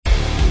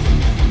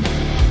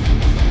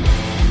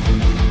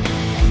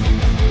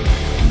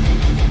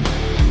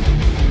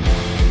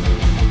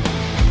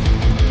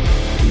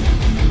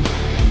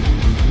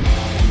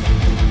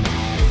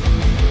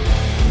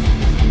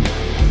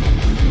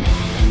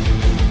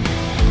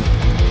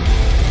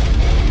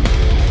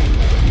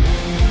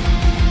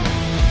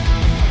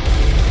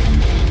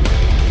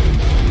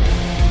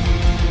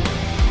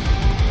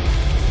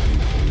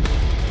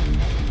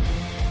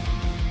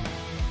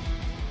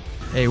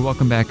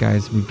welcome back,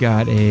 guys. We've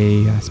got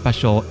a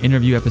special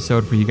interview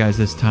episode for you guys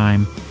this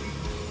time.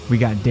 We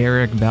got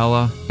Derek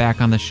Bella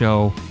back on the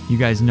show. You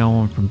guys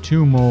know him from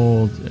Tomb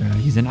Mold.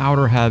 He's in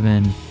Outer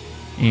Heaven.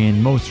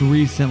 And most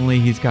recently,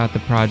 he's got the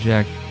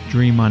project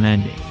Dream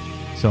Unending.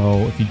 So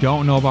if you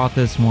don't know about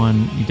this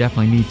one, you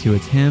definitely need to.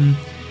 It's him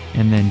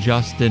and then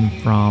Justin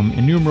from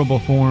Innumerable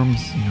Forms,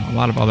 a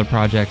lot of other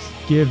projects.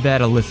 Give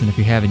that a listen if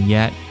you haven't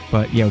yet.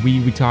 But yeah,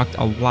 we talked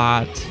a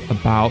lot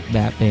about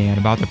that band,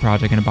 about the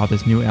project, and about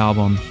this new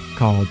album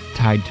called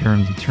Tide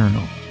Turns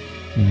Eternal.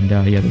 And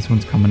this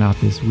one's coming out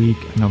this week,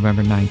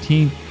 November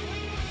 19th.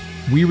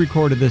 We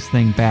recorded this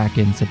thing back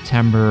in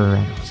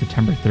September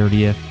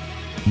 30th.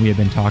 We had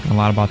been talking a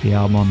lot about the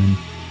album, and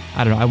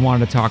I don't know, I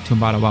wanted to talk to him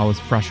about it while it was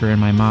fresher in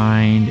my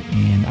mind,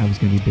 and I was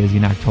going to be busy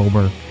in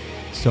October.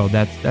 So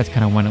that's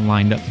kind of when it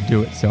lined up to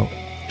do it. So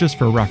just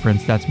for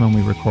reference, that's when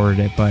we recorded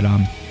it. But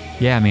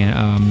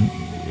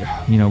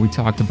we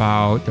talked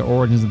about the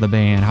origins of the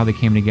band, how they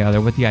came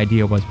together, what the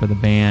idea was for the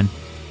band,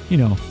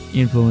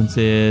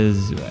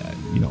 influences,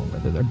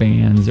 whether they're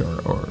bands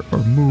or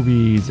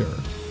movies or,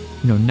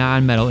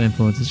 non-metal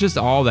influences, just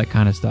all that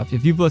kind of stuff.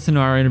 If you've listened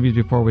to our interviews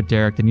before with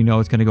Derek, then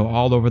it's going to go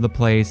all over the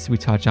place. We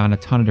touch on a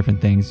ton of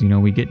different things.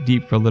 We get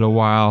deep for a little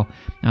while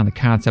on the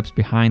concepts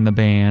behind the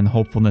band, the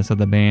hopefulness of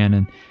the band,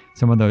 and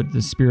some of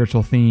the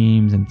spiritual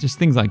themes and just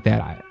things like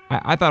that.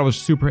 I thought it was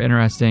super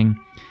interesting.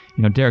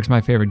 Derek's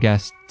my favorite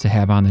guest to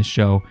have on this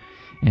show,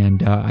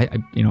 and I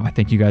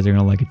think you guys are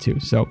going to like it too.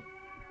 So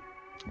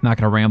I'm not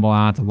going to ramble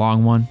on. It's a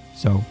long one,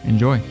 so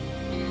enjoy.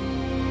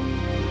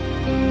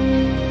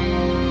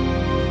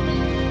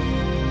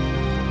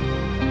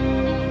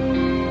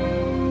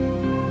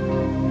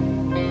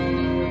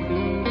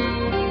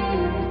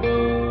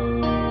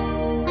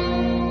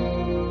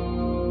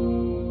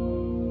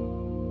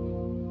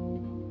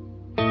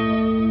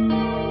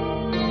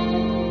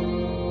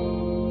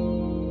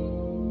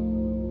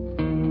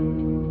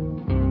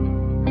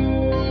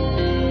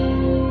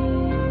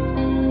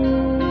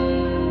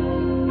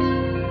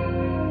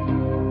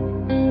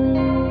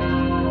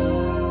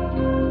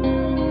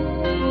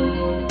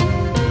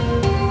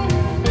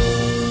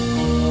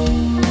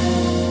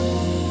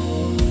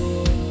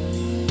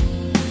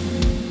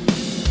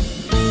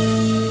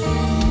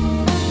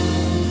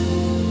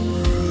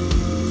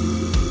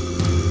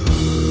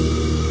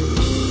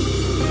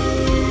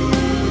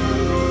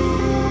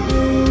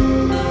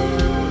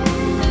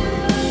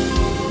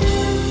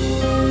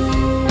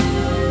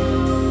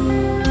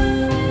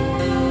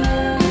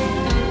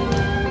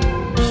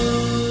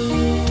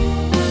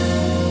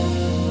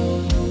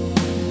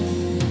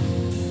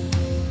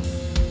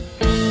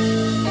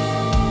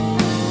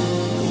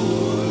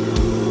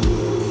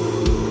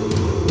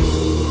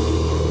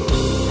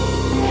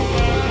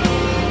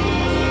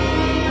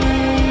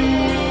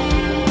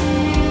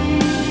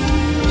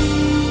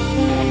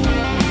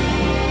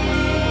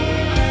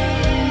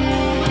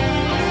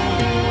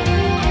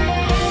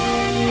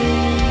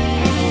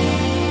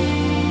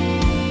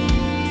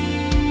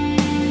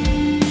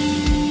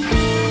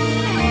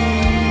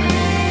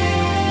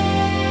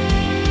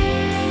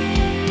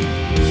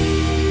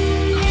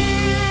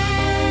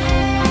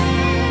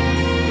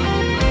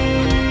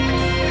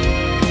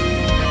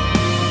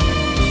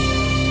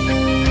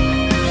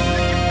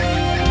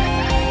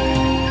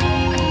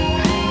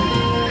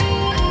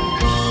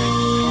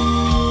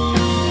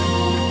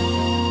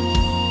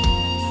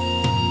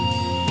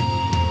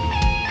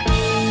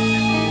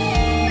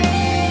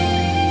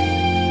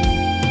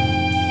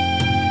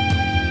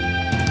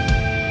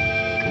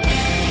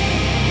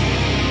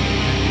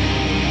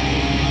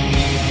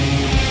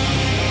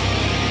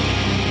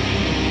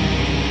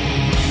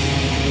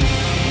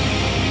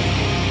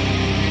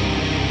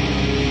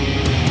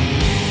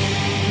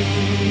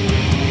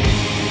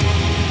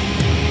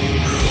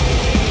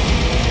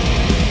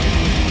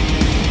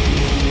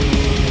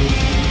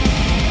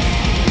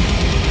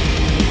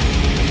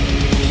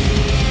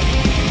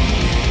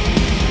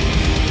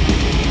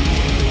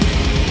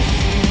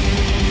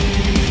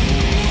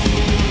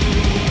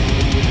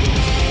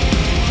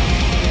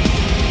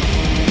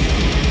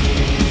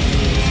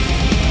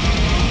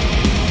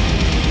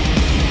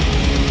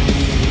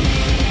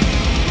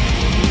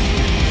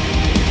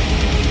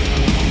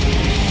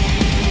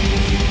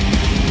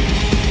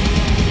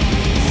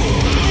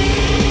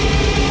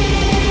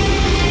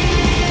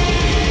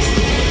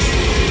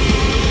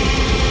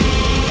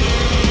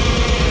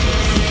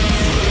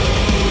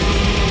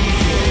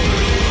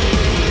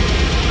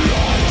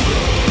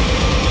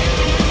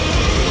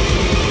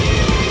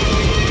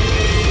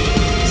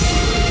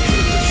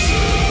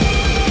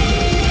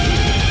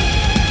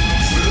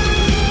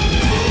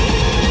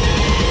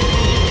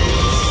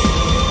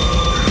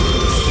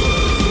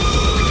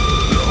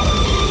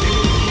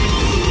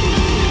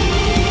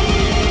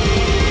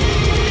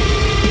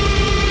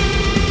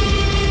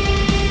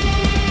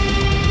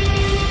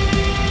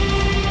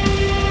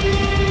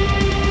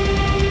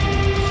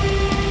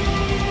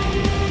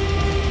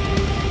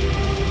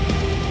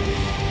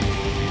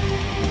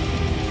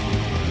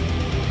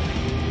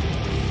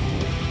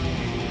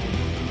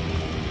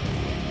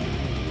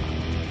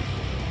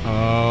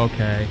 Oh,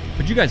 okay.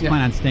 But you guys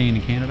plan on staying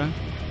in Canada?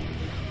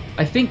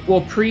 I think, well,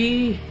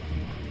 the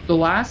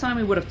last time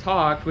we would have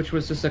talked, which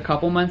was just a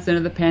couple months into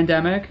the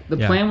pandemic, the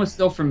plan was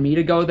still for me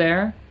to go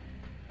there.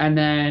 And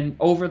then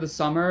over the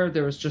summer,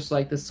 there was just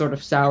like this sort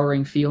of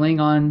souring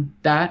feeling on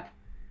that.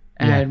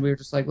 And we were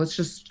just like, let's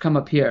just come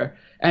up here.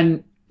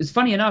 And it's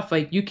funny enough,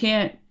 like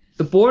the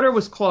border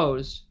was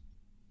closed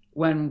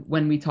when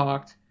we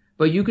talked,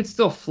 but you could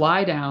still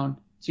fly down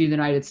to the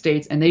United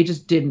States and they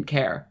just didn't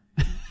care.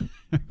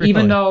 Really?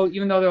 Even though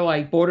they're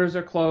like, borders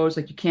are closed,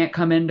 like you can't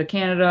come into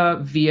Canada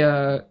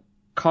via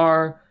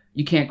car,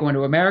 you can't go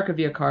into America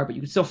via car, but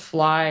you can still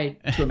fly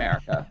to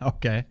America.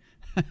 Okay.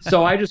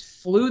 So I just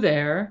flew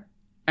there,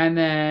 and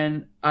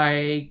then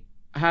I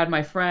had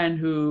my friend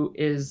who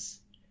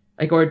is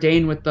like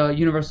ordained with the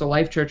Universal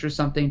Life Church or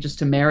something just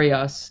to marry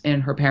us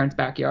in her parents'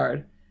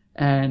 backyard,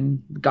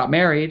 and got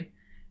married,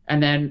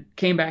 and then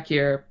came back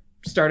here,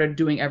 started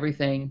doing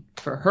everything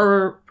for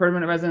her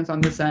permanent residence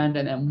on this end,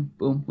 and then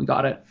boom, we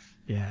got it.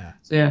 Yeah.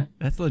 So yeah.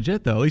 That's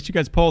legit though. At least you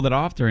guys pulled it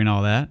off during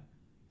all that.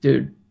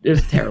 Dude, it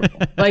was terrible.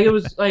 Like it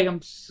was like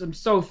I'm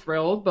so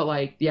thrilled, but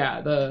like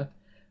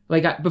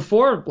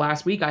before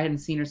last week I hadn't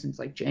seen her since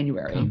like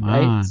January,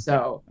 right?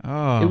 So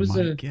it was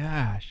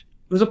gosh.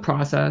 It was a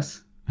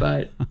process,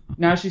 but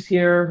now she's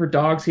here, her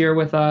dog's here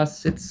with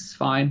us. It's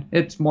fine.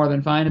 It's more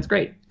than fine. It's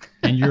great.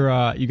 And you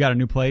got a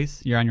new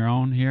place? You're on your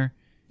own here?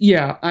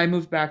 Yeah, I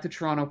moved back to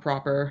Toronto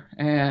proper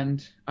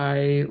and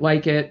I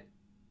like it.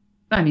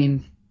 I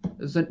mean,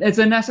 it's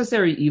a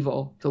necessary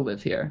evil to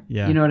live here.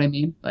 Yeah. You know what I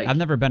mean? Like I've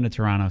never been to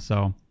Toronto,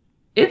 so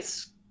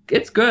it's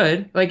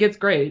good. Like it's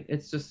great.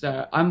 It's just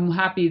I'm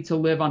happy to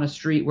live on a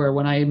street where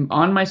when I'm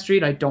on my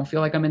street, I don't feel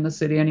like I'm in the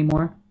city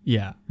anymore.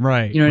 Yeah.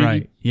 Right. You know what I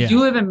right. mean? Yeah.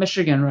 You live in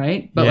Michigan,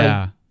 right? But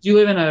like, do you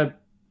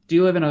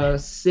live in a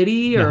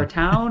city or a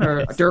town or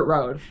a dirt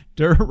road?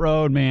 Dirt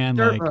road, man.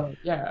 Dirt road,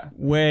 yeah.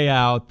 Way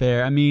out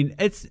there. I mean,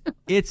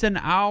 it's an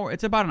hour.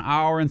 It's about an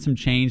hour and some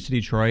change to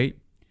Detroit.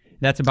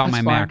 That's my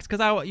fine. max because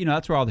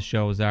that's where all the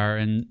shows are,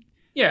 and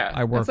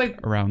I work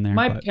around there.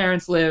 My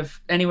parents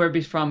live anywhere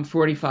from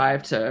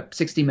 45 to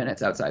 60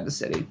 minutes outside the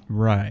city.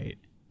 Right.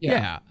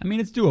 Yeah. I mean,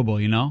 it's doable,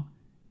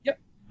 Yep.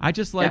 I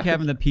just like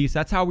having the peace.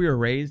 That's how we were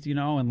raised,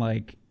 and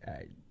like,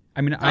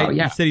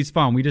 the city's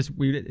fun. We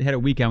had a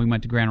weekend. We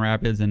went to Grand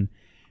Rapids and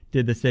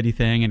did the city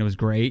thing, and it was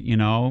great,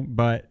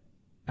 But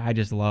I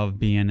just love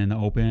being in the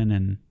open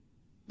and.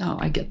 No,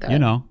 I get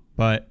that.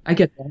 But I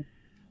get that.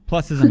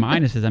 Pluses and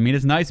minuses. I mean,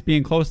 it's nice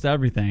being close to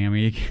everything. I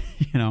mean,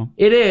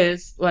 It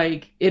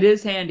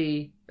is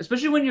handy,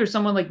 especially when you're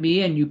someone like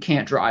me and you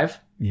can't drive.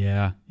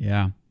 Yeah.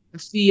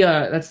 It's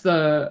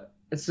the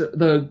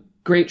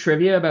great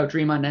trivia about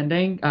Dream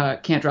Unending.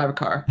 Can't drive a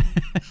car.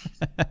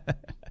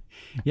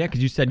 Yeah,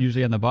 because you said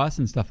usually on the bus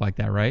and stuff like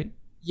that, right?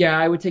 Yeah,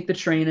 I would take the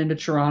train into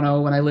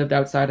Toronto when I lived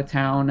outside of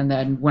town, and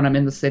then when I'm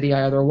in the city,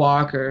 I either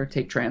walk or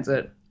take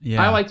transit.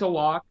 Yeah. I like to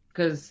walk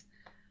because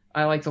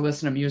I like to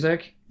listen to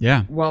music.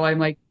 Yeah. While I'm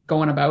like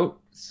going about,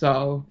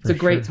 so it's a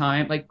great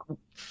time. Like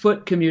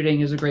foot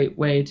commuting is a great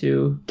way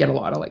to get a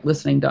lot of like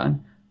listening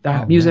done.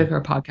 Music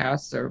or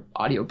podcasts or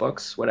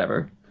audiobooks,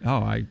 whatever. Oh,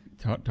 I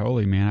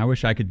totally, man. I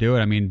wish I could do it.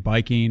 I mean,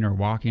 biking or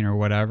walking or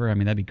whatever. I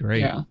mean, that'd be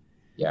great.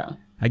 Yeah.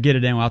 I get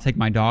it in. Well, I'll take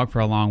my dog for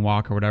a long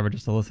walk or whatever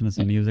just to listen to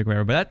some music, or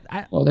whatever. But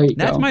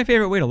that's my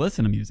favorite way to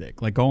listen to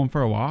music. Like going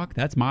for a walk.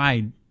 That's the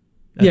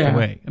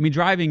way. I mean,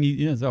 driving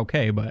is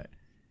okay, but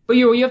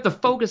you have to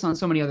focus on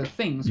so many other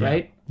things,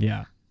 right?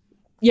 Yeah.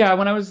 Yeah,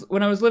 when I was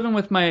living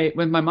with my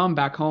mom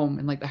back home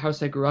in like the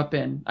house I grew up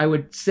in, I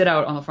would sit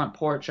out on the front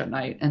porch at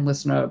night and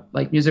listen to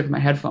like music with my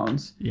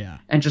headphones. Yeah.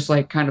 And just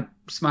like kind of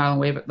smile and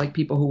wave at like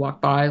people who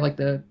walk by, like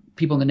the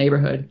people in the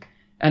neighborhood.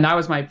 And that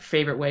was my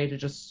favorite way to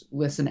just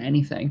listen to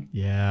anything.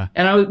 Yeah.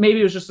 And maybe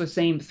it was just the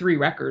same 3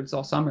 records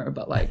all summer,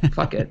 but like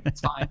fuck it,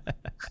 it's fine.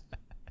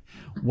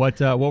 What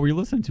were you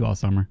listening to all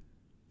summer?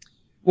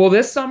 Well,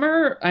 this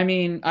summer, I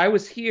mean, I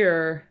was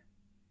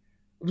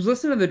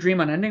listening to the Dream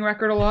Unending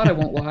record a lot, I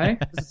won't lie.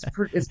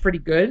 It's pretty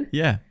good.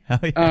 Yeah. Hell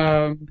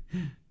yeah.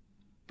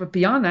 But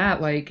beyond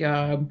that, like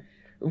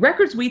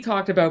records we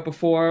talked about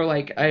before,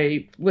 like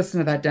I listened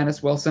to that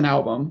Dennis Wilson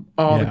album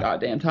all the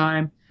goddamn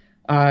time.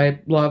 I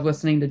love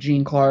listening to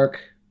Gene Clark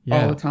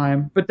all the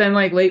time. But then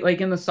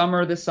like in the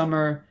summer, this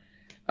summer,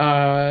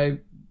 the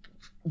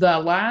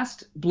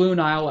last Blue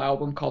Nile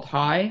album called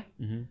High,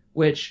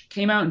 which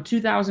came out in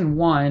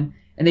 2001,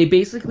 and they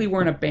basically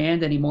weren't a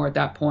band anymore at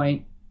that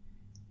point.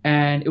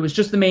 And it was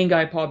just the main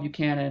guy, Paul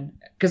Buchanan,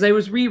 because I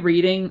was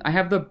rereading. I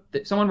have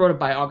someone wrote a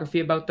biography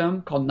about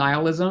them called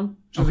Nihilism,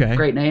 which is a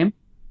great name.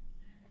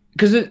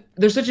 Because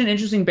they're such an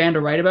interesting band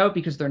to write about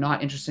because they're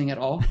not interesting at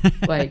all.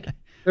 Like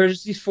there are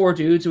just these 4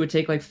 dudes who would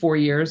take like 4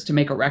 years to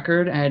make a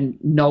record, and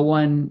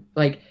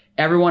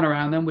everyone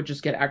around them would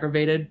just get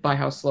aggravated by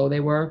how slow they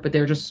were, but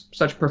they're just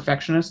such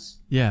perfectionists.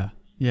 Yeah.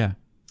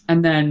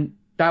 And then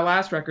that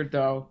last record,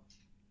 though,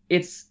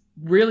 it's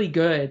really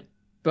good,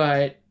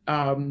 but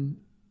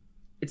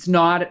it's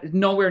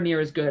nowhere near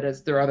as good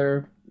as their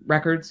other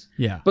records.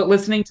 Yeah. But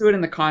listening to it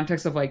in the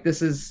context of like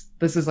this is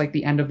like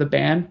the end of the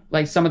band.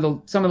 Like some of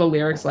the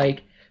lyrics,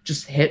 like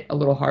just hit a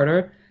little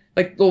harder.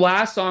 Like the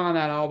last song on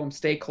that album,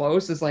 Stay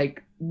Close, is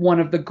like one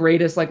of the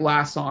greatest like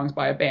last songs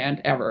by a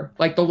band ever.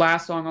 Like the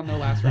last song on their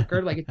last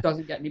record, like it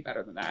doesn't get any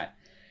better than that.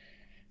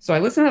 So I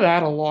listen to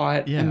that a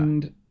lot,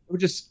 and we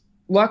just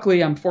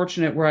luckily I'm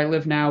fortunate where I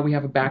live now. We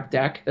have a back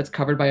deck that's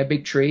covered by a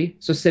big tree,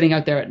 so sitting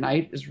out there at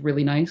night is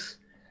really nice.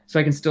 So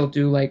I can still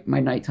do like my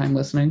nighttime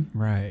listening.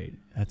 Right,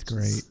 that's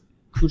great. It's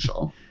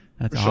crucial.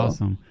 That's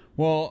awesome.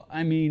 Well,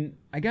 I mean,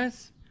 I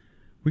guess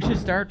we should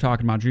start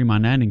talking about Dream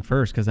on Ending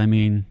first, because I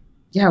mean,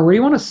 yeah, where do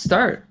you want to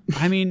start?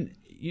 I mean,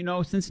 you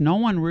know, since no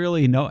one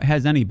really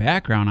has any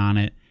background on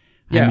it,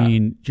 yeah. I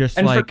mean, just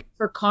and like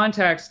for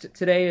context,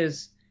 today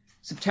is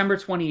September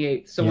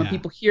 28th. So when Yeah.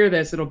 people hear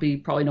this, it'll be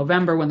probably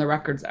November when the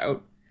record's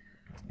out.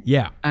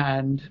 yeah,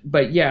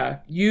 But yeah,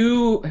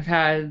 you have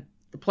had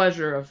the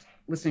pleasure of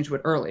listening to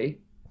it early.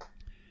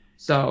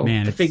 So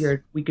Man, I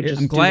figured we could just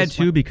I'm do glad this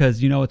too, one.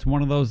 because you know it's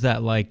one of those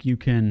that like you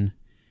can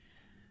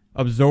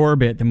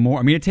absorb it. The more,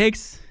 I mean, it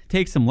takes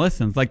some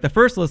listens. Like the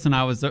first listen,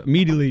 I was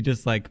immediately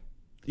just like,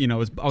 you know,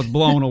 I was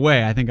blown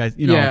away. I think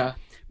Yeah.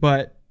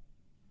 but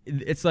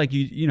it's like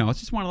you know, it's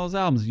just one of those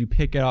albums. You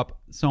pick it up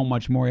so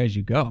much more as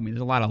you go. I mean, there's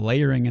a lot of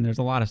layering and there's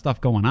a lot of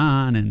stuff going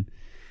on, and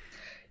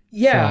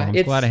Yeah, so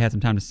I'm glad I had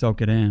some time to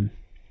soak it in.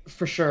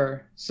 for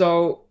sure.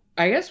 So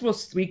I guess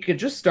we could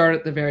just start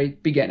at the very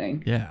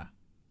beginning. Yeah.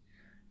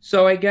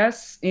 So I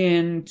guess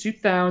in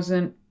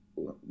 2000,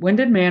 when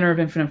did Manor of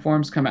Infinite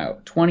Forms come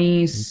out?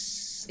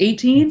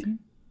 2018,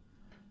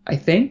 I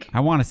think. I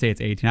want to say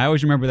it's 18. I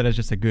always remember that as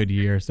just a good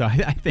year. So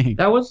I think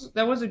That was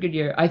a good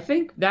year. I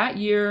think that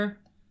year,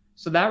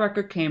 so that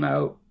record came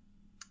out,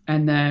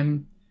 and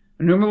then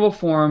Innumerable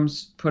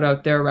Forms put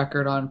out their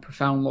record on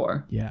Profound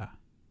Lore. yeah.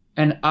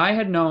 And I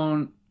had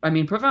known, I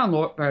mean, Profound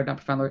Lore, or not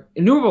Profound Lore,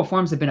 Innumerable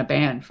Forms had been a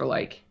band for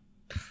like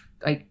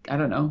I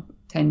don't know,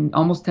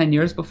 almost 10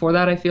 years before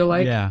that, I feel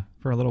like. Yeah,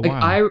 for a little Like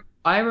while.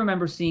 I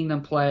remember seeing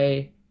them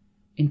play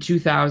in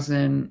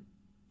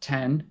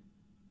 2010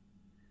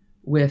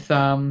 with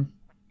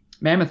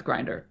Mammoth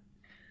Grinder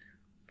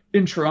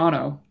in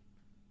Toronto.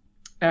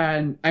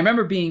 And I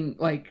remember being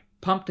like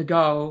pumped to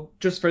go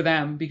just for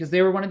them, because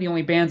they were one of the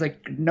only bands I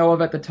could know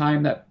of at the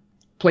time that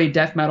played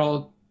death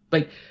metal,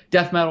 like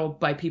death metal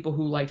by people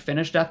who like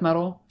Finnish death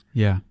metal.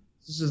 Yeah.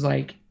 This is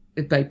like,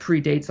 it like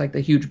predates like the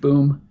huge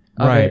boom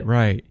of Right, it.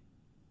 right.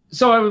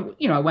 So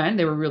I went,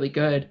 they were really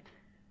good.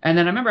 And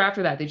then I remember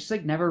after that, they just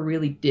like never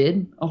really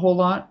did a whole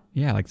lot.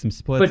 Yeah, like some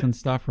splits But- and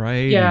stuff,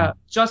 right? Yeah, And-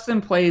 Justin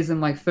plays in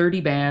like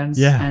 30 bands,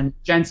 Yeah. and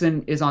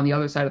Jensen is on the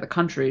other side of the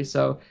country.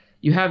 So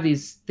you have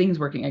these things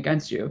working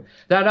against you.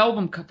 That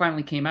album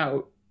finally came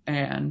out,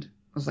 and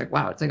I was like,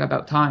 wow, it's like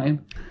about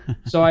time.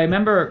 So I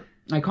remember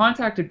I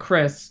contacted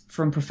Chris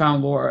from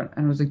Profound Lore,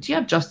 and I was like, do you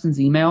have Justin's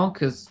email?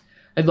 Because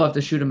I'd love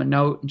to shoot him a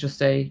note and just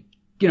say,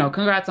 you know,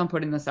 congrats on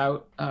putting this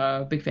out.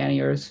 Big fan of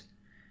yours.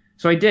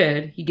 So I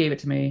did. He gave it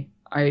to me.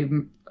 I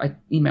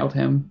emailed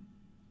him.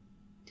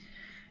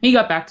 He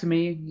got back to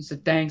me. He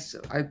said, thanks.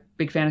 I'm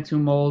big fan of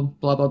Tomb Mold,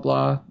 blah, blah,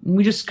 blah. And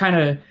we just kind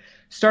of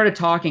started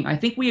talking. I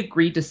think we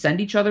agreed to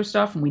send each other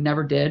stuff, and we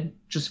never did,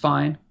 just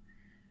fine.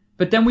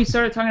 But then we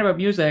started talking about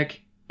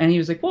music, and he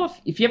was like, well,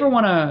 if you ever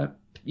want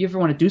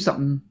to do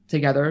something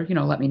together, you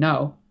know, let me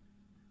know.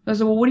 I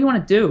said, well, what do you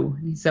want to do?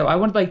 And he said, I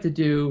would like to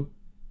do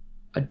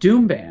a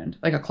doom band,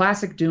 like a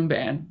classic doom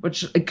band,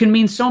 which it can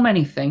mean so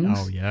many things.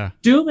 Oh, yeah.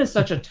 Doom is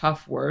such a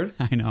tough word,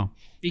 I know.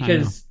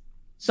 because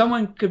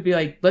someone could be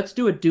like, let's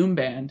do a doom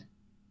band.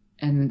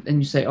 And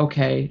you say,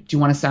 okay, do you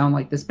want to sound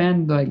like this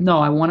band? They're like, no,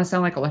 I want to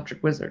sound like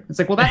Electric Wizard. It's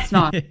like, well, that's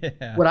not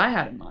Yeah. what I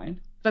had in mind.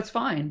 That's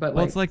fine. But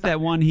Well, it's like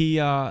that one he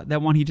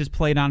just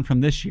played on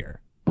from this year.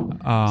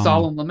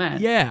 Solemn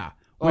Lament. Yeah.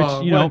 Which,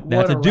 Oh, you know, what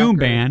that's a a doom record.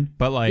 band,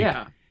 but like,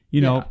 Yeah.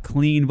 you know, Yeah.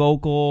 clean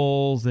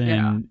vocals and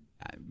Yeah.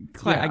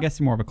 I guess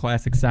more of a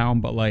classic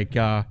sound, but like,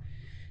 yeah,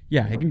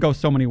 it can go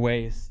so many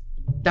ways.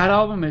 That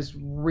album is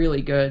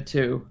really good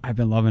too. I've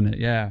been loving it.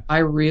 Yeah. I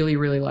really,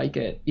 really like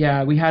it.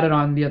 Yeah, we had it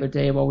on the other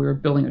day while we were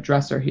building a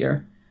dresser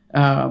here.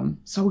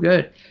 So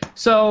good.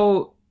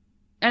 So,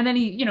 and then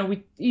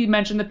he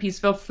mentioned the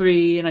Peaceville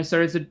 3, and I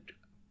started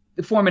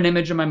to form an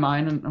image in my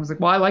mind, and I was like,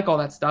 well, I like all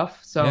that stuff,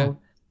 so Yeah.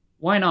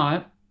 why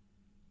not?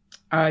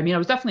 I mean, I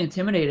was definitely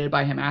intimidated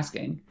by him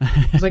asking.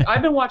 I was like,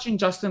 I've been watching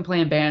Justin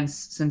play in bands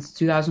since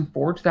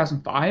 2004,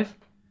 2005.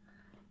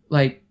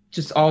 Like,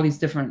 just all these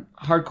different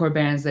hardcore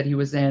bands that he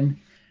was in.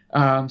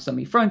 Some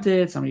he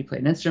fronted, some he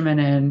played an instrument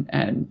in.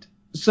 And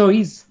so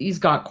he's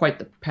got quite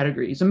the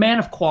pedigree. He's a man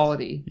of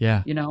quality,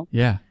 Yeah. you know?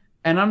 Yeah.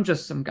 And I'm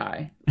just some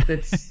guy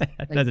that's...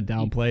 That's a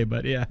downplay,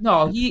 but yeah.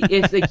 No,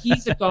 if like,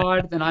 he's a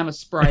god, then I'm a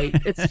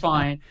sprite. It's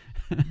fine.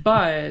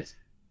 But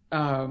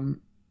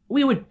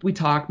we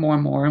talk more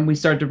and more, and we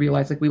started to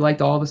realize like we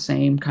liked all the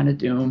same kind of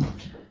doom.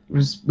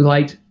 We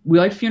liked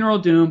Funeral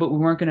Doom, but we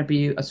weren't going to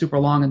be a super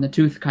long in the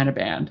tooth kind of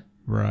band.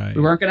 Right.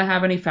 We weren't going to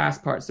have any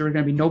fast parts. There were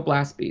going to be no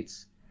blast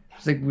beats.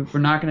 It's like we're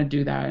not going to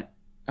do that.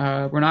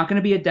 We're not going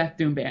to be a death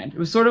doom band. It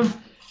was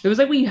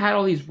like we had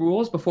all these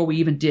rules before we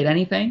even did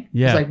anything.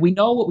 Yeah. It's like we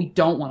know what we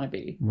don't want to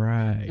be.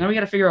 Right. Now we got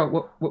to figure out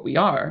what we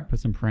are. Put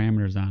some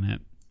parameters on it.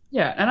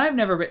 Yeah, and I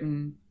never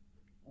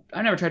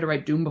tried to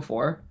write doom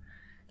before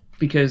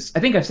because I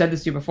think I've said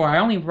this to you before. I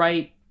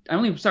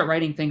only start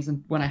writing things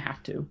when I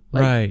have to.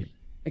 Right.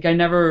 Like I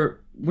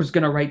never was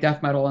gonna write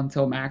death metal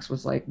until Max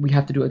was like, we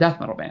have to do a death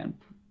metal band.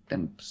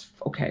 Then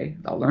okay,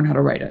 I'll learn how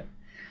to write it.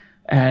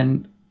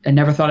 And I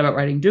never thought about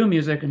writing doom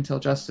music until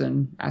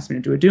Justin asked me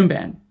to do a doom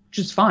band, which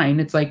is fine.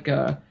 It's like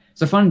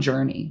it's a fun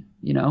journey,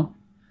 you know.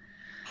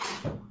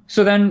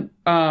 So then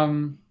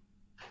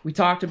we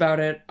talked about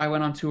it. I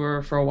went on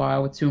tour for a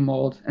while with Tomb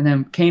Mold, and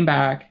then came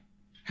back,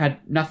 had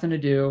nothing to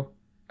do.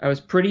 I was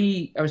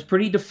pretty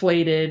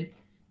deflated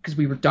because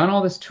we were done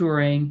all this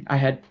touring. I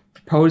had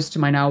proposed to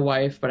my now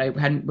wife, but I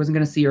wasn't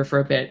going to see her for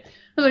a bit. I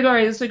was like, all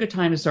right, this is a good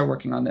time to start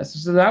working on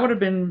this. So that would have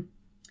been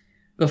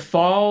the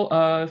fall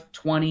of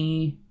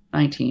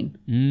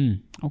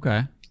 2019.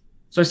 Okay.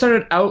 So I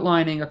started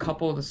outlining a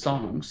couple of the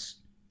songs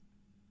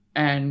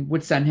and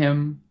would send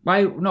him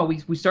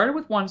we started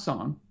with one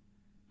song.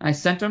 I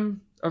sent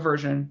him a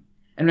version,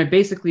 and I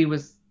basically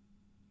was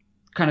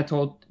kind of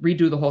told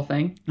redo the whole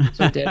thing.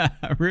 So I did.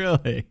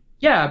 Really?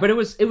 Yeah, but it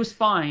was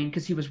fine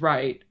because he was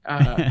right.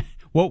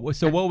 What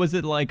was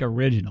it like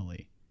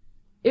originally?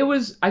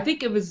 I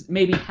think it was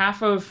maybe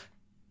half of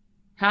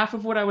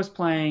what I was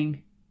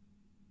playing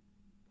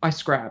I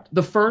scrapped.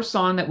 The first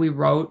song that we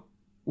wrote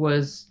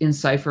was In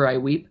Cipher I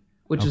Weep,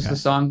 which is the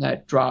song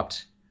that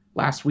dropped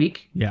last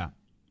week. Yeah.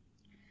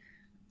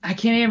 I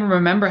can't even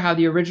remember how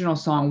the original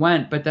song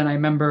went, but then I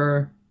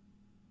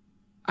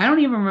don't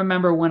even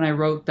remember when I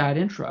wrote that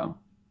intro,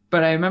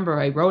 but I remember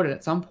I wrote it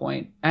at some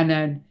point and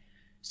then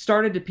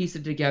started to piece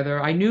it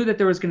together. I knew that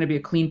there was going to be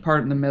a clean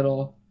part in the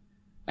middle,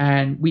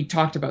 and we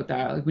talked about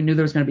that. Like we knew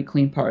there was going to be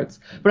clean parts,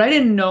 but I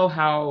didn't know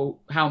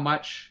how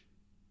much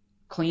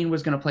clean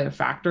was going to play a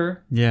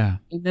factor in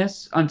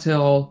this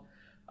until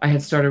I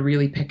had started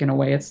really picking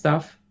away at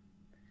stuff.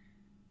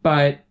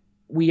 But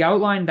we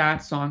outlined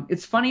that song.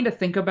 It's funny to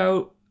think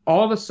about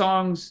all the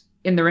songs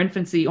in their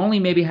infancy only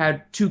maybe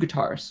had 2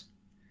 guitars.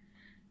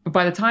 But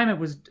by the time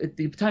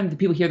the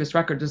people hear this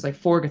record, there's like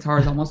 4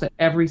 guitars almost at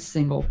every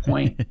single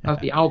point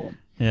of the album.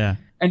 Yeah.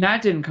 And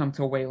that didn't come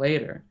till way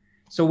later.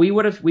 So we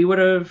would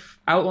have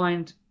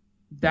outlined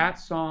that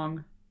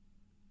song,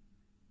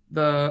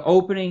 the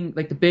opening,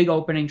 like the big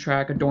opening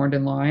track, Adorned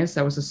in Lies.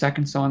 That was the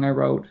second song I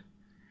wrote.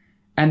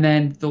 And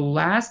then the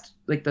last,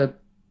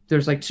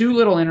 there's like 2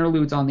 little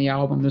interludes on the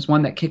album. There's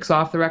one that kicks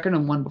off the record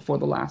and one before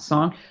the last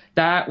song.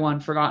 That one,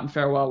 Forgotten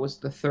Farewell, was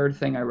the third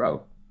thing I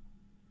wrote.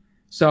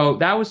 So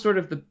that was sort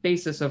of the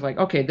basis of like,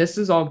 okay, this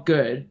is all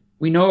good.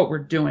 We know what we're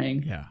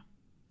doing. Yeah.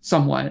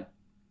 Somewhat.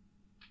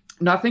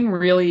 Nothing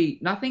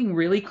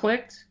really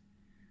clicked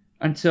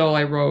until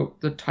I wrote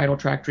the title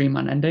track Dream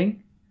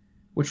Unending,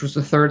 which was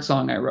the third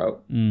song I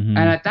wrote. Mm-hmm.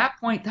 And at that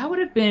point, that would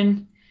have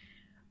been,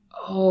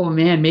 oh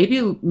man,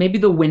 maybe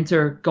the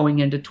winter going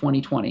into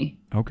 2020.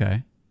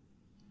 Okay.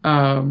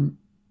 So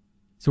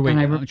wait,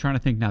 I'm trying to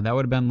think now. That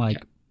would have been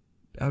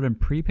that would have been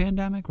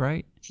pre-pandemic,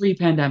 right?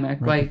 Pre-pandemic,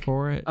 right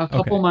before it? A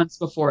couple months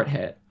before it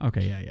hit.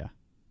 Okay, yeah.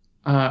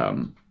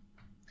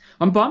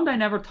 I'm bummed I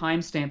never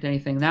timestamped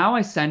anything. Now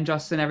I send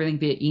Justin everything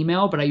via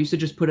email, but I used to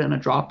just put it in a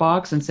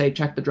Dropbox and say,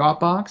 check the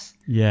Dropbox.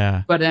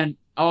 Yeah. But then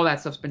all that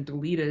stuff's been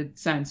deleted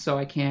since, so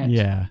I can't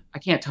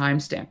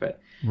timestamp it.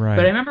 Right.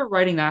 But I remember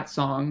writing that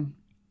song,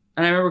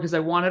 and I remember because I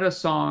wanted a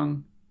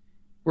song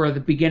where the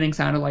beginning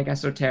sounded like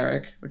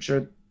Esoteric, which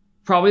are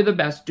probably the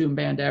best doom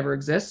band to ever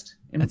exist.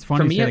 And that's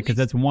funny you say that because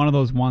that's one of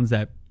those ones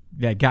that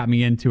got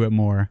me into it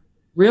more.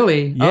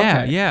 Really?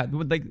 Yeah, okay.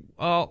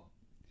 yeah.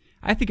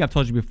 I think I've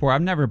told you before,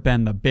 I've never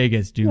been the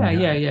biggest doom guy.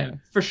 Yeah,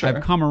 for sure.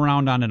 I've come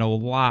around on it a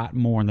lot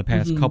more in the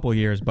past couple of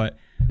years, but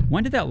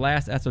when did that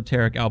last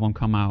Esoteric album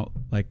come out?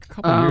 Like a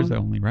couple of years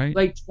only, right?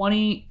 Like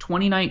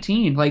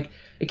 2019. Like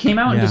it came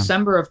out in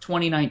December of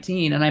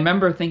 2019, and I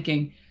remember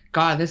thinking,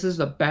 God, this is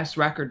the best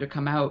record to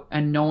come out,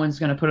 and no one's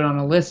going to put it on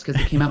a list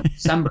because it came out in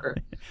December.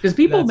 Because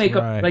people make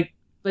up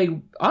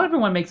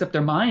everyone makes up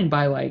their mind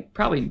by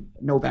probably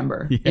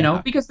November,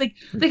 because they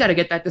got to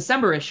get that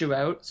December issue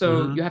out.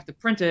 So you have to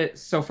print it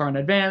so far in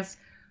advance,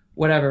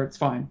 whatever. It's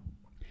fine.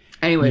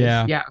 Anyways,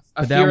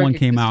 but that one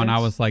came out and I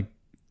was like,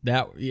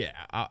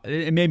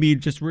 it made me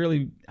just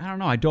really, I don't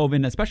know. I dove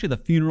in, especially the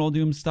funeral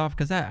doom stuff,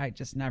 because I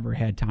just never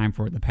had time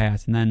for it in the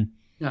past. And then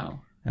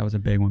that was a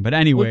big one. But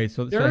anyway,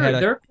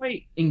 they're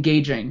quite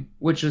engaging,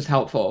 which is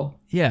helpful.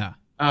 Yeah.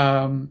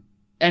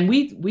 And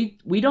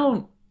we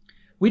don't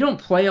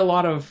play a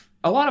lot of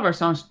our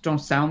songs don't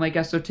sound like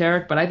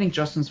Esoteric, but I think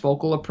Justin's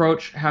vocal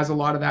approach has a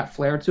lot of that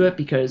flair to it,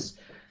 because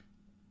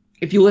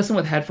if you listen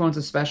with headphones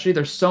especially,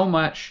 there's so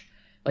much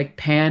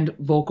panned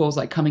vocals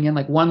coming in.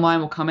 One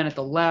line will come in at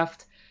the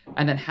left,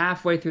 and then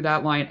halfway through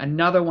that line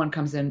another one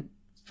comes in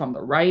from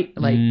the right,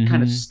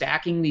 kind of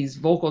stacking these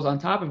vocals on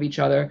top of each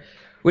other,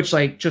 which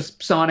just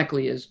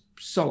sonically is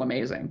so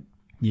amazing.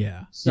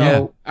 Yeah.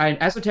 So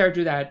Esoteric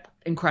do that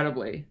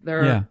incredibly.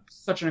 They're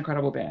such an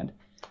incredible band.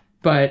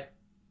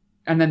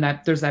 And then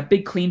there's that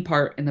big clean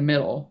part in the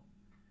middle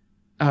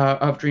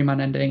of Dream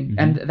Unending.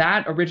 And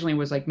that originally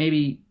was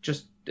maybe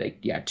just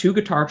 2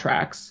 guitar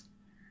tracks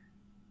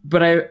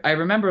but I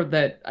remember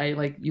that I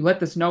like you let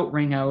this note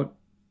ring out,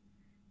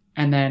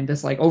 and then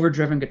this like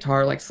overdriven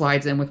guitar like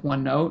slides in with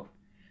one note,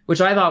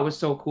 which I thought was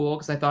so cool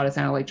because I thought it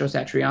sounded like Joe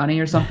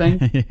Satriani or something.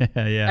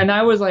 Yeah, yeah. And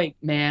I was like,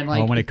 man, Oh,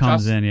 like when it if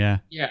comes Justin, in, yeah.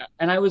 yeah.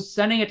 And I was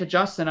sending it to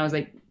Justin. I was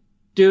like,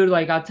 dude,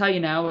 like I'll tell you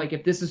now, like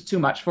if this is too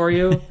much for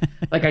you,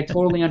 like I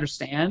totally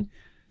understand.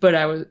 But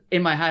I was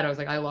in my head, I was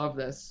like, I love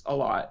this a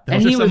lot.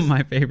 And Those are he some of was,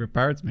 my favorite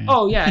parts, man.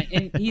 oh yeah,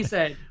 and he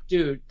said,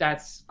 dude,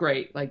 that's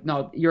great. Like,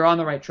 no, you're on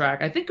the right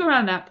track. I think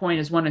around that point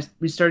is when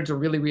we started to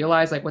really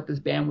realize like what this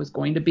band was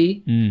going to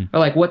be, or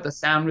like what the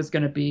sound was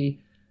going to be.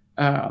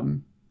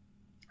 And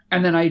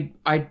then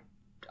I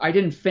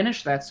didn't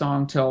finish that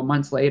song till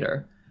months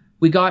later.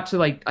 I got to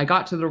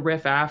the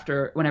riff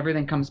after when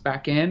everything comes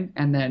back in,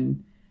 and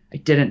then I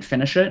didn't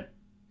finish it,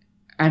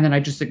 and then I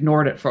just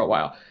ignored it for a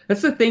while.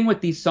 That's the thing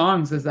with these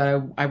songs is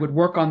that I would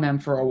work on them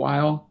for a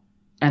while,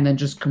 and then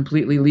just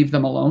completely leave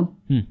them alone,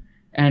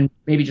 and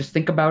maybe just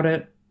think about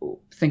it,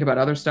 think about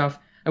other stuff.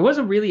 I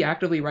wasn't really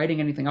actively writing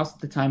anything else at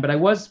the time, but I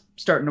was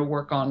starting to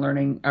work on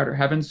learning Outer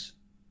Heavens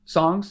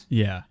songs.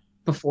 Yeah.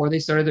 Before they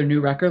started their new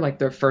record, like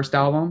their first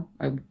album,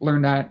 I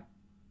learned that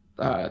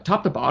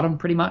top to bottom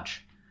pretty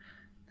much.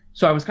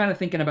 So I was kind of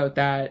thinking about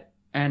that,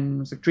 and it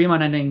was like Dream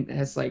Unending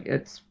has like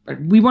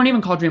we weren't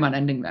even called Dream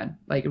Unending then.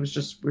 Like it was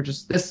just we're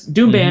just this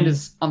Doom band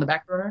is on the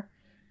back burner.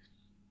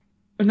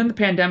 And then the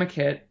pandemic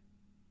hit,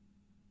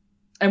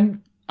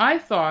 and I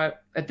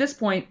thought at this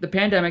point the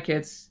pandemic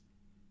hits.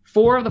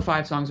 4 of the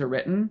 5 songs are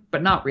written,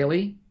 but not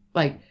really.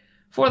 Like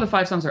 4 of the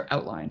 5 songs are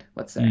outlined,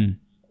 let's say.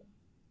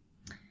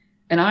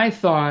 And I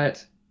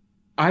thought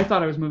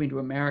I was moving to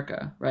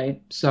America,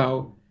 right?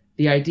 So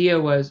the idea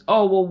was,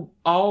 oh, well,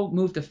 I'll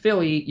move to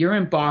Philly. You're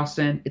in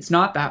Boston. It's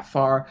not that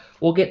far.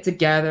 We'll get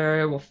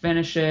together. We'll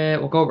finish it.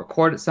 We'll go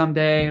record it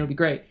someday. It'll be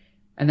great.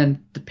 And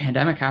then the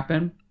pandemic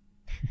happened.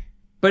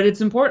 But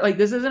it's important. Like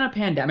this isn't a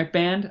pandemic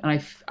band,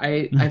 and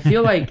I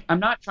feel like I'm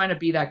not trying to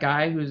be that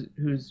guy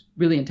who's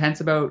really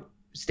intense about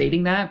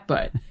stating that,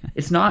 but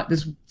it's not.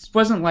 This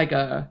wasn't like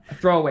a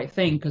throwaway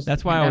thing because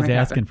that's why I was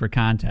asking for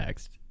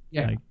context.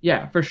 Yeah, like,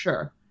 yeah, for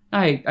sure.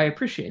 I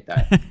appreciate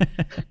that.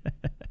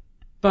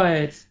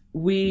 But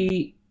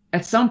we,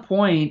 at some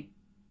point,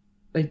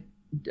 like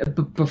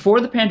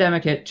before the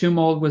pandemic hit, Tomb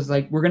Mold was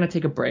like, we're going to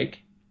take a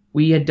break.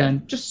 We had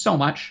done just so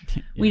much.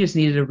 Yeah. We just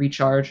needed a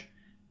recharge.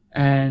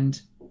 And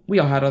we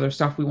all had other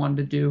stuff we wanted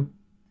to do.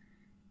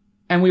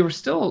 And we were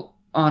still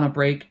on a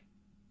break.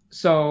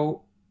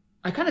 So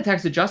I kind of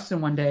texted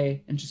Justin one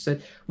day and just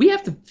said, we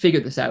have to figure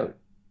this out.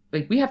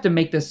 Like, we have to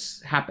make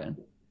this happen.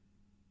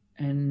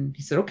 And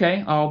he said,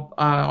 okay,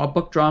 I'll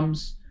book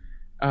drums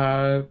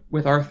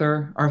with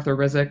Arthur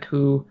Rizek,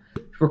 who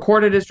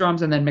recorded his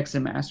drums and then mixed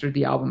and mastered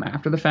the album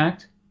after the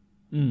fact.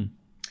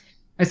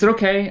 I said,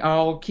 okay,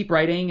 I'll keep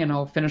writing and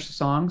I'll finish the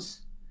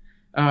songs.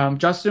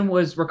 Justin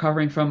was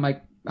recovering from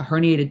like a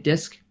herniated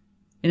disc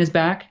in his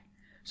back.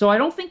 So I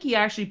don't think he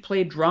actually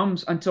played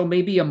drums until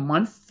maybe a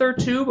month or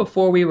 2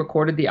 before we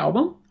recorded the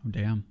album. Oh,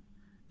 damn.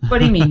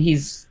 But I mean,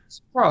 he's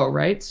pro,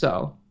 right?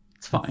 So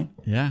it's fine.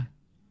 Yeah.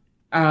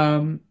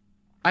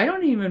 I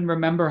don't even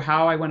remember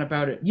how I went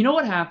about it. You know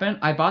what happened?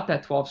 I bought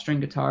that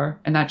 12-string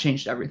guitar, and that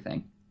changed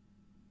everything.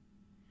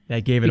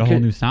 That gave it a whole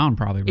new sound,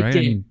 probably, right? I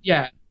mean,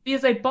 yeah,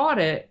 because I bought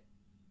it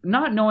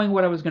not knowing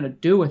what I was going to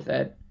do with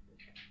it.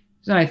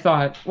 So then I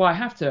thought, well, I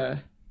have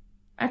to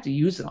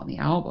use it on the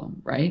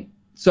album, right?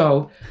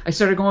 So I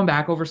started going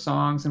back over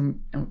songs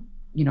and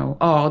you know,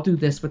 oh, I'll do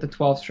this with the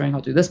 12-string.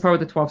 I'll do this part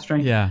with the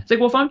 12-string. Yeah. It's like,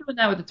 well, if I'm doing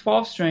that with the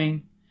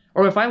 12-string,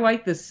 or if I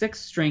like this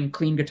 6-string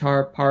clean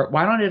guitar part,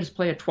 why don't I just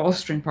play a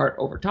 12-string part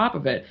over top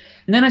of it?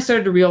 And then I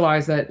started to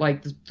realize that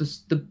like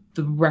the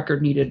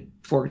record needed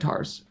 4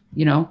 guitars,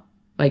 you know,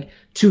 like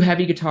 2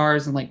 heavy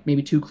guitars and like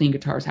maybe 2 clean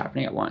guitars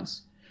happening at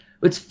once.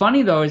 What's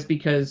funny though is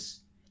because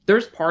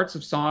there's parts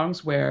of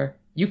songs where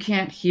you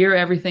can't hear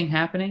everything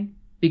happening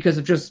because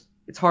of just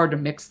it's hard to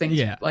mix things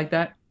like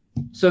that.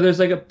 So there's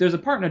a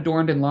part in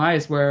Adorned in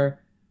Lies where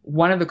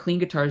one of the clean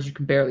guitars you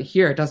can barely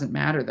hear. It doesn't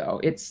matter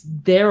though. It's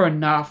there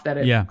enough that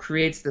it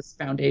creates this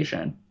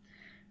foundation.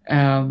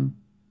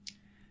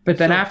 But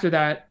then after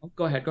that,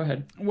 go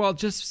ahead. Well,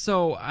 just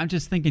so I'm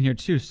just thinking here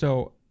too.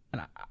 So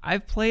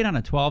I've played on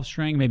a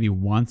 12-string maybe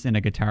once in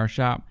a guitar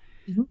shop,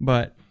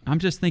 but I'm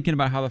just thinking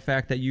about how the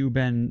fact that you've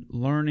been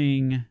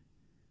learning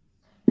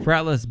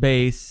fretless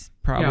bass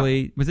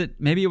probably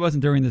maybe it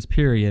wasn't during this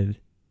period.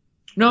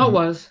 No, it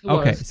was.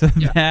 Okay, so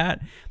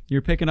that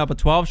you're picking up a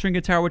 12-string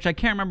guitar, which I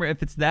can't remember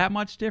if it's that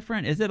much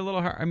different. Is it a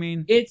little hard? I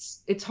mean,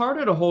 it's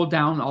harder to hold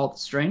down all the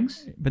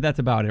strings, but that's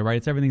about it,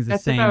 right? Everything's the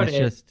same. It's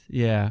just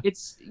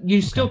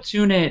It's still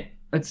tune it.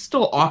 It's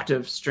still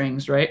octave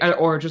strings, right?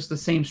 Or just the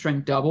same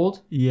string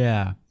doubled.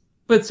 Yeah.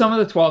 But some of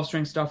the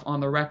 12-string stuff on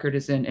the record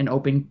is in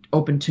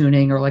open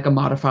tuning or like a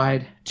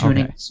modified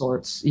tuning of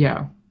sorts.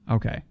 Yeah.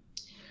 Okay.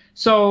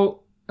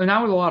 So and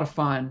that was a lot of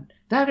fun.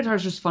 That guitar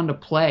is just fun to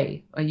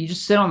play. Like you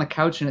just sit on the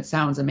couch and it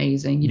sounds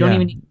amazing. You don't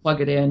even need to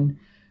plug it in.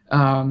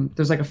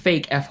 There's like a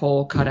fake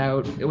F-hole cut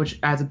out, which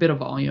adds a bit of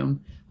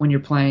volume when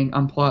you're playing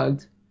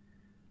unplugged.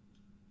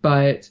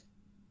 But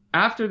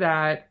after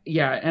that,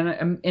 yeah,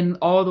 and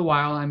all the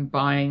while I'm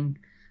buying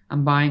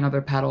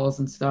other pedals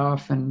and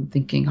stuff and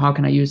thinking, how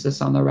can I use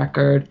this on the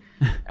record?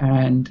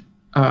 And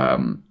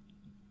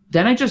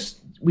then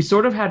we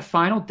sort of had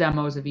final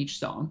demos of each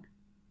song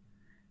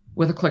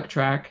with a click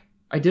track.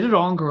 I did it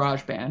all in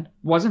GarageBand,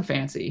 wasn't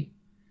fancy.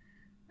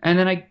 And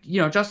then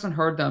Justin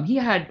heard them. He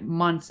had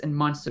months and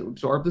months to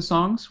absorb the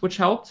songs, which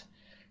helped.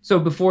 So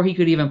before he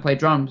could even play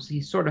drums,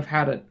 he sort of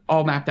had it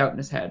all mapped out in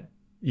his head.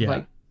 Yeah.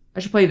 Like, I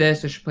should play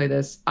this, I should play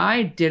this.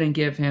 I didn't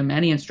give him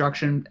any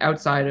instruction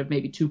outside of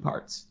maybe 2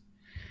 parts.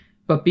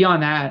 But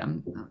beyond that,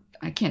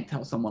 I can't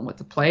tell someone what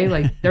to play.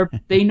 Like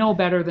they know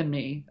better than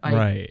me.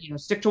 Right.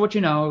 Stick to what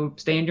you know,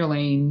 stay in your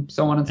lane,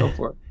 so on and so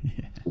forth.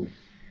 Yeah.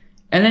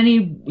 And then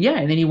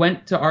he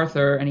went to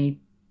Arthur and he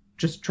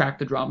just tracked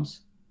the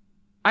drums.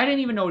 I didn't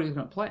even know what he was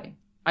going to play.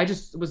 I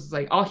just was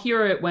like, I'll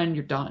hear it when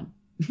you're done.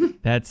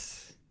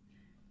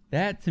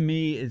 That to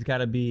me has got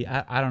to be,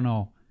 I don't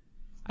know.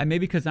 Maybe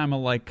because I'm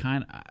a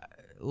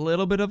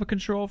little bit of a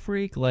control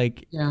freak.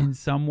 Like in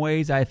some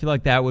ways, I feel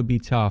like that would be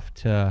tough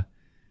to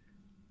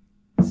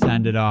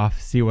send it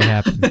off, see what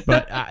happens.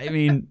 But I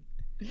mean,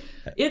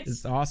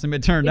 it's awesome.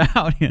 It turned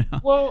out,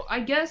 Well,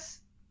 I guess,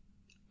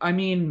 I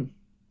mean,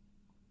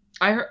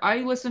 I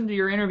listened to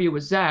your interview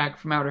with Zach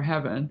from Outer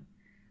Heaven,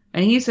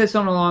 and he said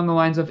something along the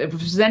lines of, if it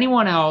was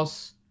anyone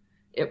else,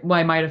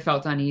 I might have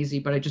felt uneasy,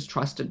 but I just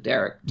trusted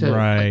Derek to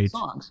play the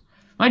songs.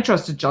 I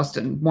trusted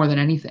Justin more than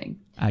anything.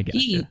 I guess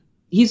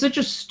he's such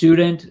a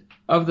student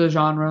of the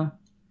genre,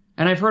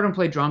 and I've heard him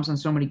play drums on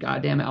so many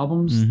goddamn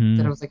albums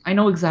that I was like,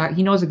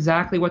 he knows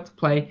exactly what to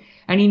play,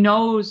 and he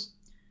knows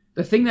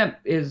the thing that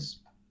is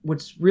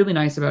what's really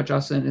nice about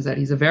Justin is that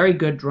he's a very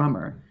good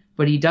drummer,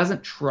 but he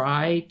doesn't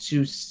try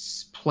to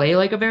play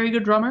like a very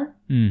good drummer.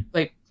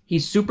 Like,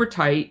 he's super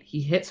tight,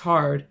 he hits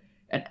hard,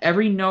 and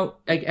every note,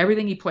 like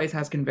everything he plays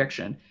has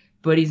conviction,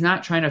 but he's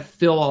not trying to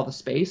fill all the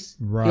space.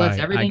 Right. He lets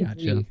everything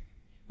breathe,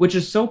 which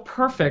is so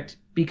perfect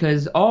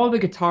because all the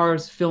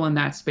guitars fill in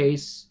that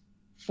space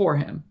for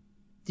him.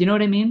 Do you know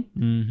what I mean?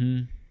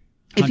 Mm-hmm.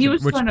 If he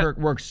was which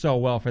works so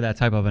well for that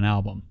type of an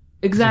album.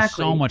 Exactly. There's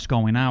so much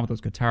going on with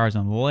those guitars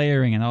and the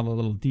layering and all the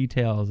little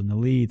details and the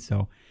lead.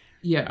 So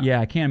yeah,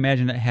 I can't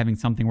imagine that having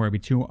something where it'd be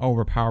too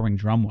overpowering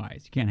drum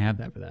wise. You can't have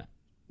that for that.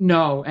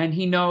 No, and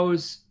he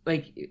knows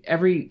like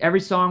every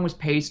song was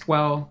paced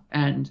well,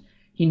 and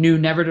he knew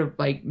never to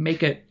like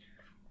make it.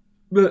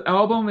 The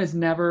album is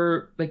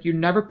never like you're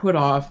never put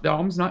off. The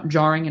album's not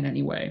jarring in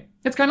any way.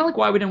 It's kind of like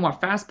why we didn't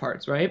want fast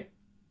parts, right?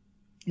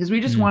 Because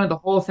we just wanted the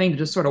whole thing to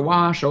just sort of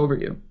wash over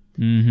you.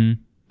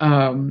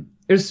 Mm-hmm.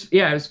 It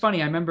was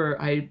funny. I remember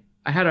I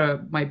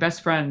had my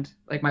best friend,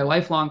 like my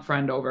lifelong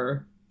friend,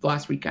 over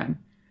last weekend,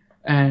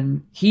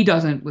 and he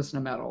doesn't listen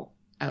to metal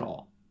at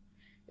all.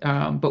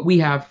 But we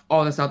have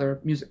all this other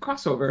music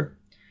crossover.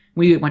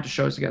 We went to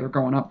shows together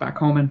growing up back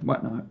home and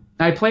whatnot.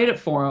 I played it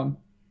for him,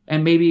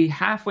 and maybe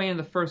halfway in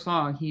the first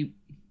song,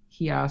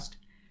 he asked,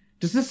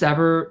 "Does this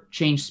ever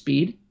change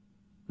speed?"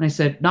 And I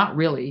said, "Not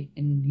really."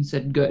 And he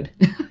said, "Good."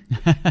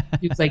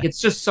 He was like, "It's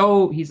just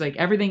so." He's like,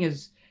 "Everything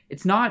is.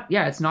 It's not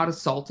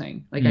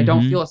assaulting. Like I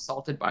don't feel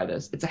assaulted by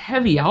this. It's a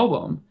heavy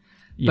album,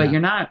 but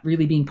you're not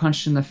really being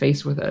punched in the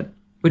face with it,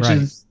 which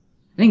is,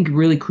 I think,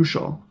 really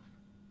crucial."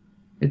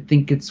 I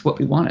think it's what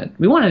we wanted.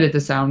 We wanted it to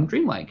sound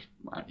dreamlike,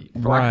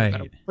 for lack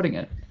of a better putting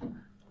it.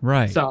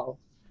 Right. So,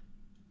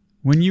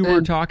 when you were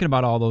talking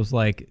about all those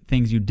like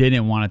things you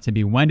didn't want it to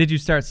be, when did you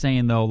start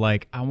saying though,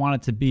 like, I want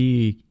it to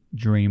be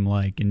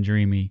dreamlike and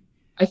dreamy?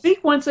 I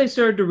think once I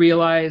started to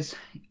realize,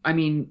 I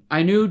mean,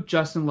 I knew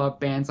Justin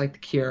loved bands like The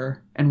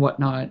Cure and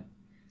whatnot.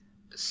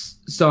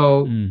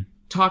 So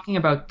talking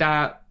about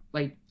that,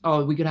 like,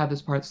 oh, we could have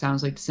this part that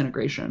sounds like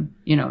Disintegration,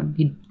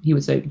 and he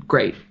would say,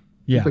 great.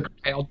 Yeah. Like,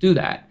 okay, I'll do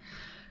that.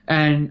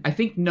 And I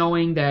think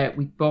knowing that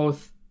we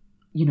both,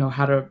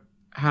 had to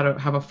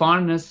have a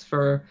fondness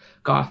for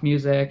goth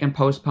music and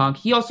post-punk.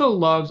 He also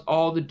loves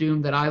all the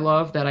doom that I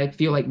love that I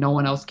feel like no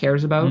one else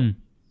cares about.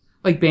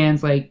 Like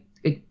bands like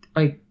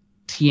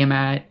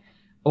Tiamat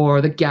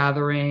or The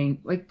Gathering,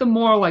 like the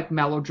more like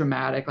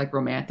melodramatic, like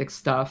romantic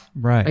stuff.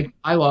 Right. Like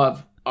I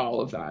love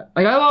all of that.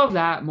 Like I love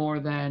that more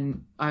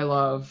than I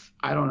love,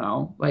 I don't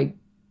know, like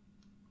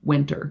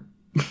Winter.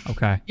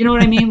 Okay. You know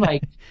what I mean?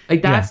 Like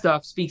that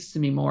stuff speaks to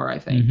me more, I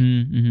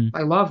think.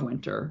 I love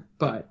Winter,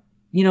 but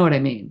you know what I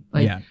mean?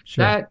 Like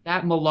sure.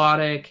 that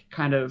melodic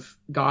kind of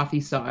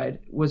gothy side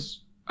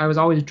I was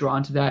always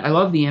drawn to that. I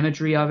love the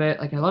imagery of it.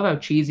 Like I love how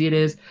cheesy it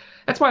is.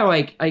 That's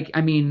why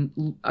I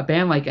mean a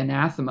band like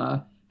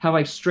Anathema, how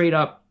like straight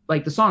up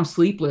like the song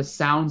Sleepless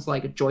sounds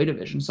like a Joy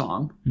Division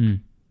song.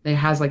 It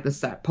has like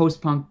that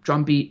post-punk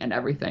drum beat and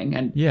everything.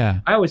 And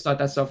I always thought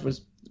that stuff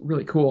was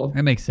really cool.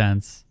 That makes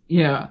sense.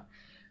 Yeah.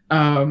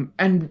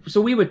 And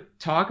so we would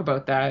talk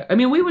about that. I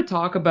mean, we would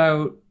talk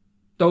about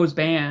those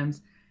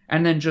bands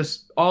and then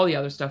just all the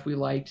other stuff we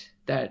liked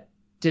that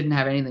didn't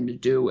have anything to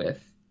do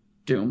with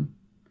doom.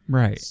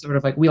 Right. Sort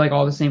of like we like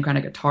all the same kind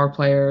of guitar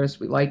players.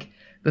 We like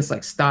this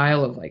like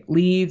style of like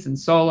leads and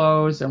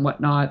solos and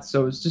whatnot.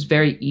 So it's just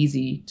very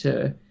easy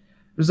to.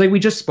 was like we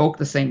just spoke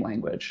the same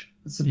language.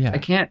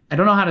 Yeah. I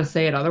don't know how to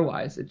say it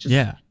otherwise. It just,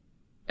 Yeah.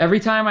 every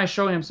time I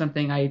show him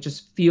something, I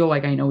just feel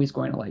like I know he's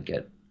going to like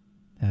it.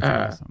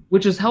 That's awesome.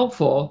 Which is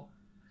helpful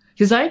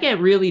because I get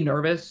really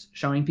nervous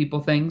showing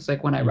people things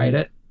like when I write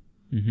it.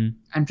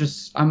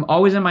 I'm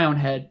always in my own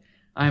head.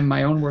 I'm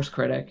my own worst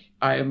critic.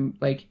 I am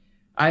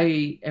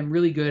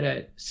really good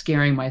at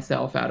scaring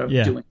myself out of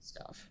doing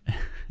stuff.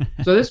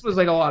 So this was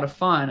like a lot of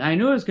fun. I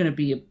knew it was going to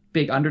be a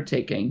big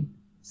undertaking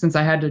since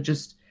I had to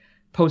just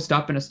post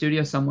up in a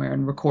studio somewhere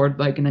and record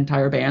like an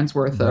entire band's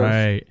worth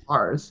of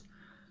bars.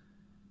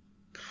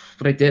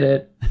 But I did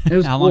it. It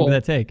was How cool. long did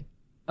that take?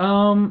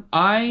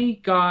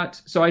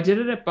 I did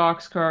it at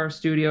Boxcar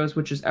Studios,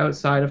 which is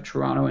outside of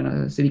Toronto in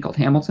a city called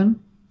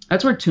Hamilton.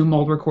 That's where Two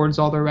Mold records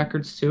all their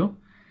records too.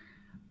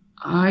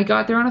 I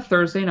got there on a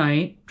Thursday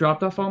night,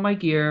 dropped off all my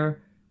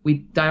gear. We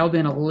dialed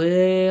in a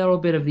little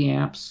bit of the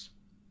amps.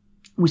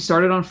 We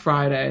started on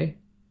Friday.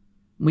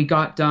 We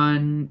got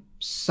done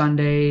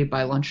Sunday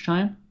by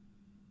lunchtime.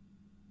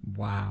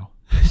 Wow.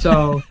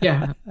 So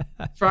yeah,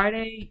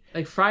 Friday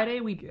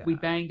we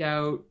banged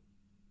out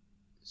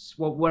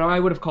what I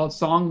would have called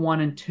song 1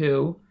 and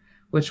 2,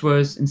 which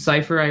was In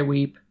Cipher I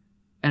Weep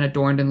and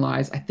Adorned in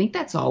Lies. I think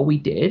that's all we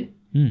did.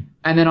 And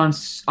then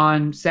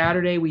on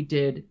Saturday we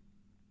did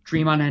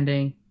Dream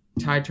Unending,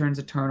 Tide Turns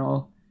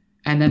Eternal,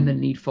 and then The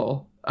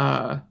Needful,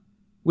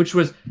 which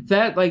was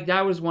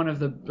that was one of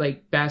the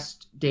like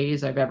best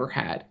days I've ever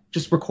had,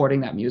 just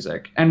recording that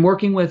music and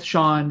working with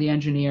Sean, the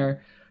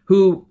engineer,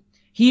 who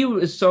he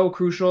was so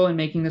crucial in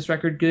making this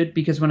record good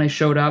because when I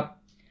showed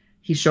up,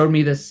 he showed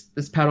me this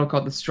pedal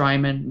called the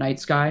Strymon Night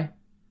Sky,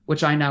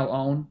 which I now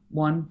own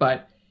one,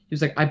 but he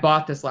was like, I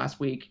bought this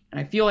last week and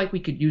I feel like we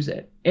could use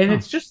it. And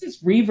it's just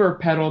this reverb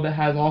pedal that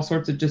has all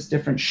sorts of just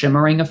different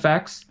shimmering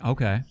effects.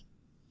 Okay.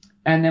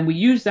 And then we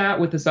used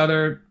that with this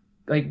other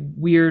like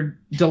weird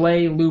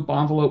delay loop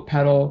envelope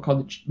pedal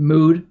called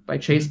Mood by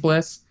Chase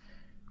Bliss,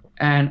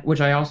 and which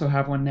I also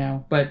have one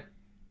now. But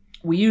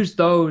we used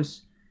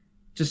those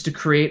just to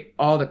create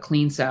all the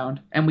clean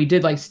sound. And we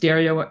did like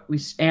stereo, we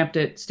amped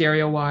it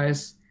stereo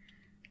wise.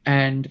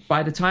 And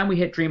by the time we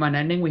hit Dream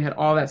Unending, we had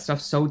all that stuff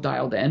so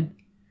dialed in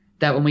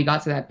that when we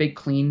got to that big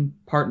clean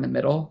part in the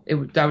middle,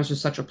 that was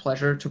just such a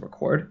pleasure to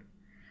record.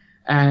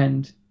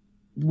 And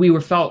we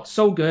felt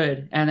so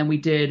good. And then we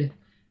did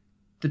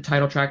the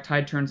title track,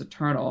 Tide Turns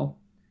Eternal.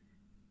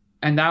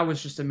 And that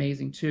was just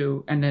amazing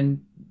too. And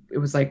then it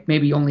was like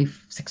maybe only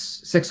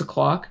 6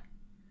 o'clock.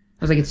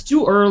 I was like, it's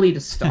too early to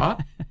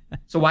stop.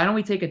 So why don't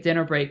we take a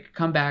dinner break,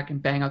 come back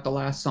and bang out the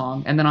last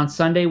song. And then on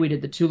Sunday we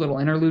did the 2 little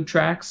interlude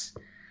tracks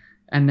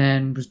and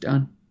then was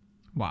done.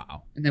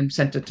 Wow. And then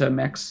sent it to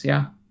mix.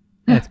 Yeah.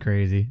 That's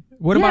crazy.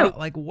 What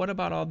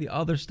about all the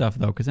other stuff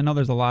though? Because I know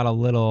there's a lot of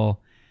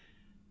little,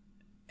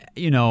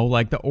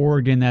 like the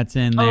organ that's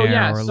in there. Oh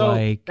yeah, or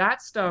so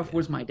that stuff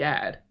was my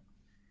dad.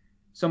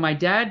 So my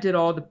dad did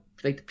all the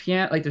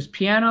piano, like there's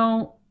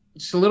piano,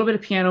 just a little bit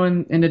of piano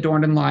in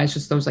Adorned in Lies,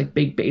 just those like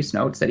big bass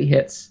notes that he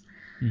hits.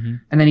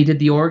 And then he did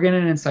the organ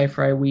in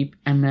Cipher I Weep,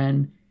 and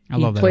then I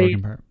love that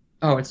organ part.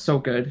 Oh, it's so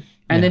good.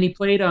 And then he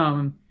played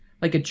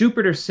like a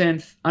Jupiter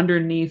synth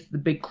underneath the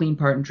big clean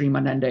part in Dream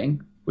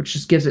Unending, which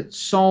just gives it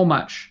so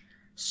much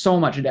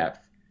depth.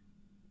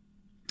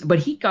 But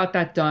he got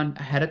that done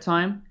ahead of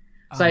time.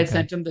 So I had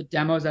sent him the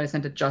demos that I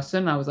sent to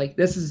Justin. I was like,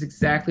 this is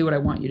exactly what I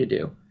want you to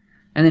do.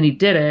 And then he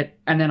did it.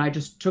 And then I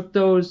just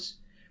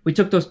we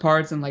took those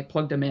parts and like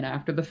plugged them in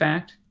after the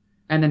fact.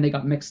 And then they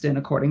got mixed in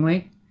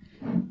accordingly.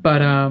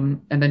 But,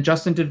 and then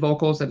Justin did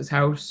vocals at his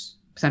house,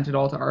 sent it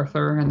all to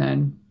Arthur, and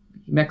then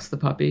he mixed the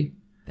puppy.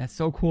 That's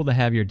so cool to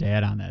have your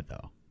dad on that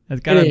though. That's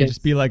gotta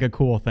just be like a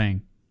cool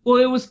thing. Well,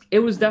 it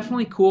was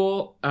definitely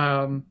cool.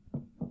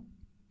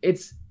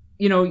 It's,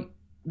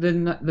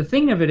 the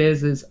thing of it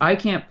is I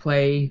can't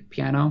play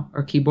piano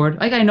or keyboard.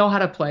 Like I know how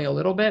to play a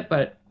little bit,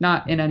 but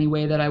not in any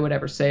way that I would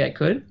ever say I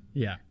could.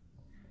 Yeah.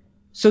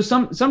 So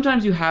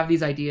sometimes you have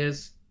these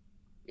ideas,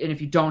 and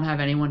if you don't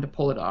have anyone to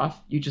pull it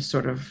off, you just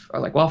sort of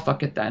are like, well,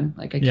 fuck it then.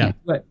 Like I can't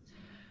do it.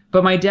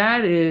 But my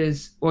dad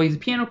he's a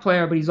piano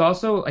player, but he's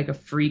also like a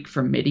freak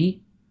for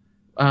MIDI.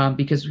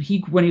 Because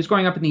when he was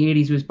growing up in the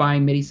 80s, he was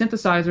buying MIDI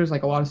synthesizers,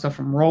 like a lot of stuff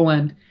from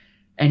Roland,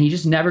 and he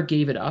just never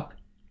gave it up.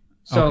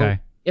 So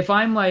if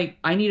I'm like,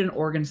 I need an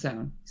organ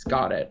sound, he's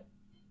got it.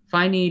 If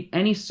I need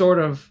any sort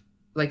of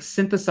like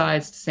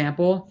synthesized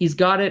sample, he's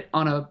got it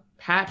on a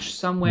patch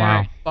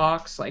somewhere,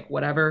 box, like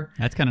whatever.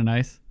 That's kind of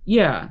nice.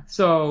 Yeah.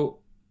 So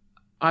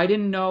I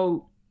didn't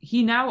know,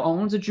 he now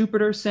owns a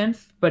Jupiter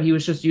synth, but he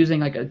was just using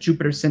like a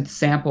Jupiter synth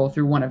sample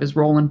through one of his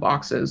Roland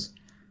boxes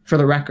for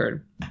the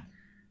record.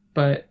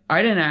 But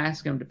I didn't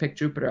ask him to pick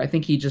Jupiter. I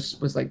think he just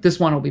was like, this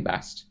one will be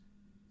best.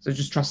 So I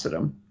just trusted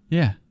him.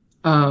 Yeah.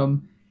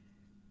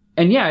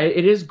 And yeah,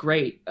 it is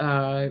great.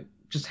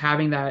 Just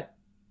having that,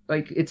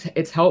 like,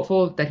 it's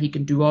helpful that he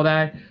can do all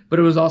that, but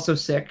it was also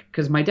sick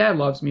because my dad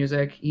loves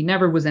music. He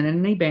never was in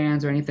any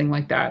bands or anything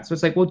like that. So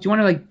it's like, well, do you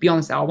want to like be on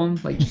this album?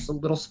 Like just a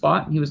little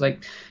spot? And he was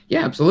like,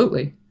 yeah,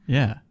 absolutely.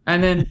 Yeah.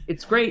 And then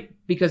it's great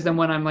because then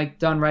when I'm like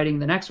done writing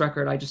the next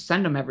record, I just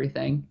send him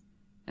everything.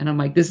 And I'm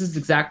like, this is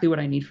exactly what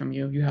I need from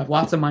you. You have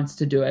lots of months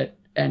to do it.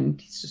 And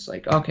he's just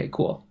like, okay,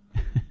 cool.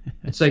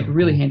 It's like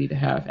really handy to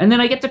have. And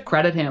then I get to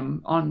credit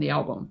him on the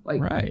album.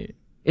 Like, right.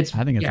 I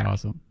think it's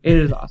awesome. It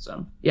is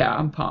awesome. Yeah,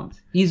 I'm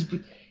pumped. He's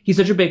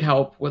such a big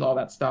help with all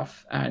that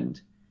stuff. And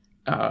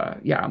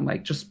I'm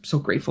like just so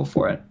grateful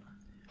for it.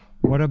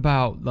 What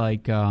about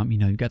like,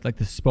 you've got like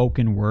the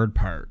spoken word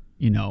part,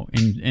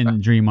 in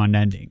Dream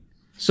Unending.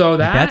 So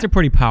that's a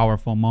pretty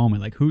powerful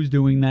moment. Like, who's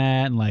doing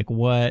that, and like,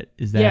 what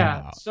is that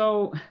about?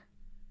 So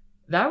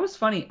that was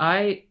funny.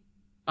 I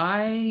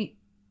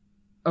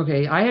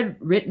had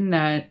written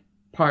that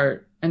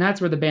part, and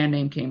that's where the band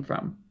name came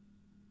from.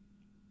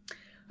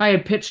 I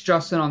had pitched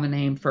Justin on the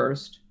name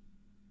first,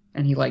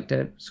 and he liked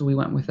it, so we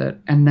went with it.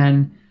 And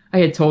then I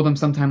had told him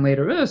sometime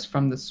later, it was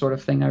from this sort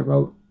of thing I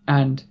wrote,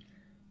 and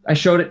I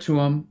showed it to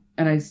him,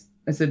 and I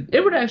said,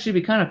 it would actually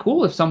be kind of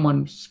cool if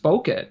someone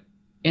spoke it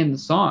in the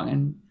song,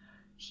 and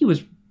he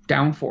was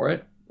down for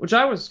it, which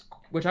I was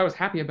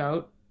happy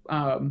about.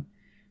 And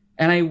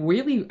I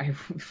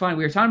find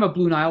we were talking about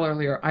Blue Nile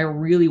earlier. I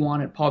really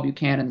wanted Paul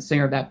Buchanan, the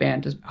singer of that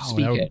band, to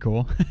speak that would it. Be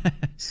cool.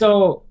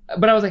 So,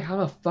 but I was like, how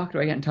the fuck do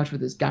I get in touch with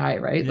this guy,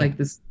 right? Yeah. Like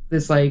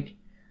this like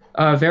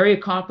very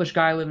accomplished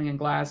guy living in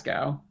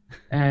Glasgow.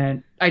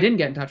 And I didn't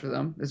get in touch with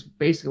him. That's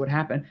basically what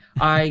happened.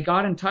 I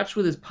got in touch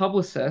with his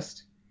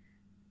publicist.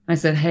 I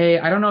said, hey,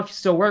 I don't know if you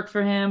still work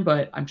for him,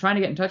 but I'm trying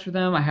to get in touch with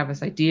him. I have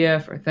this idea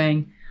for a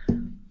thing.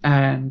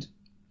 And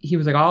he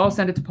was like, I'll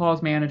send it to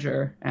Paul's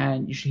manager,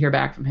 and you should hear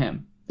back from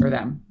him or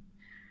them.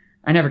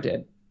 I never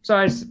did. So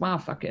I just, wow,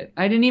 fuck it.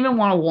 I didn't even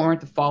want to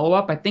warrant the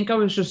follow-up. I think I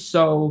was just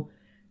so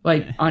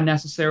like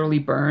unnecessarily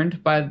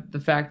burned by the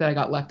fact that I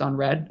got left on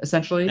red,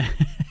 essentially,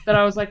 that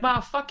I was like, wow,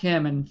 fuck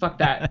him and fuck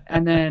that.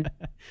 And then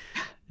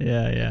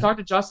I talked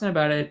to Justin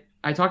about it.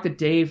 I talked to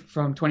Dave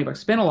from 20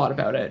 Bucks Spin a lot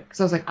about it, because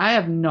I was like, I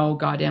have no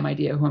goddamn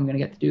idea who I'm going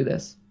to get to do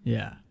this.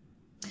 Yeah.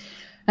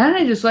 And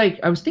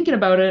I was thinking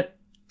about it,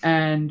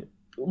 and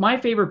my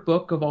favorite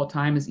book of all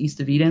time is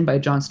East of Eden by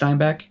John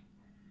Steinbeck.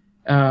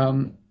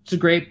 It's a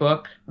great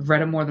book. I've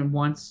read it more than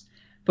once.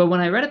 But when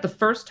I read it the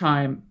first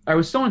time, I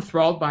was so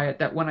enthralled by it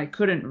that when I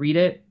couldn't read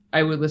it,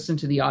 I would listen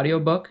to the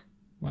audiobook.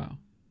 Wow.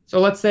 So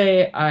let's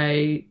say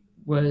I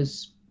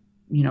was,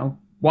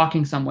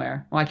 walking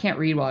somewhere. Well, I can't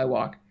read while I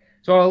walk.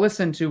 So I'll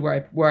listen to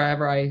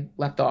wherever I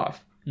left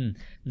off. Mm-hmm.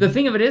 The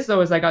thing of it is,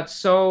 though, is I got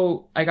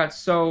so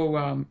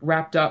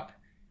wrapped up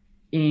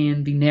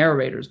in the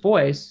narrator's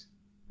voice,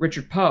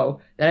 Richard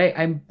Poe, that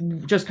I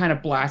just kind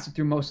of blasted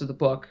through most of the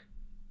book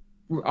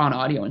on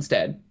audio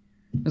instead.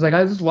 I was like,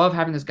 I just love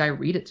having this guy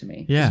read it to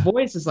me. Yeah. His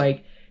voice is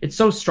like, it's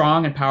so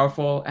strong and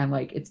powerful, and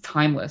like it's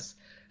timeless.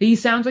 He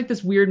sounds like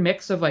this weird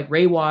mix of like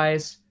Ray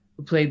Wise,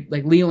 who played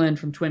like Leland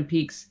from Twin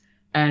Peaks,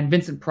 and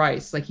Vincent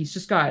Price. Like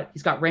he's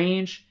got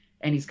range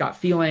and he's got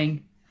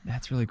feeling.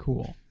 That's really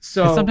cool.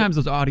 So sometimes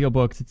those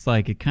audiobooks, it's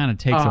like it kind of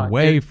takes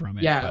away from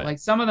it. Yeah, like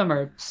some of them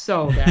are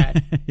so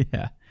bad.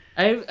 Yeah.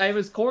 I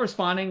was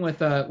corresponding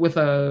with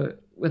a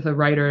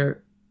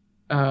writer,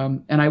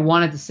 and I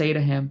wanted to say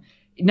to him,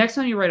 next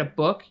time you write a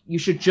book, you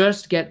should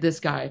just get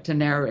this guy to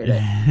narrate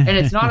it. And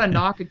it's not a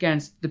knock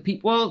against the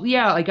people. Well,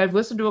 yeah, like I've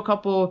listened to a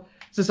couple.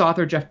 It's this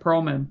author, Jeff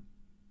Pearlman,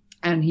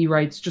 and he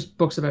writes just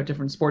books about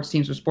different sports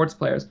teams or sports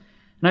players.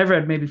 And I've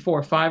read maybe 4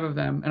 or 5 of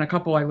them, and a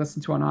couple I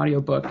listened to on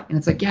audiobook. And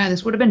it's like, yeah,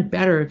 this would have been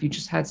better if you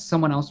just had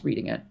someone else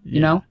reading it,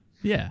 you know?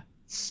 Yeah.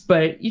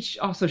 But you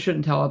also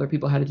shouldn't tell other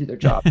people how to do their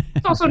job.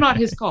 It's also not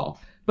his call.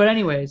 But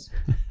anyways,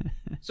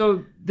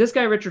 so this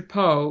guy, Richard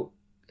Poe,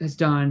 has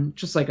done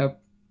just like a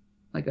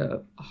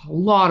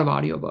lot of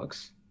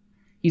audiobooks.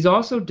 He was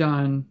also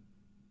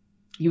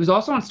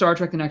on Star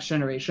Trek The Next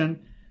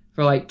Generation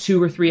for like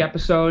 2 or 3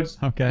 episodes.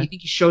 Okay. I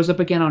think he shows up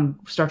again on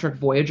Star Trek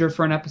Voyager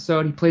for an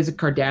episode. He plays a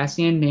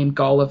Cardassian named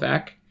Gul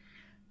Levesque.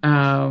 So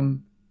I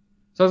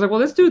was like,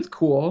 well, this dude's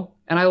cool,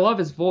 and I love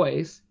his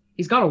voice.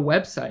 He's got a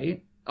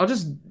website. I'll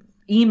just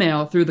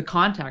email through the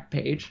contact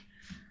page.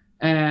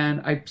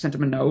 And I sent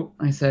him a note.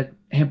 I said,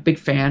 hey, I'm a big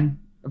fan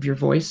of your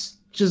voice.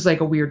 Which is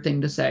like a weird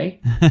thing to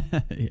say.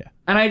 Yeah.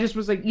 And I just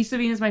was like, East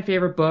of Eden is my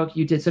favorite book.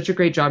 You did such a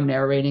great job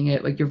narrating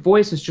it. Like your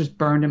voice is just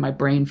burned in my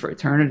brain for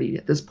eternity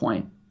at this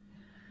point.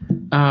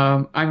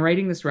 I'm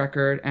writing this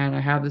record, and I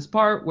have this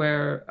part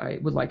where I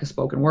would like a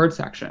spoken word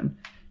section.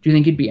 Do you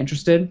think you'd be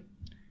interested?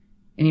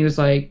 And he was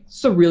like,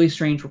 it's a really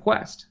strange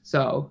request.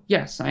 So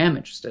yes, I am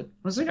interested. I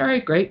was like, all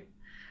right, great.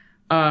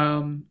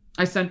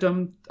 I sent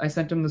him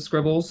the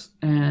scribbles,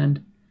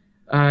 and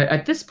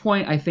at this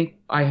point, I think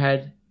we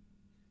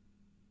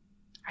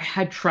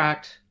had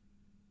tracked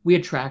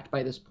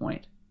by this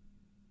point.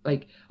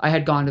 Like I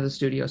had gone to the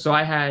studio, so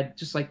I had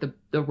just like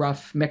the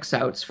rough mix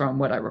outs from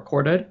what I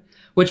recorded,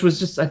 which was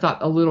just, I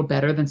thought, a little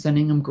better than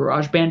sending him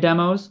GarageBand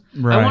demos.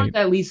 Right. I wanted to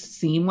at least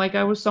seem like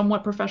I was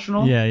somewhat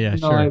professional. Yeah,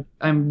 sure.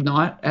 I'm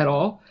not at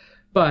all,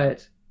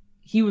 but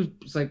he was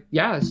like,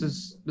 yeah, this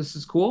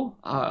is cool.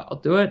 I'll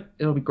do it.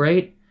 It'll be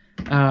great.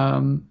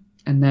 And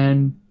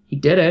then he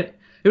did it.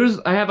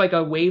 I have like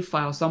a WAV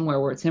file somewhere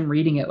where it's him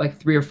reading it like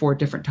 3 or 4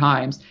 different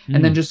times,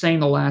 and then just saying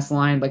the last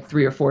line like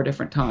 3 or 4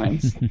 different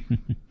times.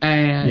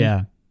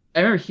 And I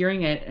remember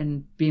hearing it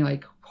and being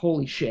like,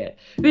 holy shit.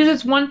 Because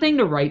it's one thing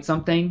to write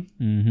something.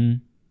 Mm-hmm.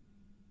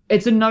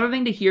 It's another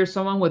thing to hear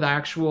someone with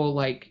actual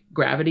like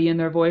gravity in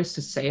their voice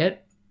to say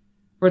it,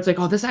 where it's like,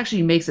 oh, this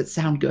actually makes it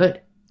sound good,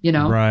 you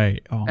know?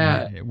 Right. Oh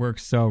man, it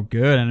works so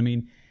good. And I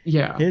mean,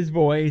 yeah, his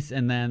voice,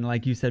 and then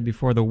like you said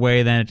before, the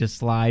way that it just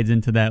slides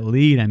into that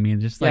lead. I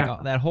mean, just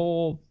like that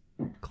whole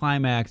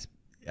climax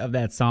of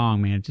that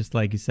song, man. Just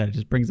like you said, it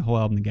just brings the whole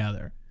album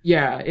together.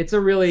 Yeah, it's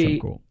a really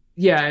so cool.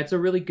 Yeah, it's a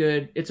really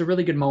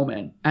good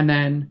moment. And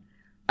then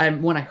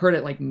when I heard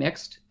it like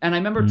mixed, and I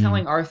remember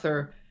telling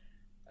Arthur,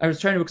 I was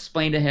trying to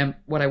explain to him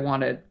what I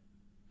wanted,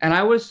 and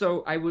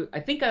I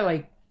think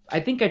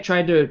I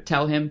tried to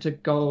tell him to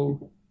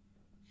go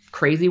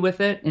crazy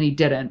with it, and he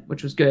didn't,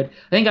 which was good.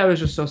 I think I was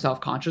just so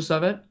self-conscious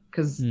of it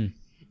because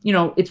you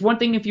know, it's one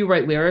thing if you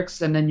write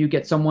lyrics and then you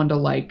get someone to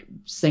like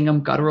sing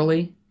them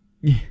gutturally.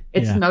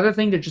 It's another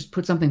thing to just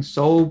put something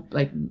so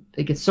like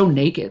it's so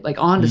naked, like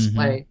on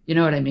display. You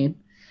know what I mean?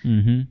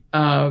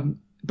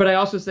 But I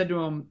also said to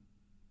him,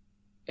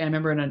 and I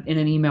remember in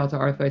an email to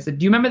Arthur, I said,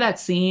 "Do you remember that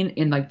scene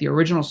in like the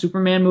original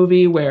Superman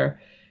movie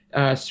where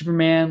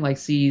Superman like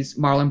sees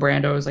Marlon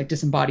Brando's like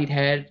disembodied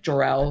head,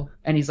 Jor-El,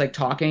 and he's like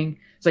talking?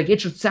 It's like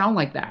it should sound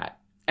like that,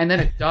 and then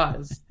it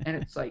does, and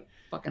it's like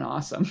fucking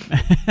awesome."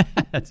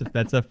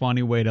 That's a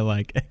funny way to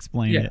like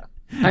explain it.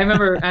 I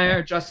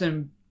remember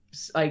Justin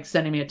like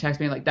sending me a text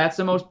being like, "That's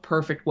the most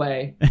perfect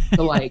way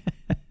to like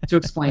to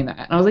explain that."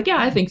 And I was like,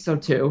 "Yeah, I think so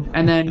too."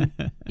 And then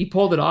he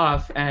pulled it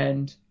off,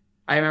 and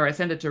I remember I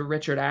sent it to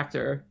Richard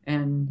Actor,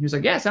 and he was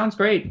like, "Yeah, sounds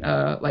great.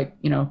 Like,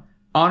 you know,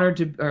 honored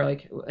to, or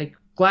like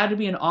glad to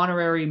be an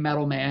honorary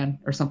metal man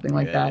or something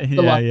like that."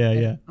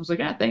 Yeah. I was like,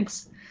 "Yeah,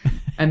 thanks."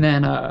 And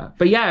then,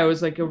 but yeah, it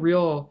was like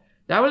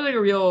that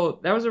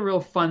was a real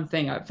fun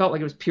thing. I felt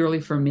like it was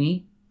purely for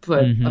me,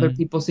 but other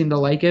people seemed to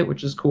like it,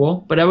 which is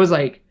cool. But I was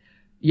like,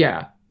 yeah,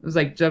 it was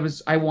like, that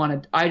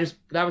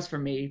was for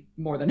me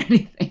more than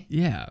anything.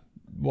 Yeah.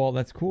 Well,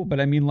 that's cool. But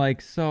I mean,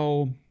 like,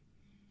 so,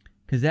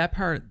 because that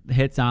part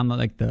hits on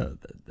like the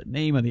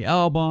name of the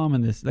album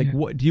and this, like,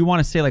 what do you want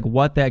to say, like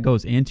what that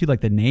goes into,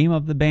 like the name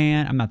of the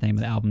band? I'm not the name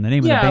of the album, the name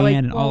of the band, like,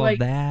 and all of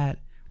that.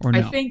 Or no?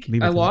 I think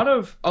a lot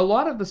of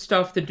the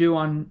stuff to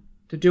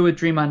do with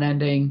Dream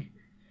Unending,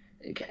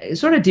 it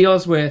sort of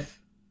deals with,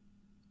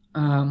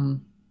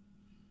 in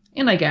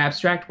like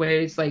abstract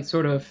ways, like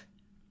sort of,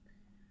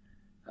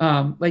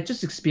 like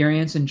just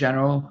experience in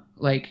general,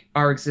 like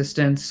our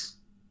existence,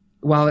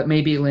 while it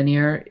may be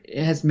linear,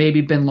 it has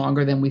maybe been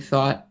longer than we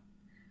thought.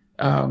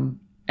 And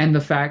the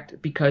fact,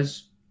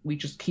 because we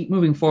just keep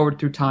moving forward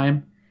through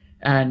time,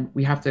 and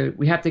we have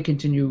to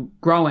continue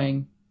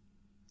growing,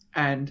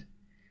 and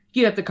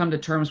you have to come to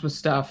terms with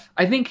stuff.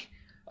 I think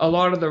a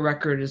lot of the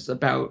record is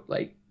about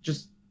like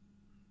just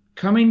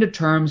coming to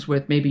terms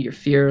with maybe your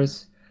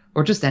fears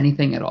or just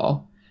anything at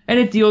all. And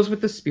it deals with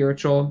the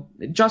spiritual.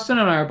 Justin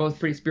and I are both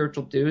pretty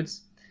spiritual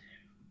dudes.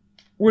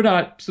 We're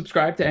not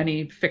subscribed to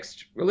any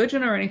fixed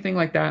religion or anything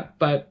like that,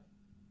 but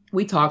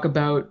we talk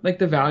about like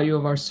the value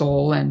of our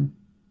soul and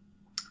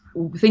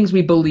things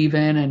we believe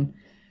in,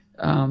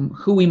 and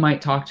who we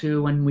might talk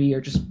to when we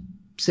are just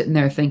sitting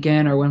there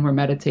thinking, or when we're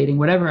meditating,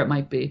 whatever it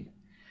might be.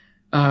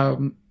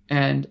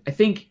 And I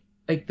think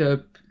like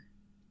the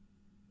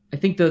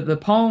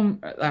poem,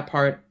 that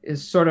part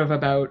is sort of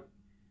about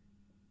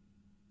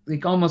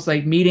like almost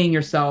like meeting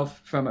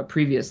yourself from a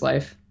previous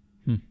life.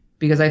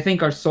 Because I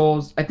think our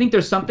souls, I think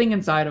there's something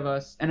inside of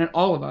us, and in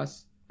all of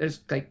us, there's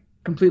like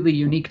completely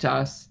unique to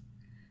us,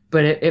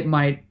 but it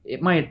might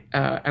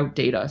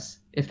outdate us,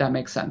 if that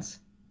makes sense.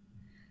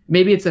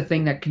 Maybe it's a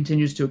thing that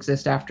continues to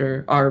exist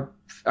after our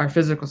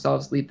physical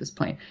selves leave this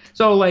plane.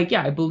 So like,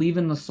 yeah, I believe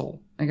in the soul.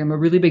 Like I'm a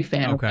really big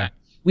fan of that.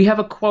 We have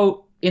a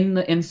quote in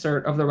the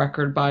insert of the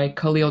record by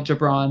Khalil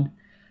Gibran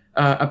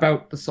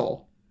about the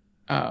soul.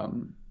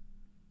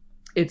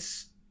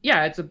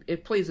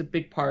 It plays a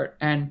big part,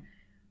 and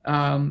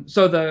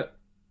so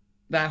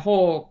that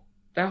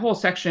whole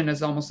section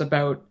is almost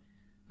about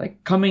like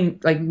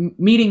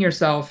meeting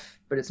yourself,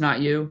 but it's not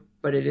you,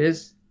 but it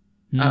is.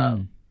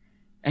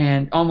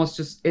 And almost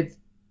just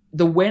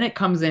when it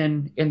comes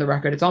in the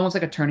record, it's almost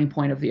like a turning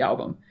point of the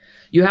album.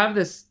 You have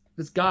this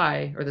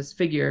guy or this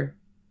figure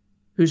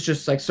who's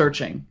just like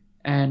searching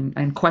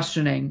and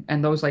questioning,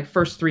 and those like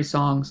first three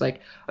songs,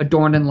 like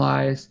Adorned in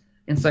Lies,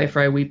 In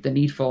Cipher I Weep the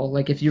Needful,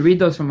 like if you read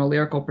those from a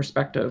lyrical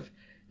perspective,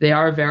 they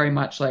are very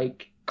much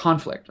like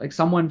conflict, like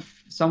someone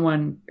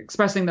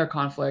expressing their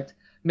conflict,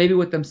 maybe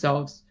with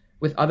themselves,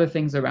 with other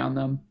things around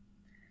them.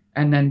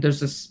 And then there's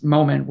this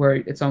moment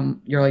where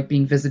you're like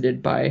being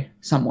visited by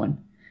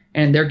someone,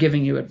 and they're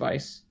giving you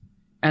advice.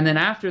 And then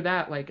after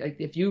that, like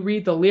if you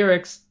read the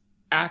lyrics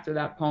after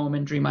that poem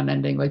in Dream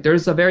Unending, like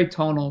there's a very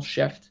tonal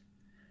shift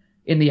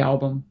in the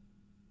album.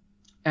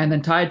 And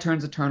then Tide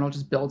Turns Eternal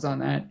just builds on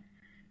that.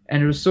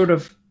 And it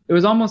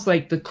was almost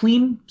like the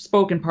clean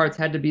spoken parts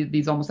had to be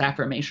these almost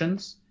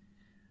affirmations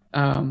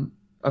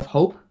of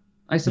hope,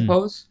 I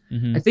suppose.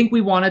 I think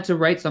we wanted to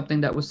write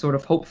something that was sort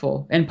of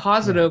hopeful and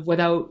positive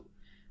without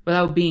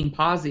being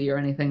posy or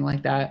anything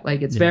like that.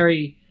 Like it's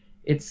very,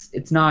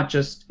 it's not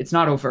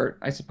overt,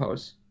 I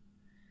suppose.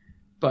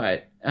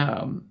 But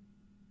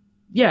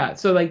yeah,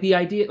 so like the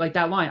idea, like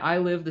that line, I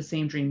live the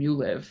same dream you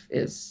live,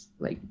 is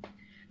like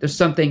there's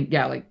something,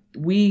 yeah, like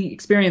we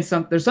experience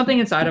there's something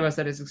inside of us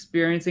that is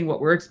experiencing what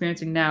we're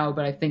experiencing now,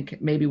 but I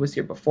think maybe was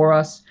here before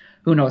us.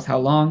 Who knows how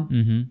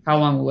long? How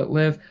long will it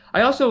live?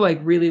 I also like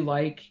really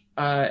like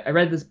I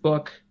read this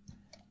book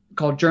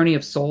called Journey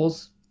of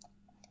Souls,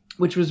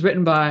 which was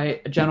written by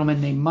a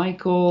gentleman named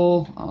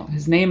Michael. Oh,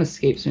 his name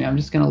escapes me. I'm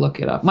just gonna look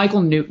it up.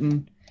 Michael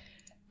Newton.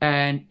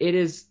 And it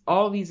is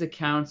all these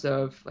accounts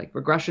of like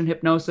regression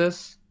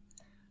hypnosis.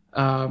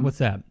 What's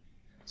that?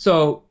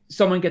 So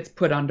someone gets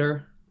put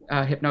under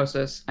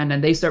hypnosis, and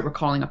then they start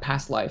recalling a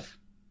past life.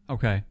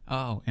 Okay.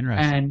 Oh,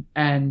 interesting.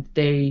 And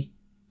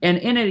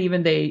in it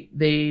even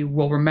they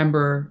will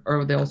remember,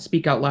 or they'll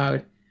speak out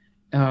loud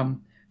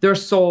their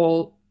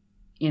soul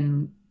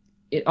in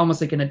it, almost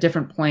like in a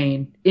different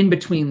plane in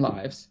between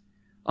lives,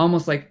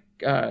 almost like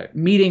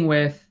meeting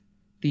with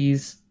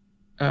these.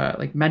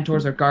 Like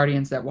mentors or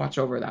guardians that watch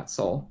over that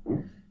soul.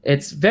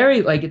 It's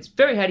very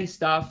heady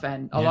stuff,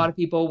 and a lot of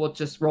people will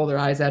just roll their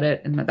eyes at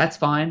it, and that's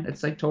fine.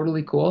 It's like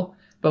totally cool,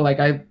 but like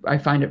I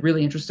find it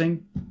really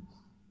interesting.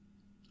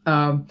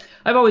 I've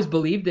always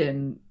believed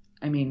in.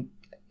 I mean,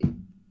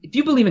 if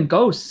you believe in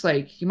ghosts,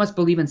 like you must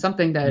believe in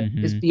something that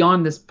is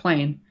beyond this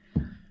plane.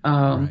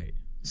 Right.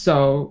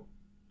 So,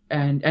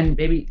 and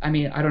maybe, I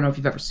mean, I don't know if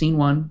you've ever seen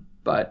one,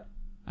 but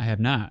I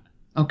have not.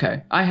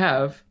 Okay, I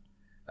have.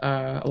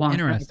 A long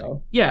time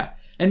ago. Yeah.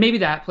 And maybe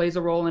that plays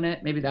a role in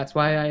it. Maybe that's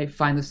why I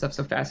find this stuff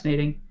so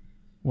fascinating.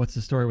 What's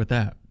the story with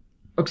that?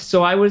 Okay,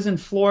 so I was in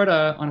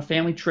Florida on a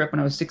family trip when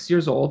I was 6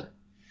 years old,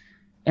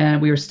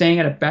 and we were staying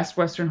at a Best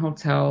Western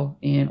hotel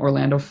in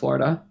Orlando,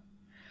 Florida.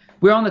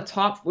 We were on the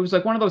top. It was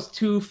like one of those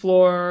 2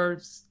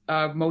 floors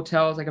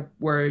motels, like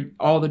where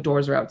all the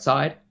doors are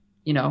outside.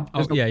 You know.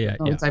 Yeah.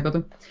 Inside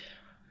building.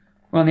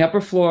 We're on the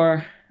upper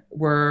floor,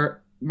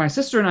 where my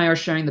sister and I are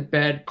sharing the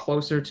bed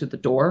closer to the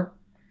door.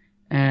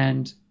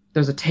 And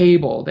there's a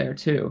table there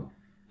too.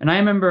 And I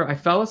remember I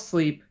fell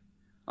asleep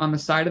on the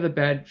side of the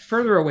bed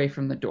further away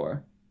from the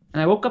door. And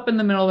I woke up in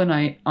the middle of the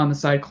night on the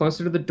side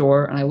closer to the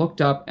door, and I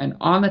looked up, and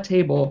on the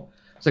table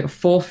was like a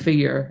full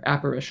figure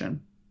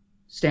apparition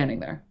standing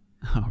there.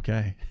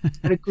 Okay.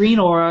 Had a green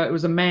aura. It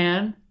was a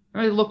man.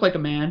 It looked like a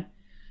man,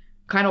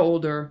 kind of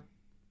older.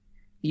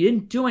 He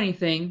didn't do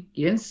anything.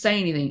 He didn't say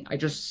anything. I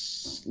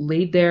just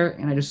laid there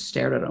and I just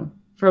stared at him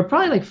for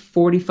probably like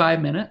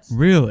 45 minutes.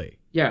 Really?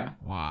 Yeah.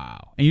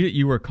 Wow. And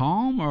you were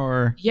calm,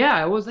 or?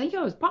 Yeah, I think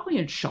I was probably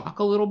in shock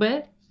a little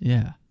bit.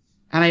 Yeah.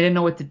 And I didn't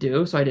know what to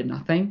do, so I did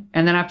nothing.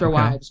 And then after a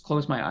while, I just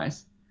closed my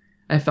eyes.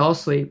 I fell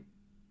asleep.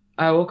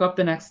 I woke up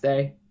the next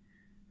day,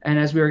 and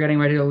as we were getting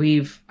ready to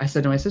leave, I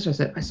said to my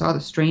sister, I saw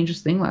the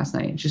strangest thing last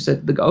night. And she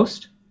said, the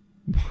ghost?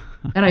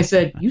 And I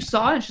said, you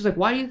saw it? And she's like,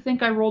 why do you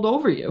think I rolled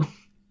over you?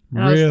 And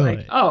really? I was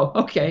like, oh,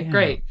 okay,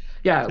 great.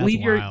 Yeah, That's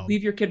leave wild.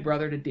 your kid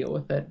brother to deal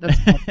with it. That's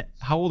fine.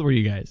 How old were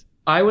you guys?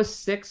 I was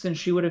 6 and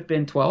she would have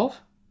been 12.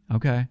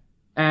 Okay.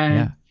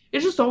 And it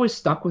just always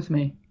stuck with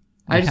me.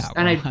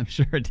 I'm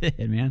sure it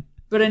did, man.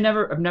 But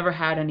I've never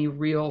had any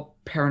real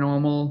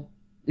paranormal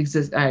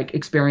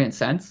experience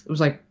since. It was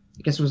like,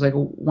 I guess it was like a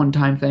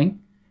one-time thing.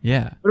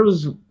 Yeah. But it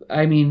was,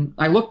 I mean,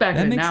 I look back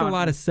at it now. That makes a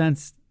lot of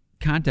sense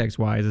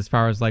context-wise, as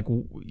far as like,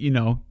 you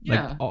know,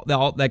 like all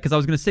that, because I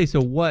was going to say, so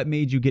what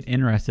made you get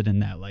interested in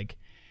that? Like,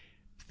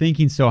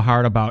 thinking so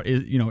hard about,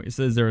 you know, it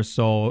says there a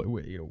soul,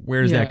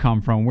 where does that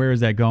come from, where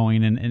is that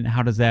going, and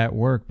how does that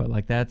work? But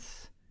like that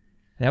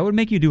would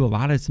make you do a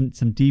lot of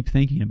some deep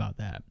thinking about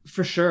that.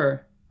 For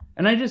sure.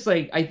 And I just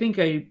like, I think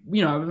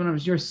when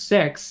you're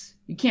 6,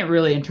 you can't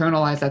really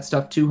internalize that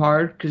stuff too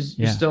hard because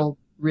you're still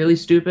really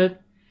stupid.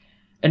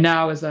 And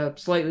now as a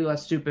slightly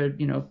less stupid,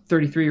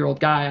 33-year-old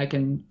guy, I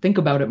can think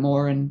about it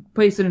more and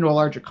place it into a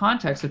larger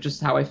context of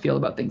just how I feel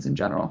about things in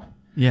general.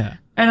 Yeah.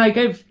 And like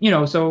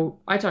so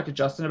I talked to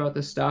Justin about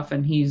this stuff,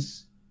 and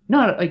he's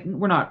not like,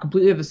 we're not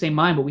completely of the same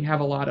mind, but we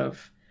have a lot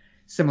of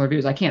similar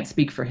views. I can't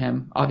speak for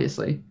him,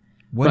 obviously.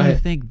 What do you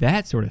think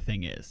that sort of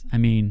thing is? I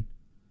mean,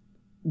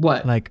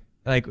 what? Like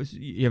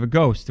you have a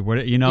ghost. What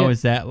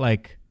is that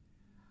like?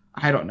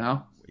 I don't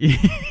know.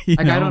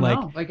 I don't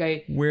know.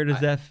 Like where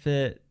does that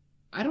fit?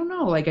 I don't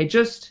know. Like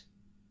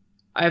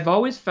I've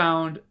always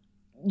found,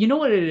 you know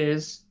what it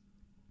is,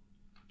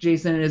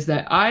 Jason, is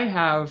that I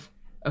have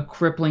a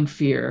crippling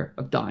fear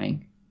of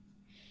dying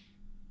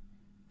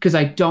because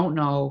I don't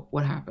know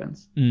what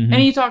happens. Mm-hmm.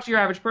 And you talk to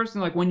your average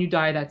person, like when you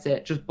die, that's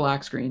it, just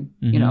black screen,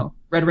 mm-hmm.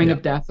 Red ring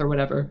of death or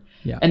whatever.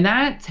 Yeah. And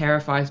that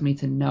terrifies me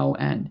to no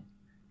end.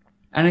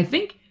 And I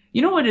think,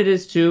 you know what it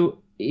is too,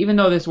 even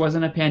though this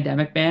wasn't a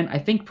pandemic ban, I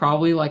think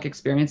probably like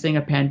experiencing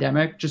a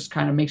pandemic just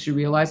kind of makes you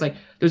realize like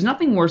there's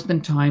nothing worse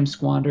than time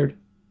squandered.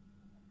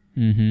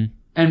 Mm-hmm.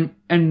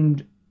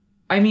 And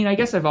I mean, I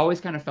guess I've always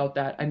kind of felt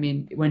that. I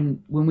mean,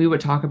 when we would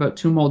talk about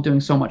Tumult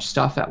doing so much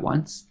stuff at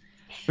once,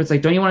 but it's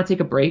like, don't you want to take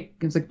a break?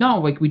 And it's like, no,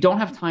 like we don't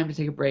have time to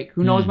take a break.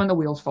 Who knows when the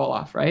wheels fall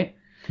off, right?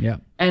 Yeah.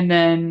 And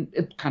then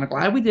it's kind of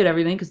glad we did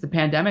everything because the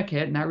pandemic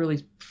hit and that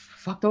really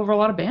fucked over a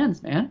lot of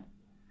bands, man.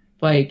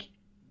 Like,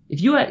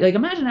 if you had, like,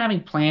 imagine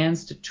having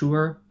plans to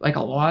tour like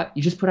a lot,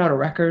 you just put out a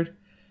record,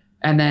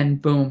 and then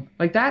boom,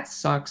 like that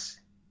sucks.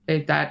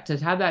 If that to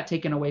have that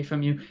taken away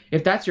from you,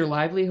 if that's your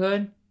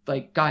livelihood,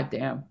 like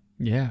goddamn,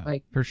 Yeah,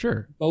 like for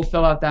sure. go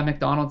fill out that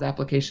McDonald's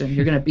application.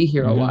 You're gonna be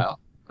here a while,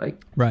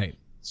 like Right.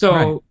 so.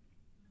 Right.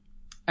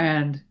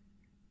 And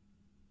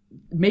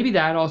maybe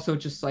that also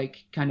just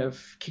like kind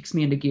of kicks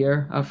me into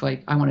gear of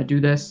like I want to do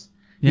this.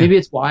 Yeah. Maybe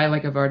it's why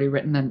like I've already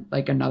written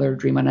like another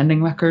Dream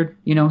Unending record,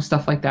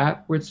 stuff like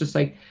that, where it's just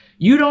like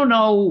you don't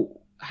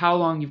know how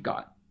long you've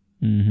got.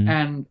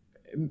 And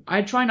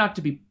I try not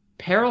to be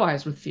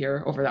paralyzed with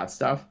fear over that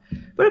stuff,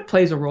 but it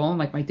plays a role in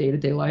like my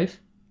day-to-day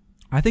life.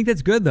 I think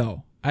that's good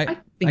though. I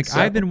think so.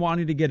 I've been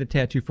wanting to get a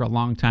tattoo for a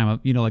long time,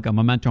 like a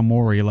memento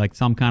mori, like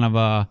some kind of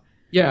a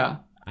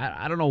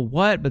I don't know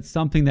what, but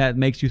something that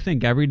makes you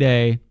think every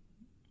day.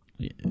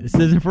 This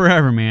isn't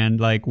forever, man.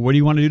 Like, what do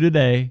you want to do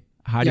today?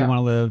 How do you want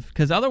to live?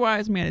 Because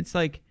otherwise, man, it's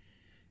like,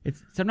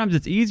 sometimes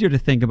it's easier to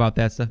think about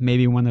that stuff.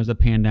 Maybe when there's a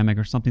pandemic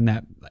or something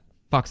that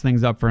fucks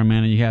things up for a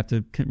minute, you have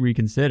to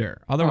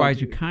reconsider.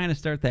 Otherwise, you kind of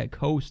start that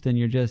coast, and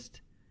you're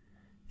just.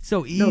 It's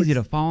so easy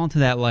to fall into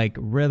that like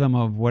rhythm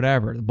of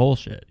whatever the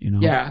bullshit,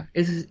 Yeah,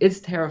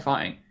 it's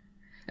terrifying,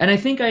 and I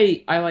think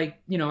I like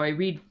I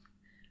read.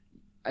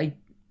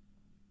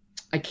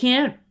 I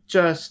can't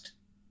just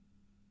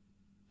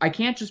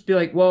be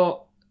like,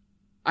 well,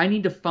 I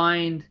need to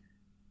find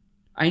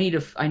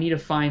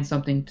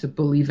something to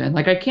believe in.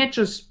 Like I can't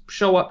just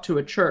show up to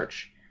a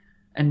church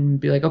and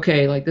be like,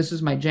 okay, like this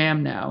is my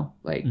jam now.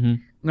 Like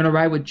I'm gonna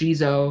ride with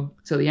Jizo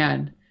till the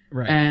end.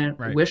 Right. And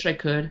I wish I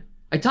could.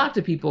 I talk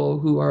to people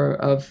who are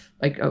of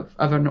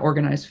an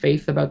organized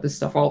faith about this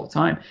stuff all the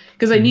time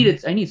because I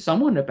need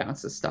someone to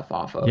bounce this stuff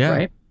off of. Yeah,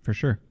 right. For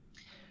sure.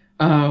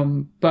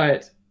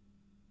 But.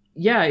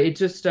 Yeah, it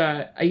just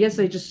I guess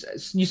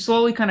you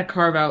slowly kind of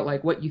carve out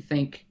like what you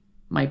think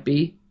might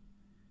be.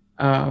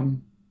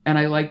 And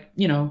I like,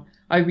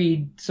 I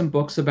read some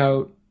books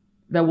about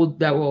that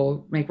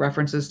will make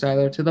references to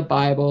either to the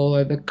Bible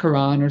or the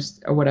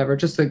Quran or whatever,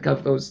 just think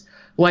of those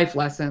life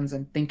lessons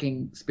and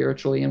thinking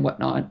spiritually and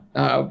whatnot.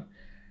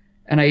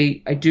 And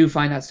I do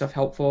find that stuff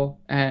helpful.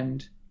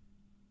 And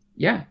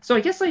yeah, so I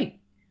guess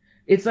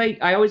it's like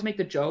I always make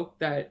the joke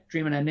that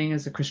Dream Unending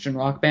is a Christian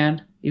rock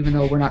band, even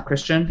though we're not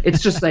Christian.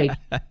 It's just like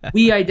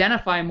we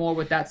identify more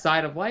with that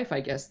side of life,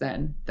 I guess,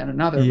 than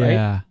another,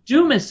 right?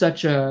 Doom is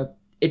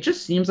it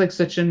just seems like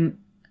such a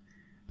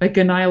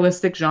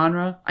nihilistic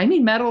genre. I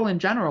mean, metal in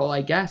general,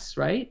 I guess,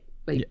 right?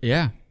 Like,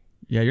 yeah,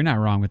 you're not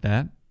wrong with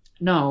that.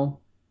 No,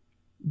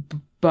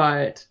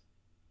 but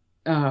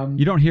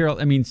you don't hear.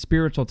 I mean,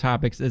 spiritual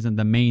topics isn't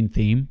the main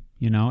theme,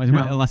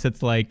 unless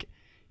it's like.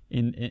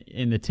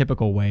 In the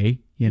typical way,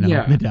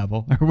 the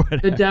devil or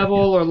whatever. The devil,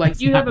 or like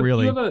you have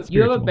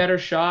a better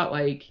shot,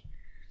 like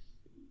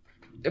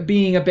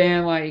being a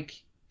band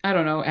like I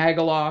don't know,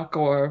 Agalloch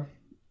or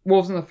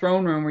Wolves in the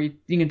Throne Room, where you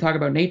can talk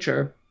about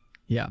nature.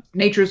 Yeah,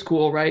 nature's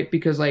cool, right?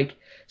 Because like,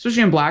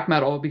 especially in black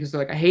metal, because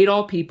they're like, I hate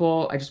all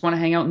people. I just want to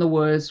hang out in the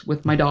woods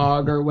with my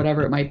dog or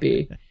whatever it might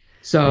be.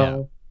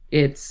 So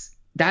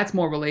that's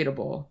more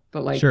relatable.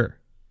 But like, sure,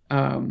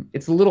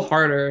 it's a little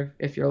harder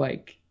if you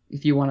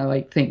want to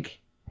like think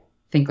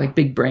like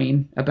big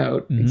brain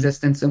about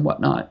existence and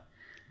whatnot.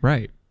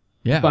 Right.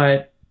 Yeah.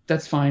 But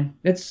that's fine.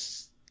 It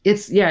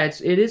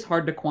is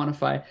hard to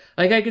quantify.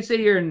 Like I could sit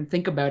here and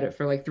think about it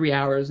for like 3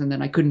 hours and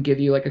then I couldn't give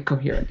you like a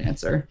coherent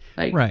answer.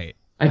 Like right.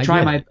 I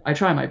try my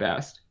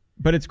best.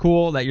 But it's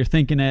cool that you're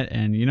thinking it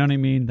and you know what I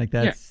mean? Like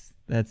that's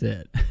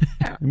it.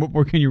 Yeah. What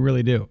more can you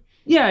really do?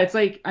 Yeah, it's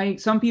like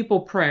some people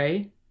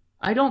pray.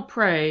 I don't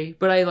pray,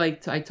 but I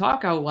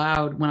talk out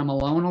loud when I'm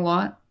alone a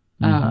lot.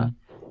 And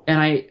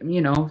I,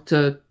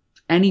 to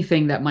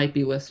anything that might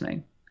be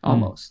listening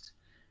almost.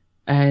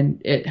 And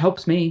it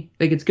helps me.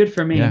 Like it's good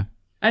for me. Yeah.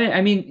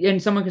 I mean,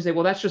 and someone could say,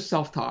 well, that's just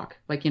self-talk.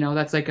 Like,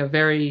 that's like a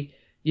very,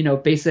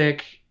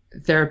 basic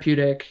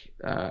therapeutic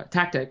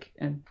tactic,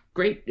 and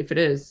great if it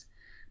is.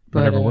 But,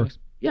 whatever works.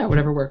 Yeah,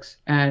 whatever works.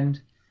 And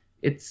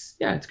it's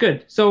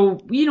good. So,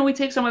 we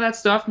take some of that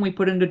stuff and we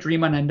put into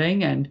Dream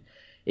Unending, and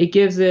it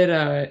gives it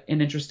an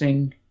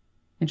interesting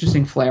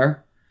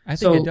flair. I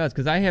think it does,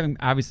 because I haven't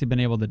obviously been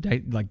able to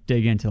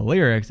dig into the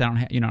lyrics. I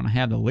don't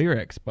have the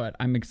lyrics, but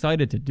I'm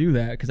excited to do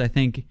that because I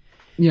think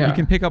you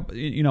can pick up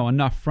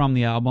enough from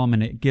the album,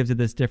 and it gives it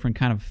this different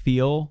kind of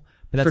feel.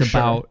 But that's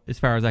about as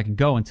far as I can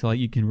go until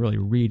you can really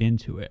read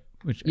into it,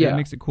 which it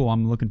makes it cool.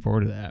 I'm looking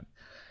forward to that.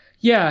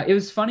 Yeah, it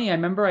was funny. I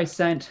remember I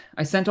sent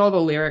all the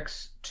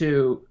lyrics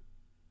to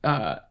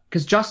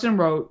because Justin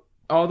wrote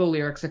all the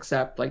lyrics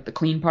except like the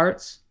clean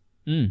parts,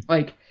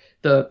 like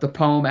the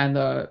poem and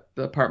the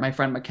part my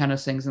friend McKenna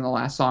sings in the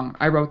last song.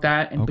 I wrote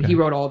that, but he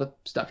wrote all the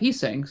stuff he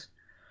sings,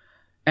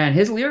 and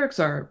his lyrics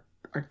are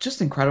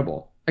just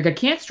incredible. Like I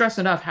can't stress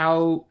enough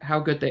how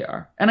good they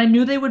are. And I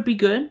knew they would be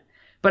good,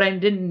 but I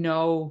didn't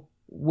know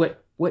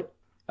what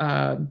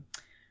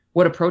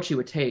approach he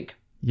would take.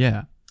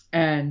 Yeah.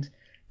 And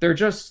they're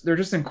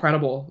just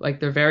incredible.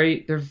 Like they're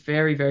very,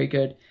 very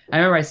good. I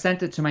remember I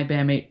sent it to my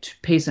bandmate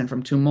Payson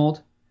from Tomb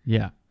Mold,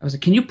 Yeah. I was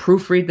like, can you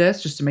proofread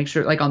this just to make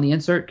sure, like on the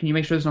insert, can you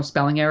make sure there's no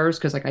spelling errors?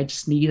 Because like I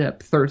just need a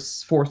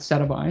fourth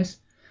set of eyes.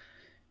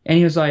 And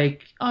he was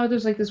like, oh,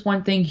 there's like this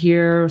one thing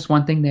here, there's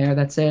one thing there,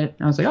 that's it.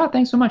 And I was like, oh,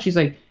 thanks so much. He's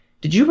like,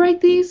 did you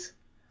write these?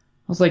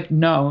 I was like,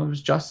 no, it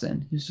was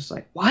Justin. He was just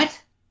like,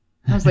 what?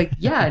 And I was like,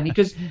 yeah, and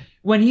because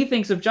when he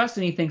thinks of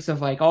Justin, he thinks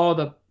of like all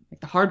the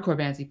hardcore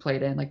bands he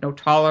played in, like No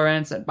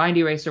Tolerance and Bind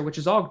Eraser, which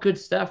is all good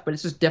stuff, but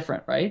it's just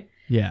different, right?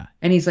 Yeah.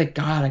 And he's like,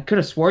 God, I could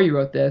have swore you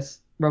wrote this.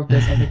 I was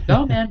like,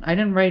 no, man, I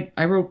didn't write.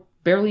 I wrote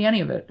barely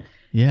any of it.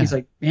 Yeah. He's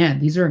like, man,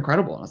 these are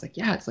incredible. And I was like,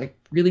 yeah, it's like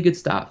really good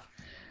stuff.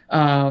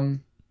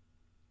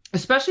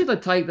 Especially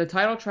the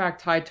title track,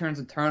 Tide Turns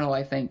Eternal,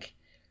 I think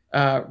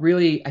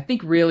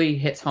really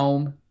hits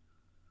home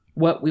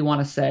what we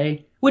want to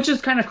say, which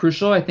is kind of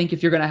crucial. I think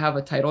if you're going to have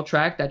a title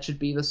track, that should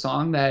be the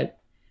song that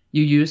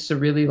you use to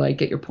really like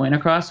get your point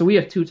across. So we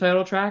have 2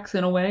 title tracks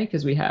in a way,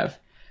 because we have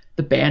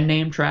the band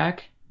name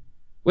track,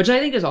 which I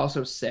think is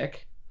also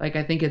sick. Like,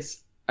 I think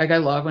it's like, I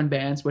love when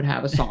bands would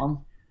have a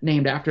song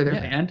named after their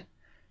band.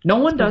 No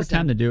one does that.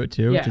 Time to do it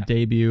too. Yeah. It's a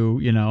debut,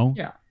 you know.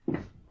 Yeah.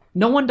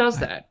 No one does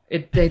that.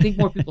 I think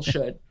more people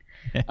should.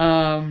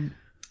 And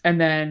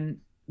then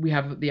we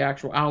have the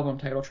actual album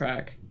title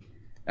track,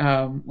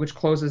 which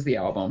closes the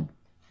album.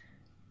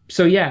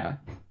 So yeah,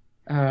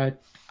 I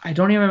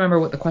don't even remember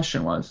what the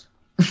question was.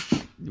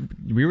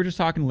 We were just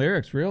talking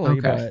lyrics, really.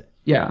 Okay. But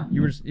yeah.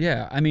 You were.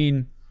 Yeah. I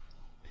mean,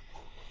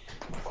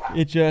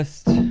 it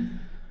just,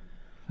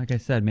 like I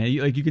said, man.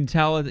 You can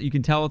tell it. You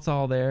can tell it's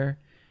all there,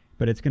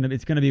 but it's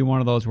gonna be one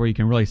of those where you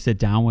can really sit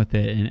down with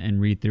it and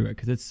read through it,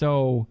 because it's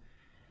so.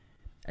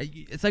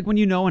 It's like when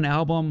you know an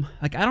album,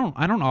 like I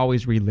don't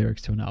always read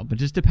lyrics to an album. It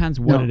just depends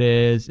what it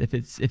is, if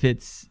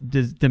it's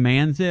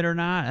demands it or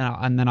not,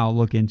 and then I'll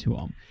look into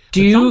them.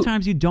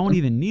 Sometimes you don't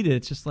even need it.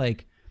 It's just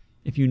like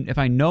if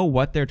I know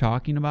what they're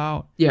talking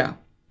about, yeah,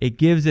 it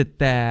gives it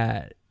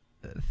that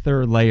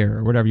third layer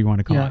or whatever you want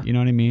to call it. You know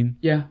what I mean?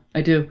 Yeah,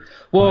 I do.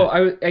 Well,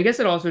 I guess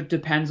it also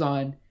depends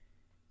on.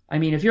 I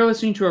mean, if you're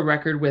listening to a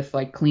record with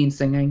like clean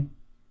singing,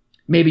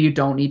 maybe you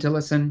don't need to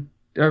listen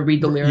or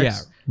read the lyrics. Yeah.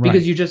 Right.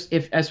 Because you just,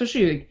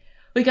 especially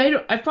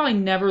I've probably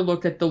never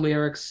looked at the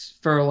lyrics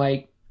for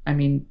like, I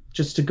mean,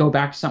 just to go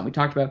back to something we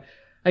talked about.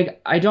 Like,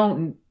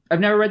 I've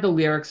never read the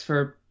lyrics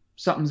for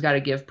Something's Gotta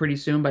Give Pretty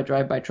Soon by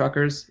Drive By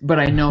Truckers, but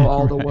I know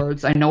all the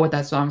words. I know what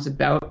that song's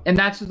about. And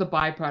that's just the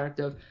byproduct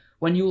of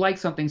when you like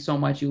something so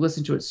much, you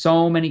listen to it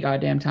so many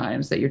goddamn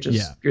times that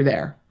you're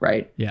there,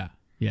 right? Yeah.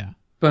 Yeah.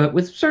 But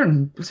with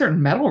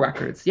certain metal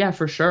records, yeah,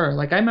 for sure.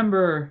 Like,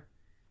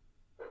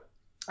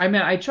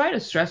 I try to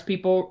stress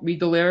people read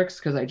the lyrics,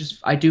 because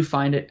I do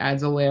find it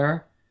adds a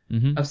layer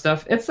of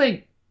stuff. It's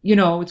like,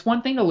 it's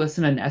one thing to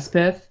listen to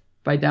Nespith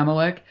by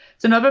Demolik.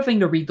 It's another thing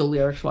to read the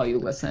lyrics while you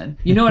listen.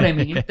 You know what I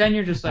mean? Then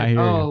you're just like,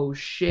 oh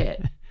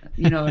shit.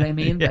 You know what I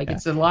mean? Yeah. Like,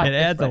 it's a lot. It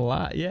adds a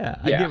lot. Yeah.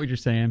 I get what you're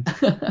saying.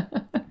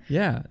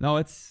 Yeah.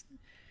 No,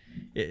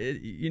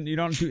 you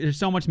don't do, there's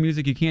so much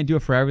music, you can't do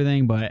it for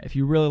everything, but if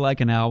you really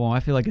like an album, I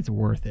feel like it's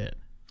worth it.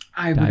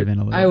 I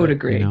would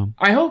agree. You know?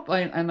 I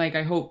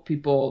hope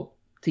people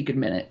take a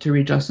minute to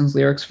read Justin's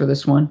lyrics for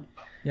this one.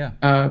 Yeah.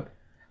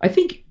 I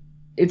think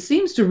it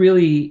seems to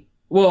really,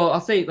 well,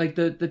 I'll say like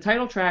the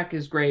title track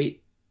is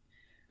great.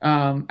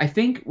 I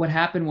think what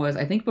happened was,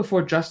 I think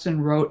before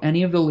Justin wrote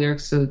any of the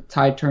lyrics to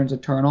Tide Turns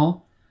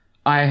Eternal,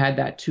 I had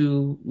that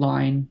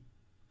 2-line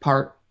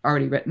part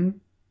already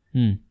written.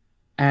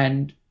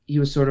 And he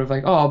was sort of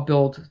like, oh, I'll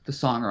build the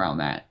song around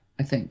that,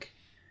 I think.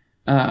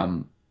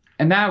 And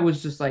that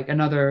was just like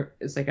another,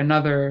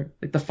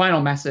 like the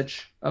final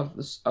message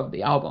of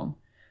the album.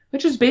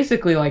 Which is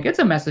basically like, it's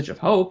a message of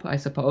hope, I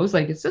suppose.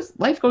 Like, it's just,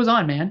 life goes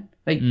on, man.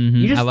 Like,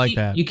 you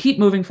just you keep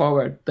moving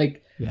forward.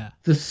 Like,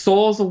 the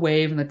soul's a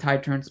wave and the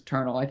tide turns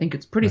eternal. I think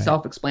it's pretty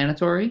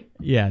self-explanatory.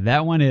 Yeah,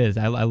 that one is.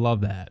 I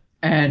love that.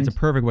 And it's a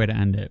perfect way to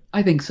end it.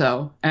 I think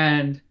so.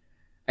 And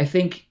I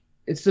think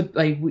it's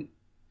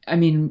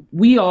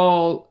we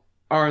all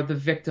are the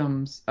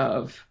victims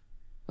of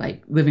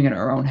like living in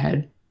our own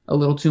head a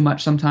little too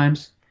much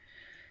sometimes.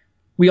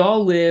 We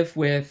all live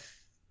with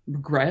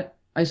regret,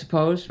 I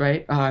suppose,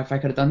 right? If I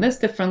could have done this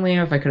differently,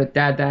 or if I could have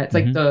done that. It's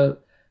like the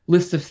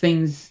list of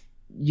things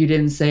you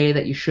didn't say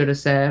that you should have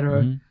said,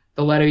 or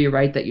the letter you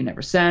write that you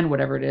never send,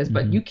 whatever it is.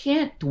 But you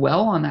can't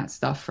dwell on that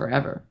stuff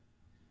forever.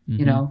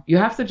 You know, you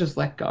have to just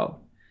let go.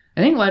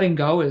 I think letting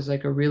go is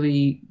like a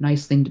really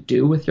nice thing to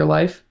do with your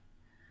life.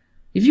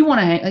 If you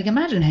want to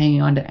imagine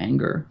hanging on to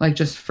anger, like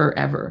just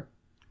forever.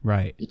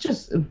 Right.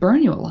 It'll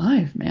burn you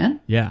alive, man.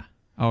 Yeah.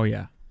 Oh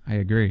yeah. I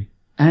agree.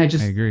 And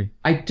I agree.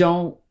 I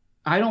don't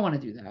want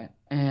to do that.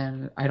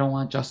 And I don't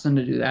want Justin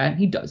to do that.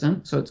 He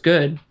doesn't. So it's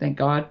good. Thank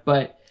God.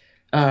 But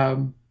I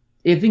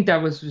think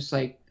that was just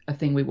like a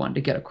thing we wanted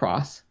to get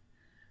across.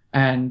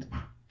 And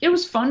it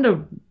was fun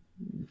to,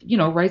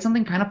 write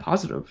something kind of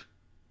positive.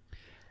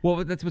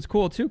 Well, that's what's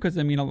cool too, because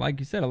I mean, like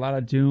you said, a lot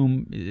of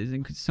Doom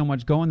isn't so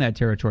much going that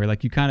territory.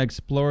 Like you kind of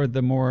explored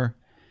the more,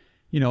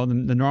 the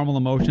normal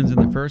emotions in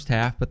the first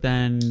half, but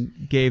then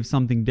gave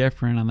something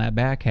different on that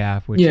back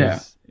half, which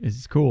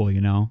is cool,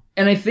 you know.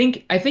 And I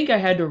think I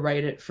had to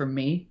write it for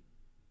me.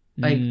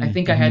 Like I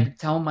think I had to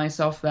tell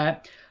myself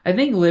that. I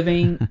think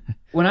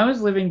when I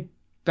was living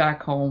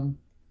back home,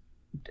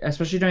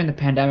 especially during the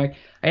pandemic,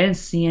 I didn't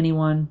see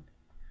anyone.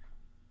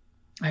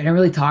 I didn't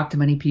really talk to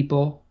many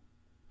people.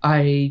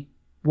 I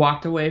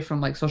walked away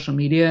from like social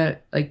media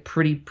like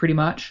pretty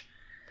much.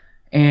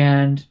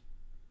 And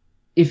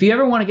if you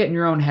ever want to get in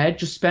your own head,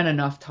 just spend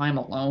enough time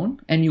alone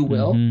and you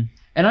will.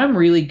 And I'm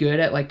really good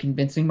at like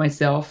convincing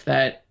myself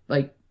that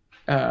like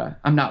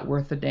I'm not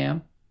worth a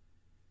damn.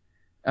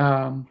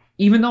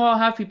 Even though I'll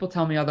have people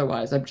tell me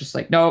otherwise, I'm just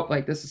like, no,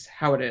 like this is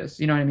how it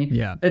is. You know what I mean?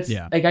 Yeah. It's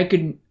like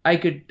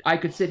I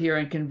could sit here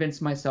and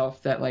convince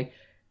myself that like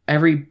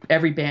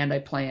every band I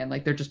play in,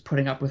 like they're just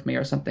putting up with me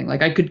or something.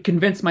 Like I could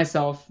convince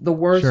myself the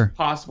worst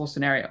possible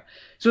scenario.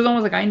 So it's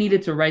almost like I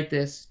needed to write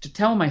this to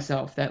tell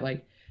myself that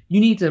like you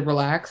need to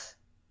relax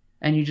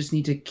and you just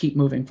need to keep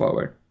moving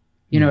forward.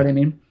 You know what I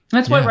mean? And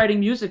that's why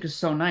writing music is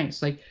so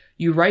nice. Like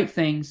you write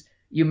things,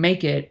 you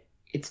make it,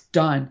 it's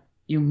done,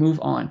 you move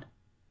on.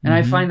 And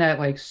I find that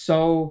like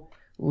so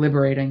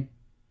liberating.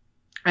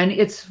 And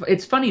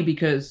it's funny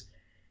because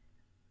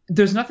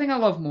there's nothing I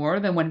love more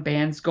than when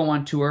bands go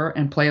on tour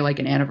and play like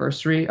an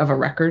anniversary of a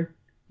record,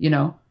 you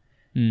know?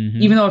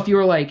 Even though if you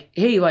were like,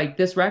 hey, like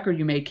this record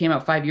you made came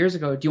out 5 years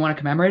ago, do you want to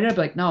commemorate it? I'd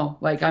be like, no,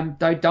 like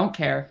I don't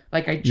care.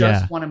 Like I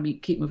just want to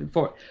keep moving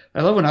forward.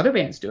 But I love when other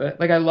bands do it.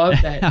 Like I love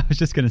that. I was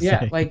just going to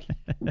say. Like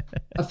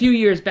a few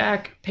years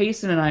back,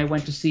 Payson and I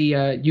went to see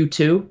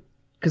U2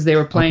 because they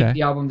were playing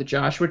the album The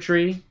Joshua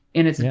Tree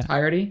in its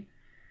entirety.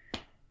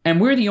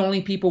 And we're the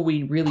only people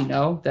we really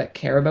know that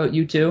care about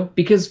U2.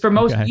 Because for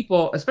most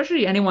people,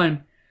 especially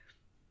anyone,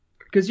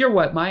 because you're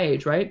what, my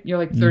age, right? You're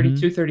like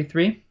 32,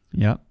 33.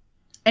 Yep.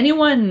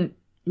 Anyone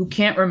who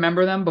can't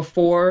remember them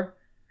before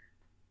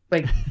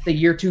like the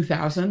year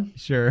 2000,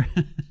 sure,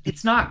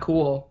 it's not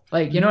cool.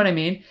 Like, you know what I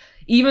mean?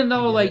 Even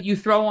though like you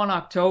throw on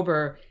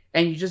October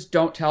and you just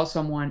don't tell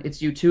someone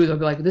it's U2, they'll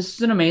be like, this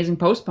is an amazing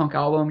post-punk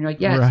album. And you're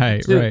like, yeah,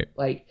 it's U2. Right.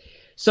 Like,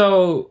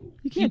 so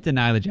you can't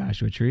deny the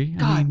Joshua Tree.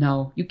 God,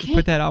 no, you can't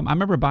put that album. I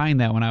remember buying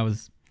that when I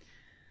was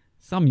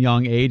some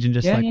young age and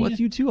just what's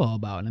U2 all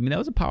about? I mean, that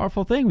was a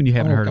powerful thing when you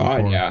haven't heard it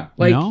before. Yeah,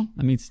 like, you know?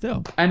 I mean,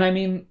 still. And I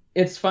mean,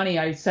 it's funny.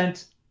 I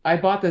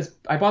bought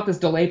this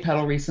delay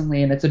pedal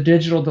recently, and it's a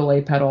digital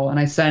delay pedal. And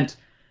I sent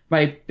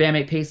my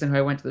bandmate Payson, who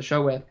I went to the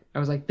show with. I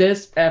was like,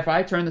 if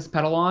I turn this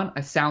pedal on,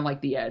 I sound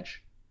like The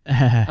Edge.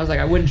 I was like,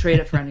 I wouldn't trade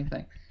it for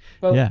anything.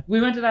 But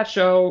we went to that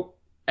show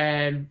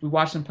and we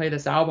watched them play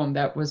this album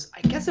that was,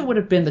 I guess it would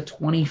have been the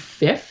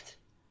 25th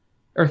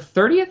or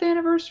 30th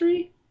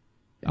anniversary.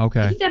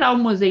 Okay. I think that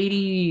album was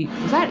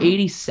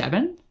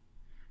 87?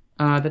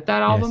 That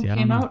album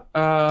came out.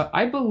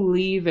 I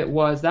believe it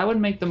was. That would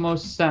make the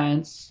most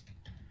sense.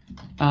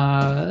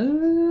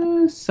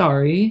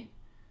 Sorry.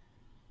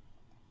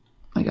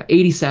 I got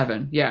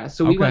 87. Yeah.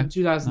 So we went in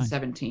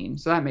 2017.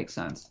 Nice. So that makes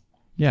sense.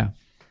 Yeah.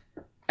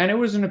 And it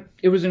was an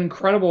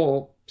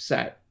incredible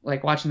set.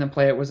 Like watching them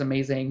play it was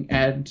amazing.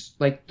 And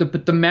like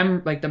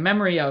the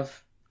memory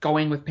of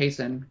going with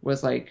Payson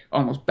was like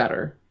almost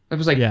better. It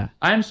was like,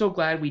 I'm so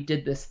glad we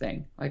did this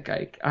thing. Like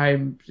I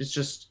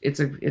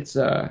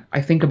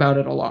think about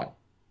it a lot.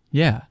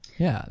 Yeah.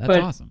 Yeah. That's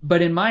awesome.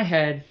 But in my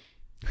head,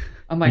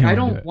 I'm like, I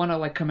don't want to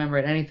like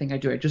commemorate anything I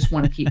do. I just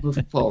want to keep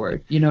moving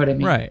forward. You know what I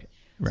mean? Right.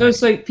 So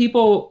it's like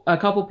a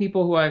couple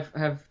people who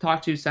have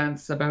talked to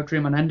since about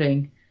Dream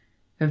Unending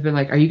have been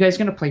like, are you guys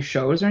going to play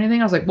shows or anything?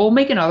 I was like, we'll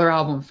make another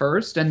album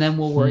first and then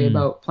we'll worry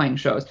about playing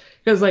shows.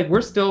 Because like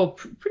we're still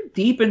pretty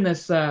deep in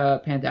this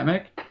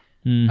pandemic.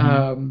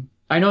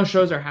 I know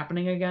shows are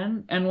happening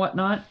again and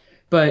whatnot,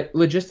 but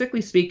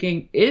logistically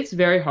speaking, it's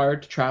very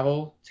hard to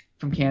travel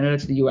from Canada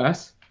to the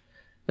US.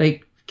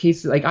 Like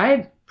I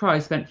had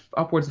probably spent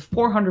upwards of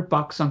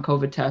 $400 on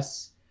COVID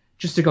tests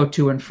just to go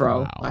to and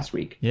fro last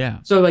week. Yeah.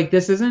 So like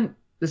this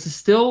is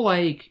still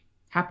like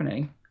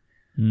happening.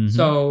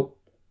 So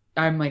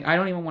I'm like, I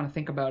don't even want to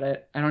think about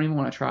it. I don't even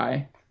want to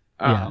try.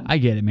 Yeah, I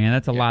get it, man.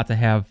 That's a lot to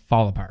have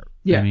fall apart.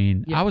 Yeah. I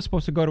mean, I was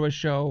supposed to go to a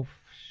show,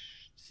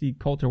 see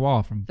Coulter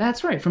Wall from.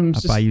 That's right. From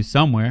by you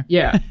somewhere.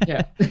 Yeah,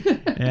 yeah.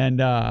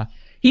 And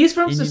he's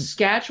from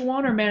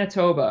Saskatchewan or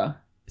Manitoba.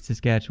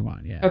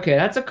 Saskatchewan, yeah. Okay,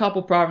 that's a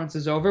couple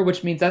provinces over,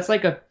 which means that's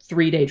like a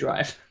 3-day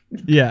drive.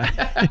 Yeah,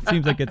 it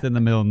seems like it's in the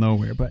middle of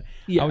nowhere, but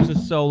I was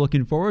just so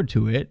looking forward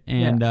to it,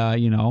 and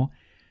you know,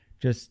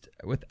 just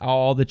with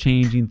all the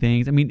changing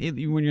things. I mean,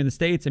 when you're in the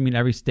States, I mean,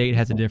 every state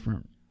has a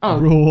different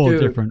rule,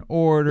 different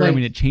order. Like, I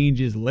mean, it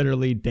changes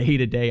literally day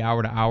to day,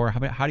 hour to hour.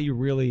 How do you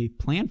really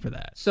plan for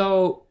that?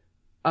 So,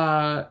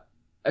 a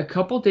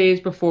couple days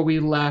before we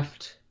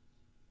left,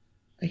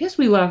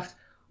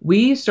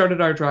 we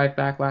started our drive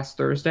back last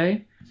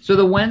Thursday. So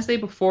the Wednesday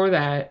before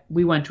that,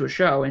 we went to a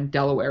show in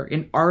Delaware,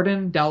 in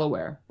Arden,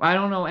 Delaware. I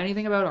don't know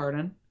anything about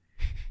Arden,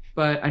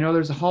 but I know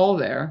there's a hall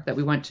there that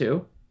we went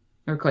to.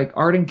 Or like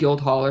Arden Guild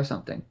Hall or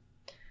something.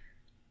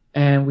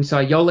 And we saw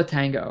Yo La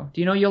Tengo. Do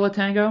you know Yo La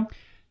Tengo?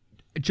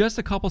 Just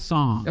a couple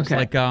songs. Okay.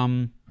 Like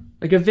a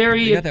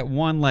very... They got that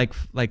one like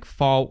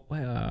fall...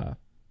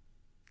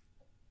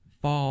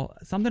 fall,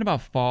 something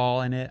about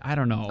fall in it. I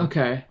don't know.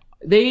 Okay.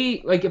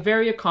 They like a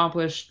very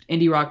accomplished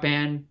indie rock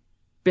band,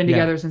 been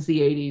together since the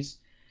 80s.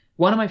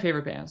 One of my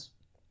favorite bands.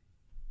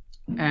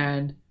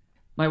 And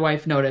my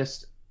wife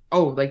noticed,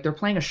 oh, like they're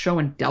playing a show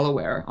in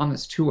Delaware on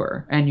this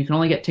tour, and you can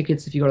only get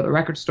tickets if you go to the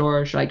record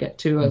store. Should I get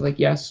two? I was like,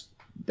 yes,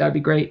 that'd be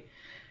great.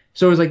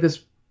 So it was like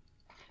this,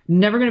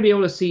 never going to be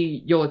able to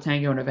see Yo La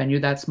Tengo in a venue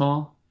that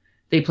small.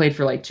 They played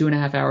for like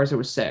 2.5 hours. It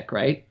was sick,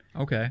 right?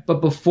 Okay.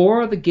 But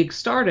before the gig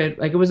started,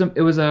 like it was an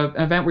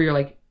event where you're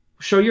like,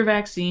 show your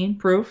vaccine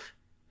proof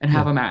and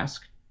have a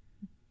mask.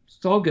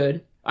 It's all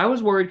good. I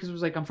was worried because it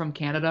was like, I'm from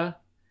Canada.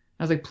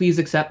 I was like, please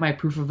accept my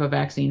proof of a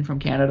vaccine from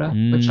Canada,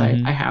 which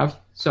I have.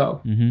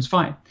 So it's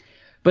fine.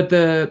 But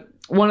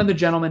one of the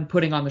gentlemen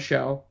putting on the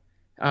show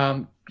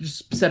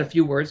just said a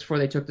few words before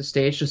they took the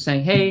stage, just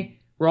saying, hey,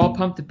 we're all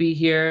pumped to be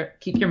here.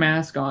 Keep your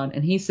mask on.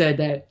 And he said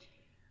that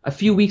a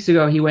few weeks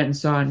ago he went and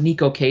saw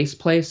Nico Case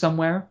play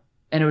somewhere,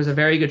 and it was a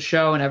very good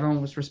show, and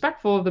everyone was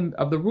respectful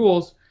of the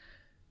rules.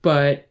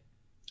 But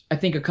I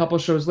think a couple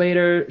shows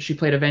later, she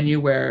played a venue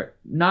where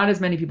not as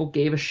many people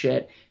gave a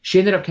shit. She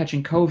ended up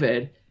catching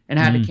COVID and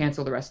had to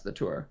cancel the rest of the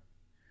tour.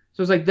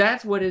 So it's like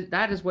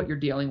that is what you're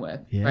dealing with,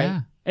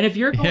 right? And if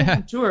you're going on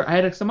a tour, I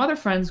had some other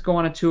friends go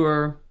on a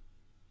tour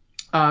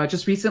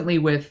just recently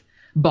with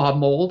Bob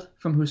Mould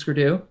from Husker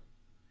Du.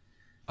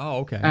 Oh,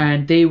 okay.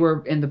 And they were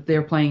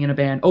playing in a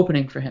band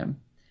opening for him,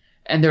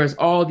 and there was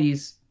all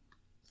these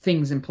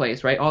things in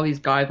place, right? All these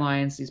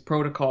guidelines, these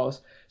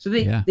protocols. So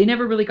they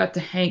never really got to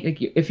hang.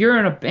 Like, if you're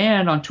in a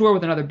band on tour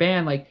with another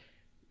band, like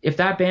if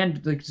that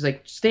band is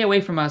like stay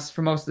away from us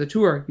for most of the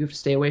tour, you have to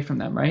stay away from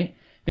them, right?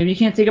 Maybe you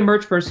can't take a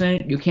merch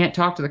person, you can't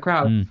talk to the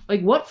crowd.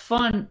 Like, what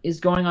fun is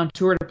going on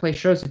tour to play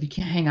shows if you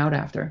can't hang out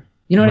after?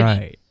 You know what I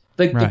mean?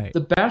 Like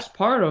the best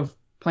part of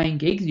playing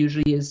gigs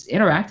usually is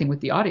interacting with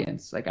the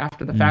audience, like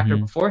after the fact or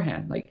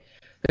beforehand. Like,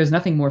 there's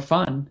nothing more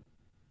fun.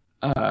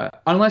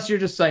 Unless you're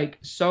just like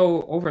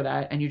so over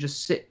that and you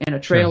just sit in a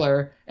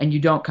trailer and you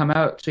don't come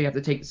out, so you have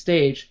to take the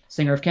stage,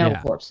 singer of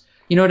Cannibal Corpse.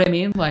 You know what I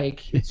mean?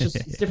 Like, it's just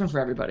it's different for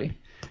everybody.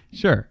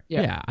 Sure.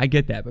 Yeah, I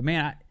get that. But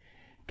man,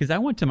 because I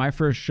went to my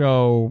first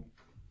show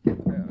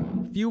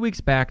a few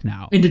weeks back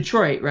now. In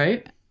Detroit,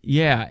 right?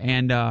 Yeah,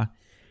 and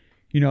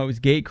it was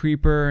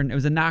Gatecreeper, and it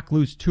was a Knock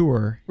Loose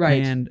tour.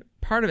 Right. And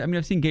part of it, I mean,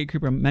 I've seen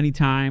Gatecreeper many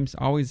times,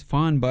 always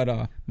fun,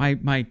 but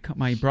my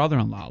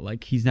brother-in-law,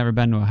 like, he's never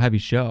been to a heavy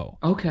show.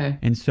 Okay.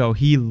 And so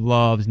he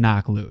loves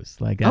Knock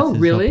Loose. Like, that's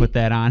really? He'll put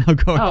that on, he'll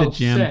go to the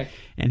gym, sick.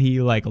 and he,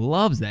 like,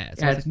 loves that.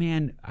 So I was like,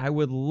 man, I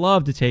would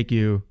love to take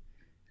you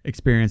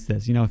experience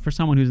this, for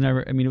someone who's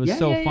never, I mean, it was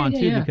fun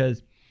too,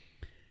 because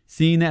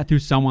seeing that through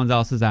someone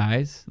else's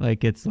eyes,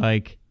 like, it's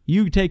like,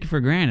 you take it for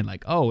granted,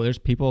 like, oh, there's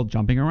people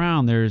jumping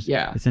around, there's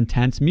this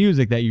intense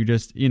music that you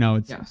just,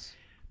 it's,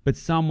 but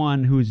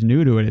someone who's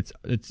new to it,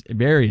 it's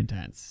very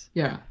intense.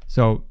 Yeah.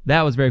 So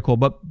that was very cool.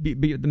 But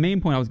the main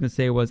point I was going to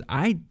say was,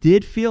 I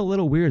did feel a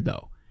little weird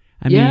though.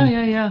 I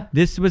mean,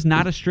 this was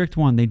not a strict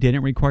one. They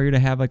didn't require you to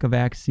have like a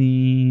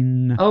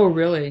vaccine. Oh,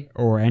 really?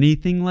 Or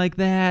anything like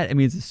that. I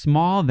mean, it's a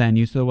small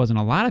venue, so there wasn't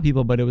a lot of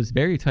people, but it was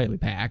very tightly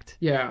packed.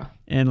 Yeah.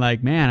 And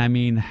like, man, I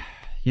mean,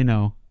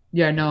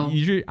 Yeah, no.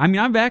 I mean,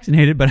 I'm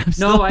vaccinated, but I'm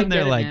still in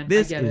there like,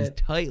 this is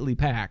tightly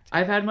packed.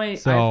 I've had my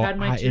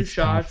 2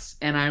 shots, tough.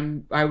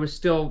 And I was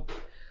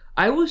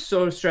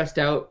so stressed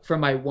out for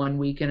my 1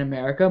 week in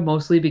America,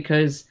 mostly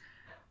because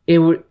it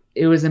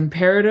was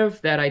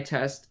imperative that I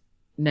test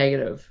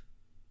negative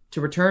to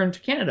return to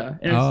Canada.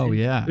 And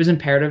it was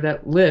imperative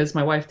that Liz,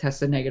 my wife,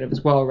 tested negative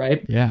as well,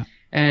 right? Yeah.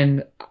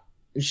 And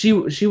she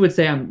would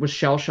say I was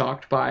shell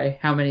shocked by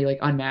how many like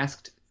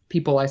unmasked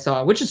people I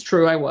saw, which is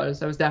true. I was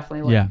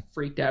definitely like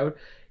freaked out,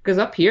 because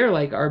up here,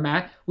 like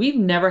we've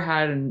never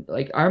had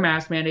our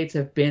mask mandates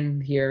have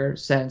been here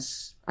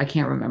since I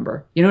can't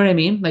remember. You know what I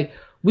mean? Like,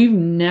 we've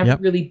never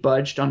really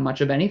budged on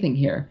much of anything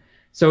here.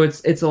 So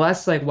it's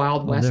less like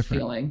Wild West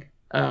feeling.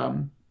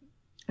 And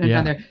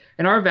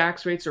our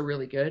vax rates are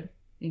really good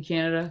in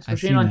Canada,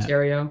 especially in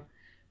Ontario,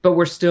 but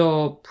we're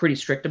still pretty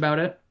strict about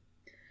it.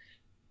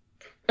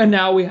 And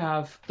now we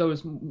have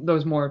those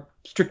more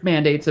strict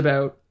mandates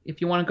about, if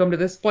you want to come to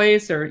this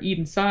place or eat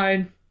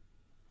inside,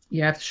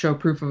 you have to show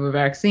proof of a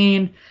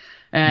vaccine.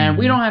 And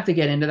we don't have to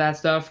get into that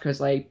stuff,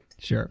 because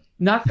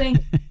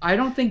nothing, I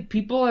don't think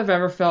people have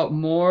ever felt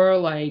more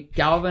like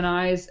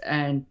galvanized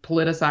and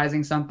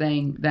politicizing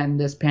something than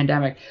this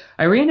pandemic.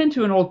 I ran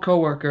into an old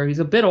coworker. He's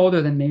a bit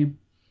older than me.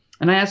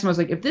 And I asked him, I was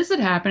like, if this had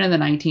happened in the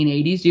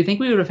 1980s, do you think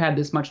we would have had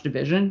this much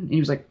division? And he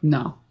was like,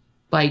 no.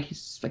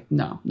 He's like,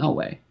 no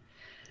way.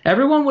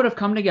 Everyone would have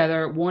come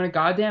together, worn a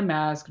goddamn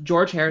mask.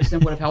 George Harrison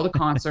would have held a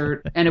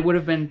concert, and it would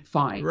have been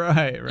fine.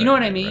 Right. You know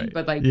what I mean? Right.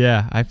 But like,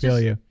 yeah, I feel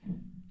you.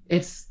 We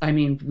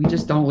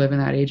just don't live in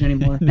that age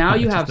anymore. Now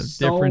you have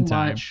so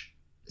much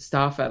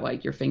stuff at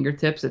like your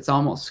fingertips. It's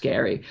almost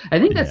scary. I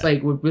think that's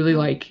like what really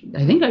like.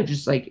 I think I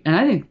just like, and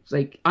I think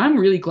like I'm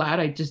really glad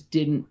I just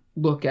didn't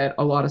look at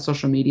a lot of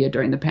social media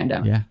during the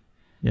pandemic. Yeah.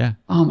 Yeah.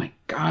 Oh my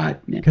God,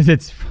 man. Because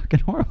it's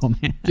fucking horrible,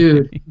 man.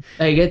 Dude,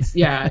 like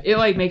it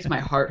like makes my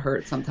heart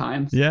hurt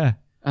sometimes. Yeah.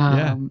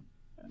 And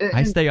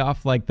I stay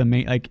off like the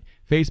main, like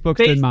Facebook's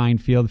a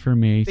minefield for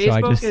me, so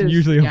I just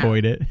usually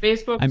avoid it.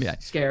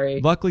 Facebook's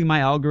scary. Luckily, my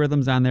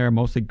algorithms on there are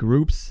mostly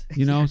groups,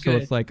 so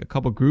it's like a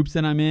couple groups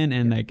that I'm in,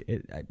 and like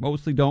I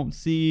mostly don't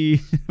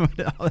see all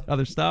that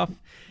other stuff,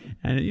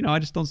 and I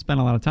just don't spend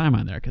a lot of time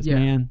on there because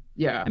man,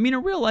 I mean,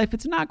 in real life,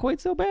 it's not quite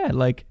so bad.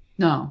 Like.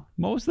 No.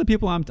 Most of the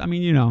people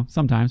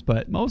sometimes,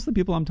 but most of the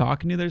people I'm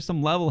talking to, there's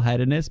some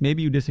level-headedness.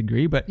 Maybe you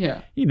disagree, but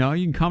you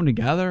can come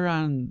together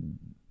on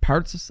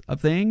parts of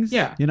things.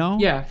 Yeah.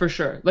 Yeah, for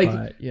sure. Like,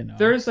 but,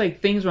 there's like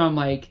things where I'm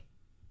like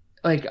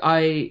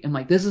I am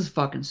like, this is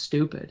fucking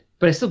stupid,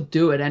 but I still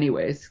do it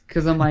anyways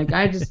because I'm like,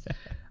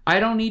 I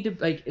don't need to,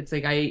 like, it's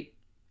like I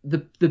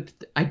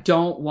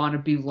don't want to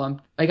be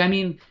lumped. Like, I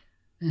mean,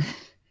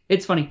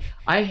 it's funny.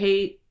 I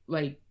hate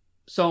like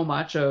so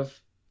much of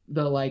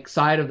the like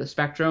side of the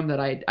spectrum that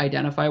I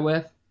identify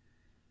with.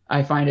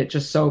 I find it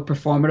just so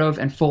performative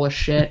and full of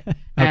shit,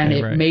 and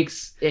it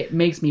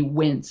makes me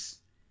wince.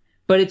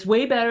 But it's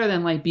way better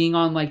than like being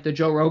on like the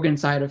Joe Rogan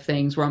side of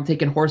things, where I'm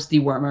taking horse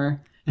dewormer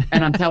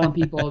and I'm telling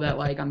people that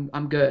like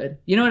I'm good.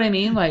 You know what I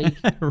mean? Like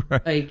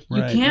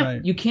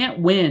you can't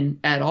win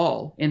at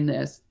all in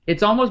this.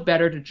 It's almost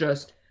better to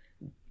just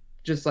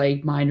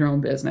like mind your own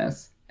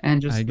business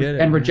and just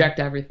reject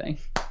everything.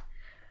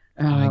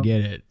 I get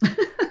it.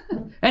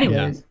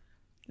 Anyways.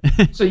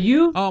 So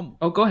you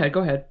go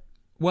ahead.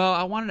 Well,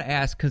 I wanted to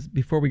ask, because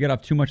before we get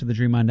off too much of the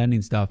Dream on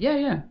Ending stuff,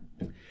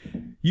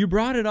 you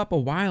brought it up a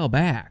while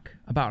back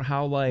about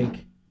how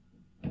like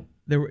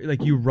there were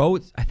like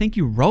I think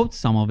you wrote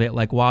some of it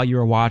like while you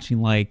were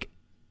watching like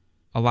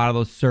a lot of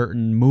those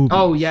certain movies.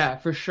 Oh yeah,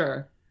 for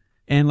sure.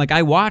 And like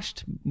I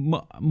watched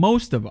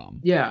most of them.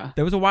 Yeah.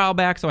 There was a while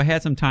back, so I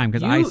had some time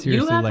because I seriously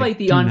you have like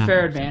the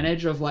unfair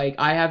advantage of like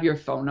I have your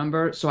phone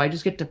number, so I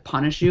just get to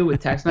punish you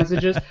with text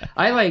messages.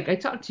 I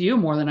talk to you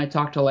more than I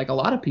talk to like a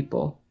lot of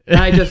people, and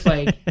I just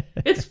like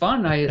it's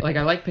fun. I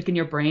like picking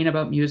your brain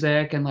about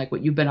music and like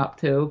what you've been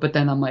up to. But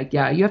then I'm like,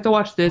 yeah, you have to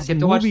watch this. You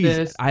have to watch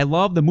this. I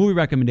love the movie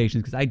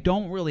recommendations because I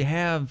don't really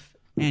have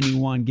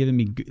anyone giving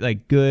me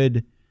like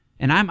good.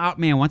 And I'm out,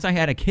 man. Once I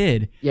had a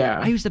kid,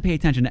 I used to pay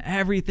attention to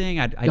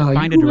everything. I'd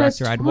find a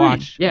director, I'd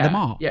watch them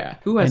all. Yeah,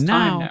 who has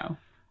time now?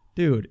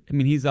 Dude, I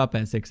mean, he's up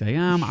at 6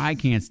 a.m. I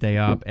can't stay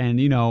up, and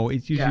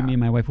it's usually me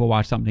and my wife will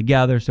watch something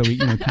together, so we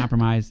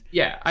compromise.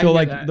 So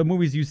like that. The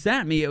movies you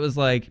sent me, it was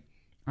like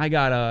I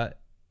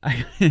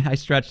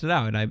stretched it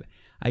out, and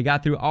I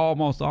got through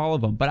almost all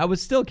of them, but I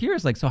was still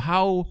curious, like, so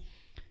how.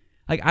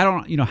 Like, I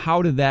don't,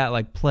 how did that,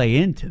 like, play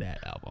into that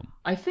album?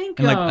 I think...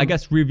 And, like, I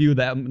guess review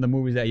the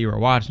movies that you were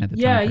watching at the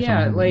time.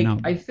 Yeah, like,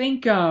 I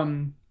think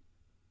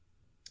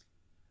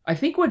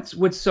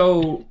what's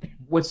so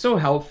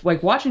helpful...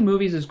 Like, watching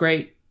movies is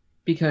great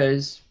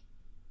because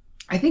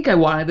I think I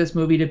wanted this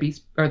movie to be...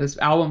 Or this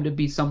album to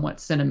be somewhat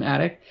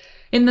cinematic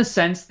in the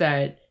sense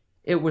that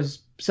it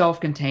was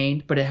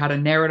self-contained, but it had a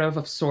narrative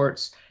of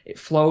sorts. It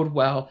flowed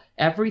well.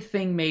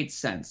 Everything made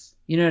sense.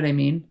 You know what I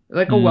mean?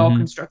 Like a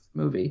well-constructed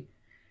movie.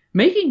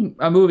 Making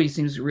a movie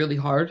seems really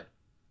hard.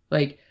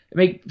 Like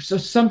so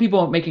some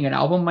people making an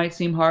album might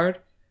seem hard.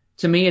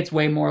 To me, it's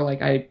way more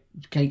like I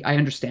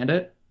understand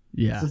it.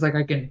 Yeah. So it's like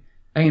I can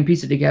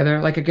piece it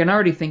together. Like I can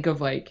already think of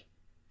like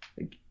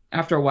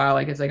after a while,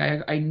 like it's like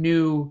I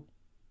knew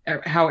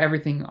how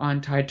everything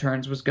on Tide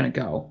Turns was gonna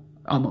go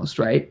almost,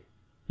 right?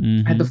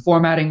 I had the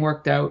formatting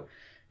worked out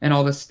and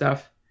all this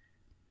stuff.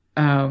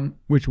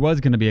 Which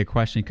was gonna be a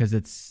question because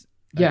it's.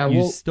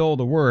 You stole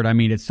the word. I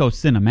mean, it's so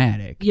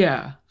cinematic.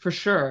 Yeah, for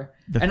sure.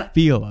 The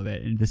feel of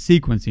it and the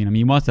sequencing. I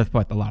mean, you must have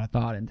put a lot of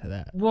thought into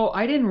that. Well,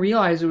 I didn't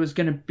realize it was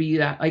going to be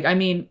that. Like, I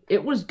mean,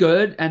 it was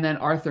good, and then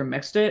Arthur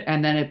mixed it,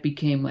 and then it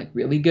became like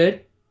really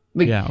good.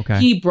 Like,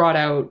 he brought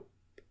out.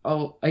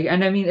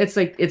 And I mean, it's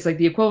like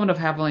the equivalent of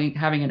having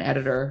an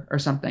editor or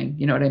something.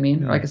 You know what I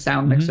mean? Or like a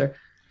sound mixer.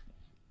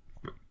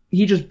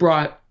 He just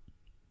brought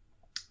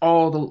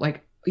all the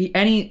like.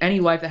 Any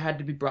life that had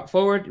to be brought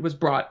forward was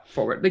brought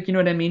forward. Like, you know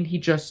what I mean? He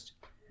just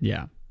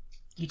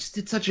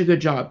did such a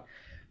good job.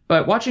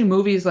 But watching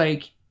movies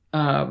like,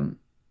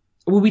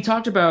 we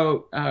talked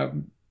about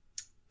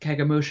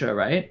Kagemusha,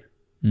 right?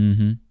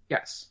 Mm-hmm.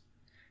 Yes.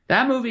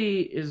 That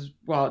movie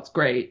it's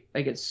great.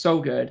 Like, it's so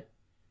good.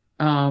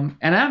 And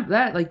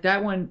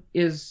that one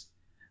is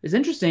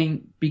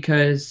interesting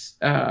because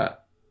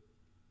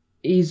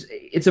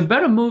it's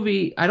about a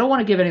movie. I don't want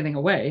to give anything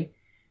away.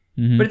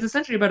 But it's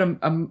essentially about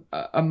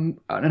an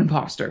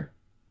imposter,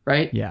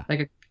 right? Yeah.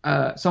 Like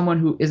someone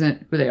who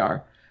isn't who they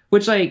are,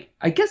 which like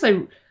I guess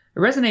I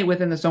resonate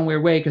with in some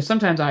weird way because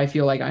sometimes I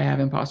feel like I have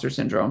imposter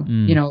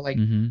syndrome.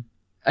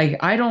 Like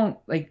I don't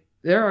like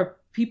there are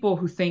people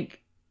who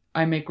think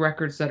I make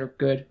records that are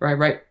good or I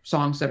write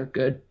songs that are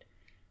good,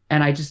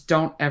 and I just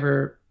don't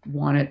ever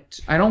want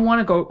it. I don't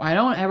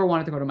ever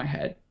want it to go to my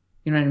head.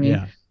 You know what I mean?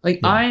 Yeah.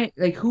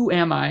 Who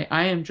am I?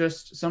 I am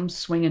just some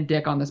swinging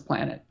dick on this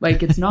planet.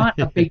 Like, it's not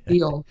a big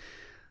deal.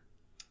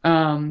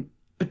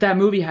 But that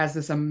movie has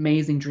this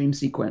amazing dream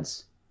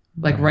sequence,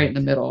 like right in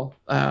the middle.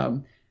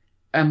 And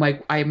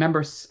like, I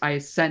remember I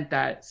sent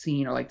that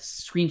scene or like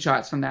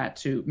screenshots from that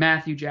to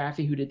Matthew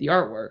Jaffe, who did the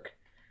artwork.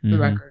 the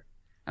record.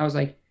 I was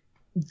like,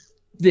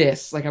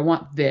 this, like I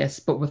want this,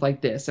 but with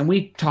like this. And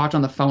we talked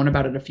on the phone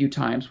about it a few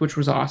times, which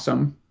was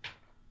awesome.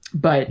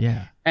 But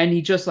yeah, and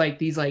he just like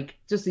these like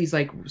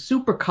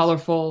super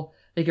colorful,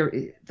 like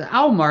the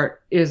album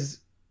art is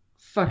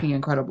fucking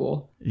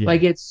incredible. Yeah.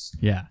 Like it's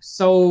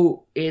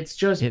so it's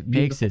just it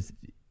beautiful. makes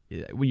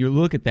it when you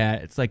look at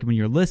that, it's like when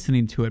you're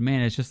listening to it,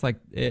 man, it's just like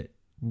it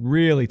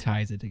really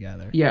ties it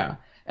together. Yeah.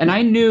 And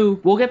I knew,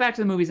 we'll get back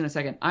to the movies in a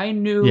second. I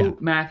knew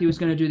Matthew was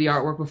going to do the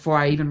artwork before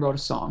I even wrote a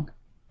song.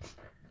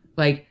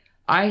 Like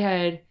I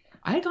had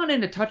gone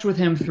into touch with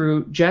him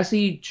through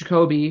Jesse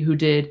Jacoby, who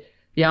did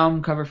the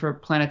album cover for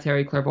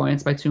Planetary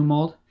Clairvoyance by Tomb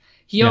Mold.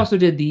 He also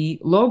did the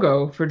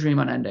logo for Dream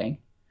Unending,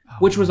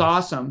 which was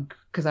awesome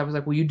because I was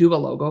like, will you do a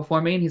logo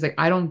for me? And he's like,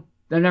 I've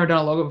never done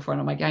a logo before.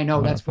 And I'm like, yeah, I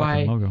know. That's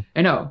why. Logo.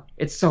 I know.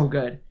 It's so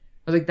good.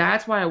 I was like,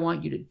 that's why I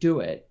want you to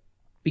do it,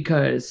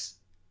 because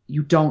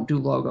you don't do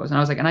logos. And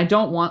I was like, and I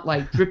don't want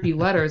like drippy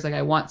letters. Like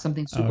I want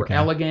something super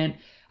elegant.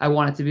 I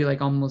want it to be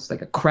like almost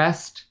like a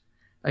crest,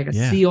 like a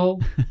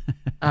seal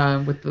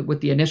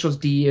with the initials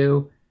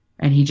DU.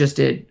 And he just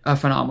did a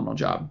phenomenal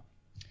job.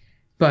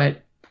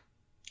 But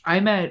I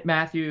met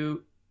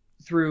Matthew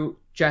through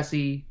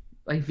Jesse,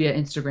 like via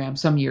Instagram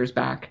some years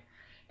back.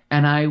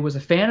 And I was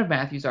a fan of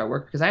Matthew's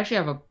artwork because I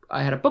actually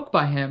had a book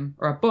by him,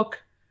 or a book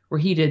where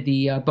he did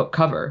the book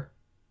cover.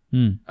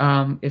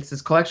 It's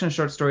this collection of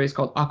short stories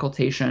called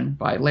Occultation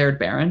by Laird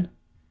Barron,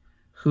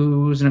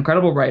 who's an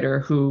incredible writer,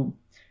 who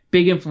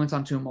big influence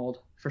on Tomb Mold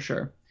for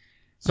sure.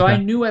 So I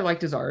knew I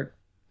liked his art,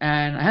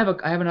 and I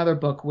have another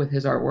book with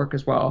his artwork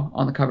as well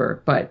on the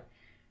cover. But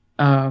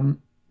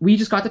we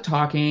just got to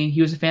talking.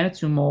 He was a fan of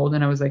Tomb Mold,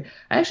 and I was like,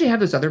 I actually have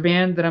this other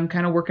band that I'm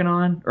kind of working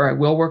on, or I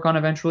will work on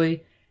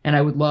eventually, and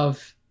I would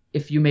love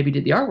if you maybe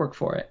did the artwork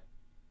for it.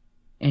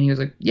 And he was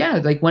like,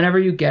 yeah, like whenever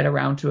you get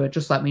around to it,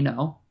 just let me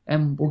know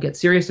and we'll get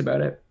serious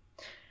about it.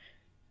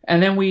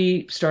 And then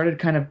we started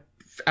kind of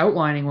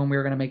outlining when we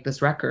were going to make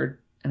this record.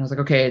 And I was like,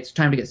 okay, it's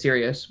time to get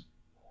serious.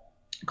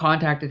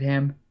 Contacted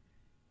him,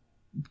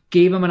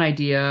 gave him an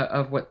idea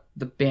of what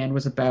the band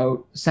was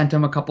about, sent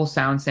him a couple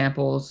sound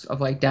samples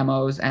of like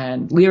demos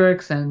and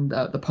lyrics and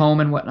the poem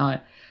and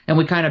whatnot. And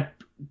we kind of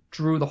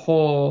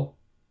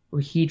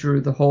he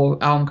drew the whole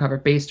album cover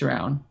based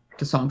around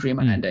the song Dream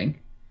Unending.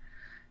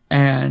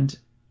 And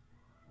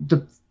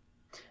the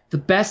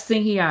best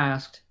thing he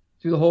asked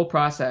through the whole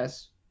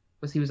process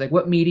was, he was like,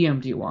 what medium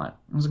do you want?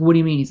 I was like, what do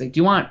you mean? He's like, do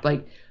you want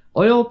like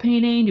oil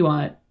painting? Do you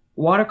want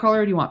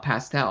watercolor? Do you want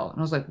pastel? And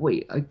I was like,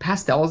 wait, like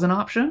pastel is an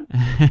option?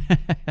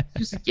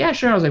 He's like, yeah,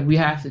 sure. I was like, we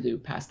have to do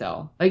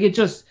pastel. Like it's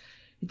just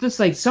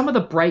like some of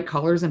the bright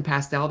colors in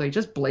pastel, they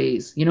just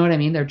blaze. You know what I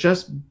mean? They're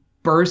just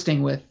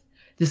bursting with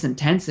this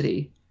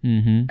intensity.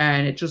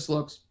 And it just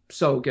looks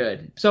so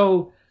good.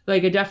 So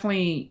like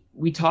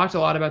we talked a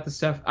lot about the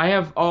stuff. I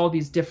have all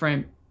these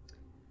different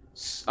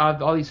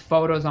all these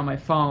photos on my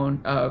phone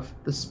of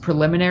the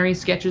preliminary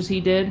sketches he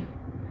did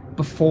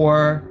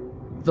before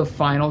the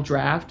final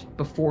draft,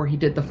 before he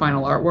did the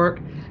final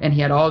artwork. And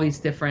he had all these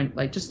different,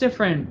 like just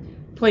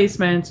different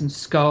placements and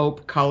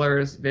scope,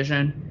 colors,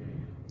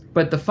 vision.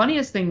 But the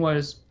funniest thing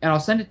was, and I'll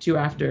send it to you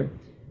after,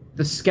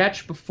 the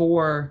sketch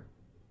before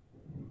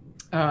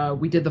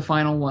we did the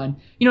final one.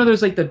 You know,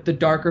 there's like the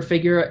darker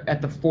figure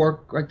at the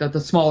fork, like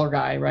the smaller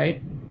guy,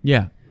 right?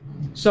 Yeah.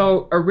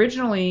 So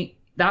originally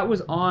that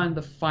was on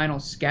the final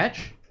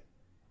sketch.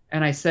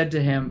 And I said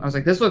to him, I was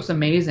like, this looks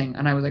amazing.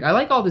 And I was like, I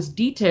like all this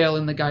detail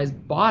in the guy's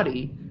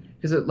body,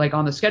 because like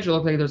on the sketch it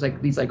looked like there's like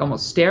these like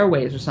almost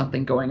stairways or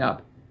something going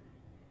up.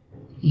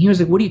 He was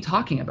like, what are you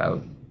talking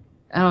about?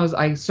 And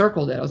I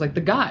circled it. I was like,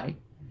 the guy.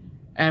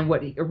 And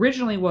what he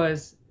originally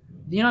was,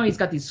 you know, he's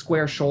got these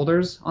square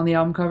shoulders on the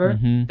album cover.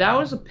 That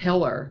was a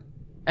pillar,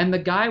 and the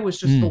guy was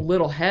just the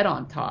little head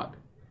on top.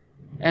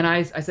 And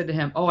I said to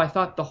him, oh, I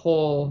thought that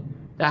whole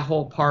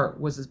part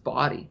was his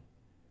body.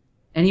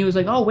 And he was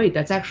like, oh, wait,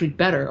 that's actually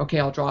better. Okay,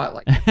 I'll draw it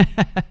like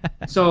that.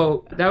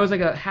 So that was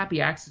like a happy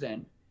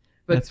accident.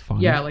 But that's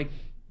fun. Yeah, like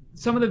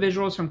some of the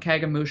visuals from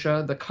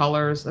Kagemusha, the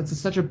colors, that's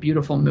such a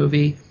beautiful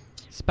movie.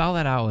 Spell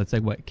that out. It's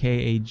like what?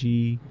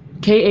 Kagemusha.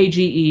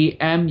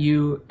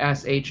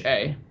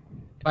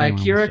 By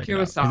Akira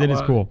Kurosawa. It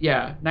is cool.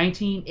 Yeah,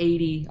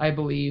 1980, I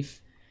believe.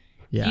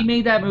 Yeah. He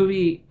made that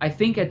movie. I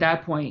think at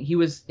that point he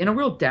was in a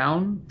real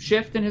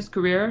downshift in his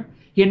career.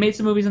 He had made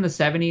some movies in the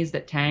 70s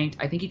that tanked.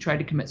 I think he tried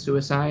to commit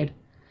suicide.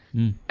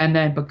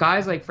 But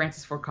guys like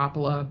Francis Ford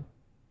Coppola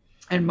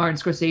and Martin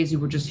Scorsese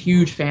were just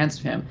huge fans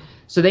of him.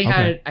 So they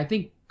had, I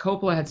think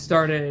Coppola had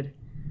started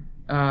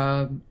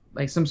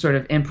like some sort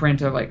of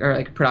imprint of like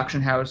a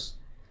production house.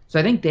 So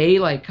I think they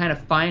like kind of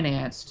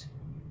financed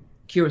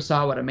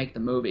Kurosawa to make the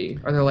movie,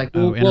 or they're like,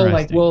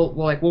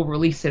 we'll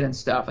release it and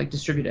stuff, like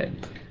distribute it.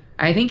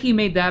 I think he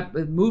made that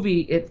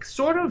movie. It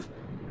sort of,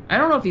 I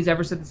don't know if he's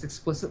ever said this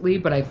explicitly,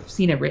 but I've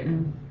seen it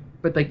written.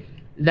 But like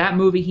that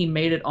movie, he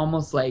made it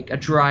almost like a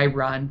dry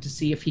run to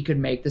see if he could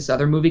make this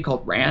other movie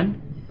called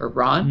Ran,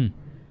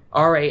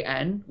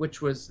 R-A-N,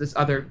 which was this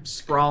other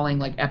sprawling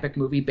like epic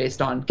movie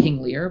based on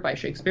King Lear by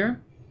Shakespeare.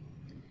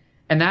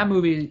 And that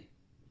movie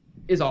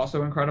is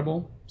also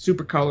incredible.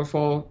 Super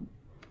colorful,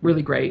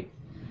 really great.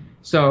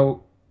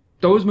 So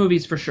those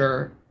movies for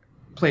sure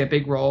play a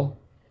big role.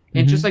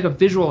 And just like a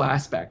visual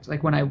aspect.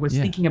 Like when I was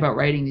thinking about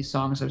writing these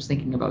songs, I was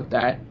thinking about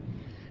that.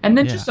 And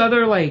then just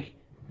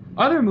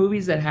other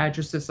movies that had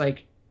just this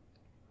like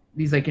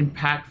these like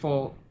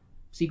impactful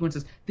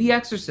sequences. The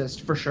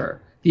Exorcist for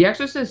sure. The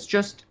Exorcist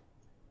just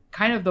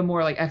kind of the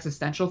more like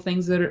existential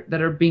things that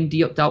are being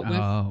dealt with.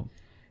 Oh.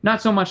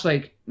 Not so much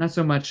the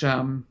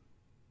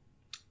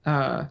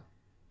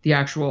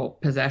actual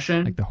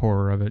possession. Like the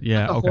horror of it.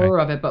 Yeah. Not the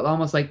horror of it, but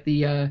almost like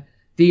the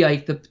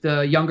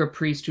younger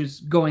priest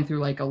who's going through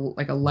like a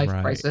life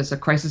crisis, a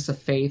crisis of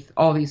faith,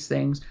 all these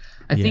things.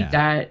 I think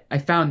that I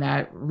found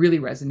that really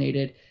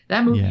resonated.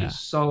 That movie is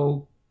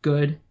so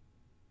good.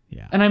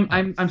 Yeah. And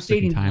I'm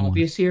stating the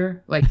obvious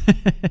here, like,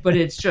 but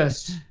it's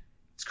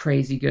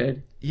crazy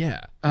good.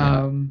 Yeah.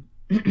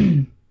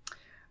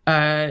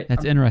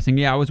 That's interesting.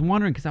 Yeah, I was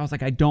wondering because I was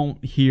like, I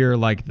don't hear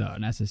like the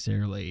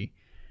necessarily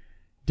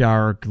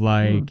dark,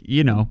 like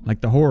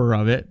like the horror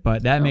of it,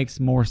 but that makes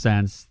more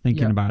sense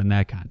thinking about it in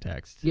that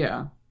context.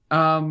 Yeah.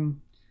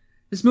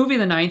 This movie,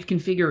 The Ninth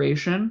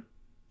Configuration,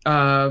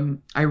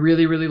 I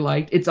really, really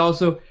liked. It's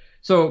also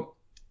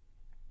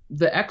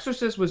The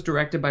Exorcist was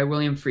directed by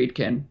William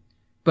Friedkin,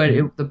 but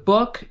the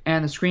book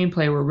and the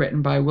screenplay were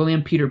written by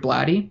William Peter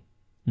Blatty.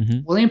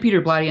 Mm-hmm. William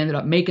Peter Blatty ended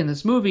up making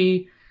this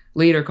movie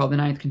later called The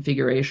Ninth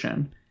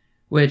Configuration,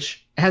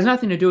 which has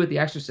nothing to do with The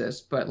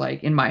Exorcist, but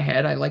like in my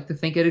head, I like to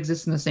think it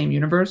exists in the same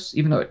universe,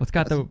 even though it's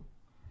got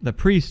the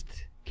priest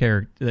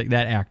character, like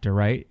that actor,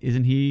 right?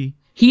 Isn't he?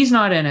 He's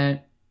not in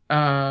it.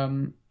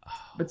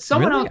 But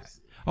someone else.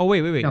 Oh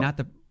wait, no. Not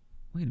the.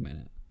 Wait a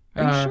minute.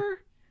 Are you sure?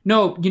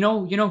 No, you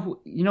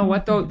know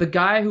what though? The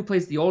guy who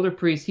plays the older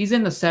priest, he's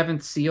in The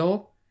Seventh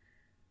Seal,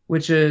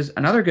 which is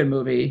another good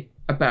movie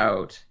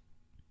about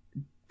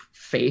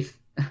faith,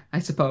 I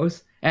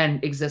suppose,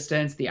 and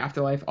existence, the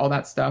afterlife, all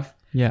that stuff.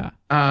 Yeah.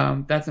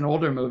 That's an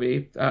older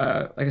movie,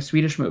 like a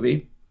Swedish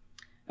movie.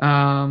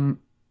 God,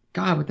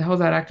 what the hell is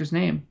that actor's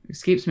name? It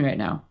escapes me right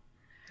now.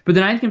 But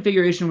The Ninth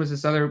Configuration was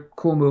this other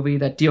cool movie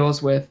that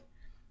deals with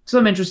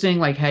some interesting,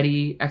 like,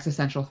 heady,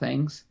 existential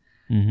things.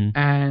 Mm-hmm.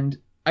 And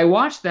I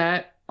watched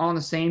that on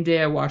the same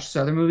day I watched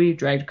this other movie,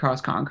 Dragged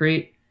Across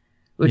Concrete,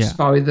 which is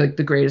probably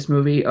the greatest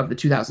movie of the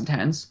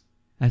 2010s.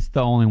 That's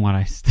the only one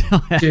I still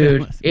have.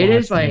 Dude, it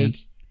is like...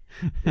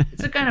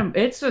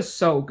 it's just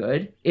so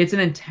good. It's an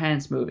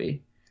intense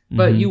movie,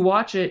 but you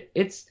watch it.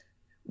 It's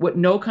what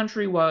No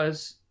Country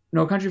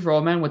for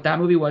Old Men. What that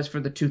movie was for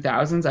the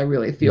 2000s. I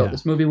really feel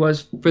this movie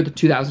was for the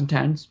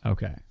 2010s.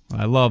 Okay,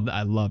 well, I love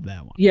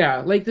that one. Yeah,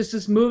 like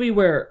this movie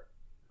where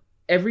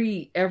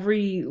every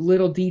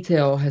little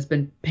detail has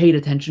been paid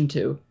attention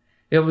to.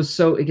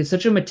 It's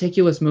such a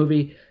meticulous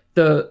movie.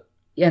 The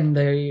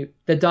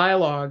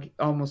dialogue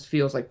almost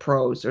feels like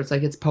prose, or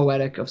it's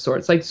poetic of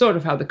sorts, like sort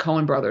of how the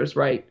Coen brothers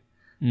write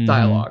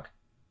dialogue.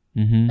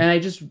 Mm-hmm.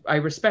 And I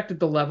respected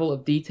the level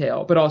of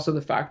detail, but also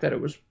the fact that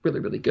it was really,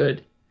 really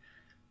good.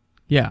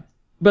 Yeah.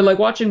 But like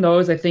watching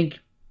those, I think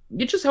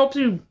it just helps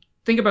you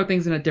think about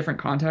things in a different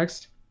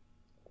context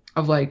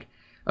of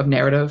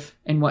narrative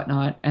and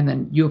whatnot. And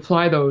then you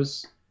apply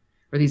those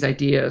or these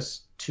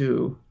ideas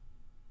to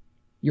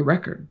your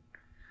record.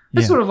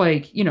 It's sort of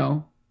like,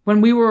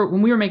 when we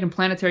were making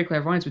Planetary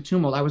Clairvoyance with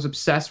Tumult, I was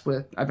obsessed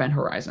with Event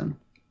Horizon,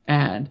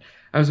 and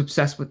I was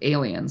obsessed with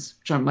Aliens,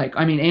 which I'm like,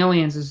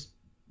 Aliens is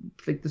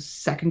like the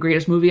second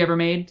greatest movie ever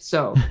made,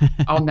 so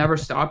I'll never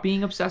stop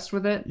being obsessed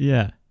with it.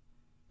 Yeah.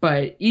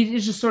 But it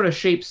just sort of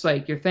shapes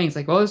like your things,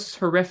 like, well, this is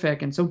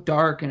horrific and so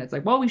dark, and it's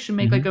like, well, we should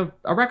make like a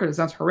record that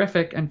sounds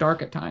horrific and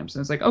dark at times,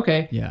 and it's like,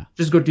 okay,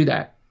 just go do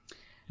that.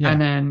 Yeah.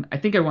 And then I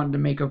think I wanted to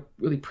make a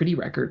really pretty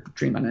record,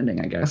 Dream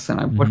Unending, I guess,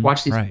 and I would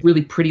watch these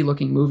really pretty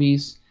looking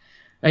movies.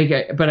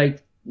 There's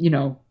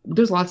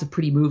lots of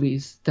pretty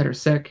movies that are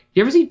sick.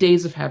 You ever see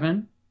Days of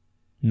Heaven?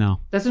 No.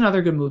 That's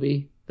another good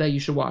movie that you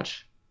should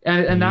watch.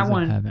 And that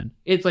one, Heaven.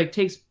 It's like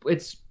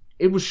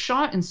it was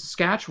shot in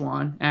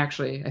Saskatchewan,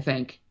 actually, I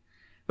think,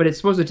 but it's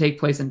supposed to take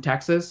place in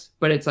Texas.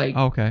 But it's like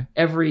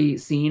every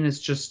scene is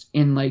just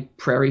in like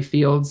prairie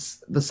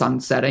fields, the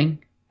sun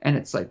setting, and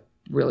it's like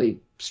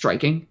really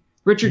striking.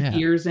 Richard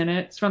Gere's in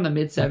it. It's from the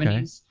mid 70s.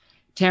 Okay.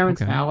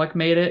 Terrence Malick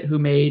made it, who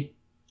made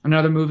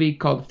another movie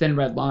called Thin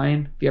Red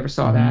Line, if you ever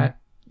saw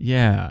that.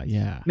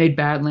 Yeah. Made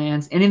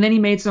Badlands. And then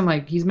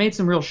he's made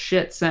some real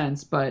shit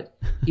since, but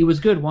he was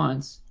good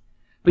once.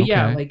 But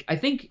I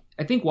think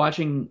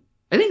watching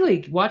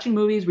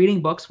movies,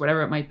 reading books,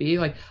 whatever it might be,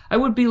 like I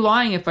would be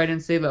lying if I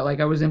didn't say that like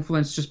I was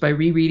influenced just by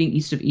rereading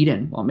East of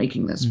Eden while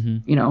making this.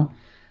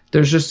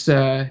 There's just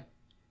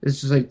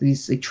like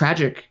these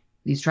tragic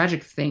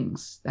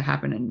things that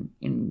happen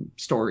in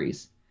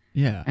stories.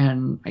 Yeah.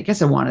 And I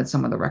guess I wanted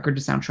some of the record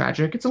to sound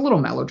tragic. It's a little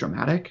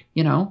melodramatic,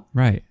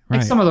 Right.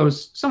 Like some of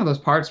those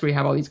parts where you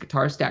have all these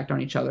guitars stacked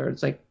on each other.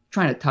 It's like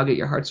trying to tug at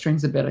your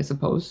heartstrings a bit, I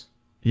suppose.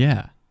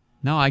 Yeah.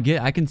 No, I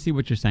can see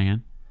what you're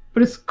saying.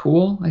 But it's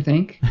cool, I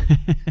think.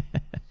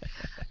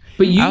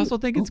 But I also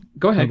think it's...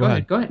 Go ahead.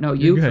 No,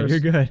 you first. You're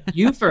good.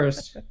 You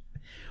first.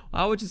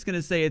 I was just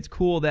gonna say it's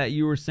cool that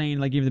you were saying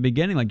like even at the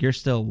beginning like you're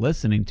still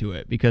listening to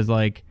it because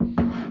like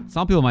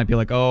some people might be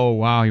like, oh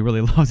wow, he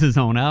really loves his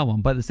own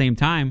album, but at the same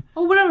time,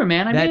 oh whatever,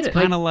 man, I made it. That's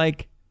kind of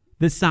like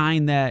the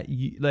sign that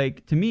you,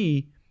 like to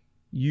me,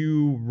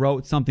 you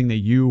wrote something that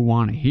you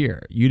want to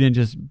hear. You didn't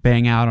just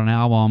bang out an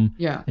album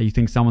that you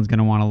think someone's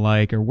gonna want to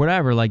like or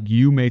whatever. Like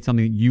you made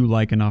something that you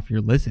like enough,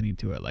 you're listening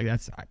to it. Like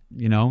that's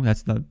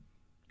that's the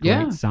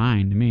great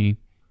sign to me.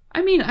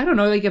 I mean, I don't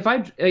know. Like if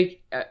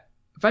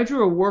I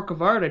drew a work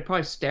of art, I'd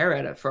probably stare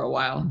at it for a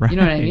while. Right. You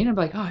know what I mean? I'd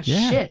be like, oh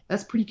shit,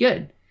 that's pretty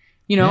good.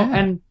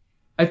 And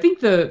I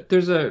think the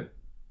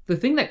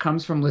thing that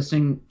comes from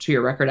listening to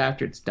your record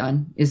after it's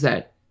done is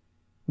that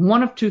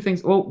one of two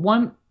things. Well,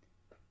 one,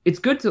 it's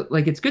good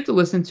to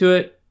listen to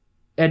it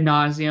ad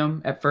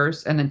nauseum at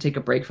first and then take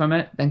a break from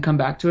it, then come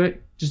back to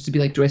it just to be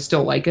like, do I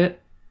still like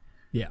it?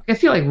 Yeah. I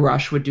feel like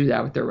Rush would do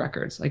that with their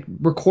records. Like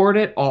record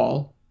it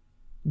all,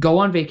 go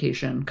on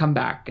vacation, come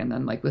back, and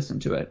then like listen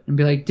to it and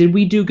be like, did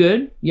we do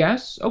good?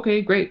 Yes.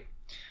 Okay, great.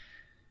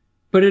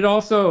 But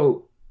it's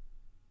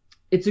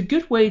a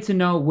good way to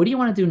know, what do you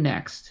want to do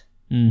next?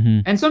 Mm-hmm.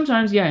 And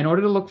sometimes, in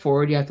order to look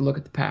forward, you have to look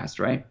at the past,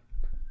 right?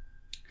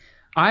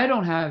 I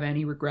don't have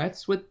any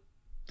regrets with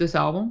this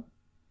album,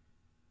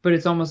 but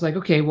it's almost like,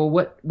 okay, well,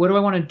 what do I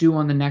want to do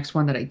on the next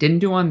one that I didn't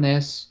do on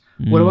this?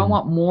 What do I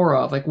want more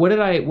of? Like, what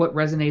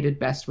resonated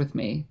best with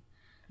me?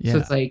 Yeah. So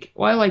it's like,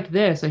 well, I like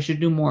this, I should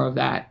do more of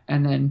that.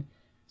 And then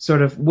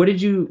sort of, what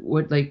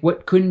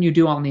couldn't you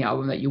do on the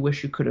album that you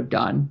wish you could have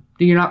done?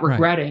 You're not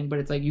regretting, but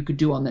it's like you could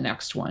do on the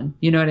next one.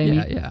 You know what I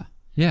mean?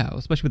 Yeah. Well,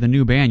 especially with a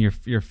new band,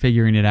 you're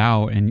figuring it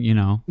out, and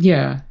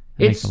it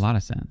makes a lot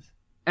of sense.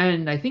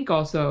 And I think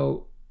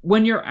also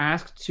when you're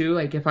asked to,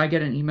 like, if I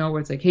get an email where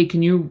it's like, hey,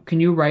 can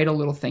you write a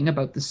little thing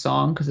about this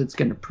song because it's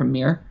going to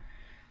premiere,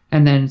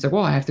 and then it's like,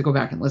 well, I have to go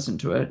back and listen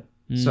to it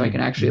so I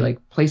can actually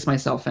like place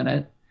myself in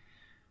it.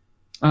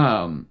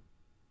 And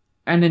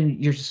then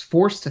you're just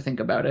forced to think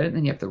about it,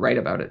 and you have to write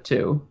about it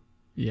too.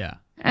 Yeah.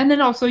 And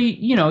then also,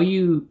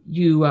 you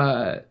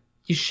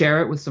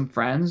share it with some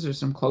friends or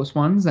some close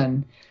ones,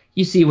 and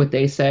you see what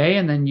they say,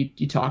 and then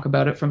you talk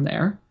about it from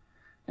there,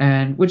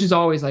 and which is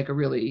always like a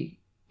really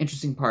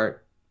interesting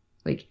part.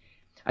 Like,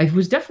 I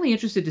was definitely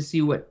interested to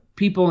see what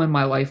people in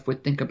my life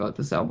would think about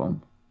this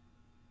album,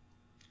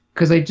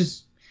 because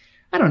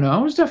I don't know, I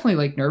was definitely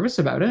like nervous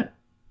about it.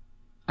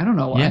 I don't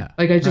know why. Yeah,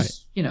 like I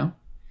just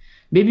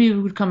maybe it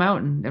would come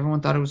out and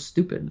everyone thought it was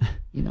stupid.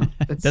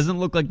 It doesn't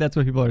look like that's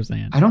what people are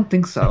saying. I don't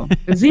think so.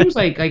 It seems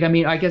like I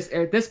mean, I guess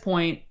at this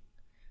point,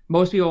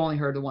 most people only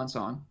heard the one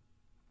song,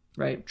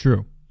 right?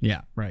 True.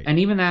 Yeah. Right. And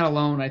even that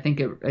alone, I think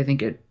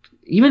it.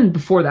 Even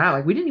before that,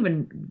 like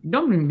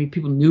not many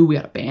people knew we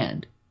had a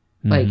band,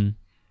 like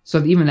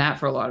so even that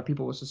for a lot of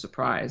people was a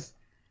surprise.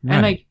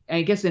 Right. And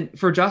I guess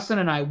for Justin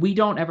and I, we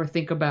don't ever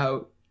think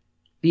about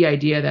the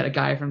idea that a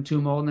guy from Too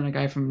Mold and a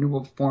guy from New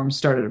World Form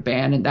started a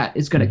band, and that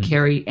is going to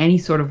carry any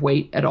sort of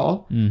weight at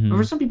all. But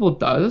for some people it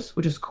does,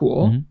 which is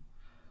cool,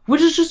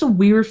 which is just a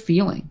weird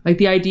feeling. Like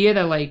the idea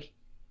that like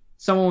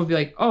someone would be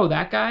like, oh,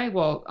 that guy,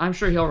 well, I'm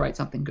sure he'll write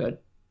something good.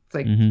 It's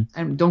like,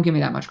 don't give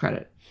me that much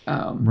credit.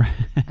 I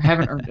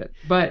haven't earned it,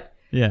 but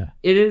yeah,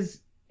 it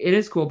is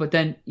cool. But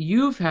then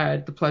you've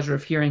had the pleasure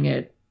of hearing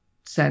it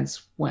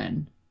since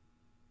when?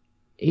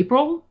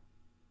 April?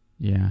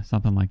 Yeah,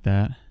 something like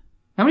that.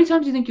 How many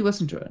times do you think you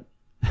listened to it?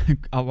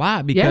 A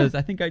lot, because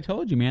I think I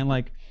told you, man,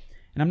 like,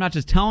 and I'm not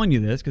just telling you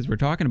this because we're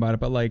talking about it,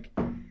 but like,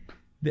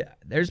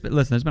 there's been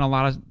a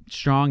lot of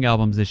strong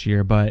albums this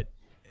year, but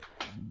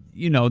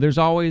there's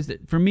always,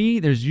 for me,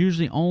 there's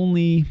usually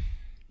only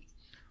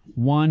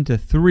 1 to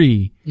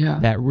 3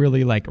 that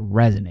really like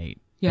resonate.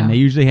 Yeah. And they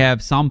usually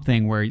have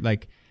something where,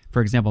 like,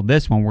 for example,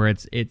 this one where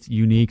it's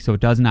unique, so it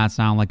does not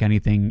sound like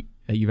anything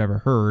that you've ever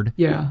heard.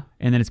 Yeah.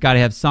 And then it's got to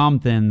have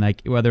something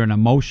like whether an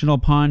emotional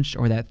punch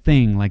or that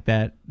thing, like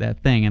that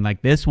thing. And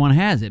like this one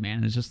has it,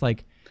 man. It's just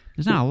like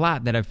there's not a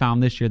lot that I've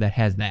found this year that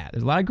has that.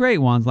 There's a lot of great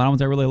ones, a lot of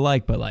ones I really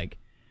like, but like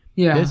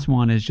this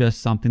one is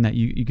just something that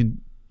you can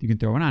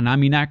throw it on. I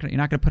mean, you're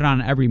not gonna put it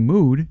on every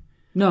mood.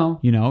 No.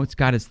 It's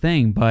got its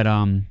thing, but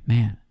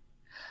man,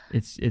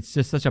 it's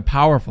just such a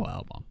powerful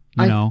album.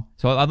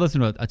 So I've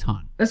listened to it a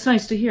ton. That's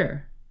nice to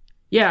hear.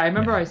 Yeah, I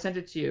remember I sent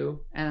it to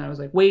you, and I was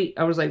like,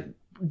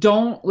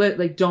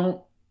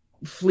 don't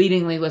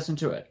fleetingly listen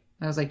to it.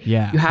 I was like, you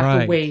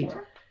have to wait.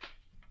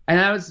 And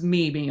that was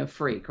me being a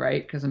freak,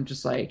 right? Because I'm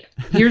just like,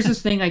 here's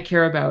this thing I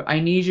care about. I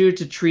need you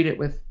to treat it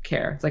with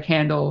care. It's like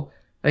handle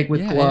like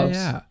with gloves.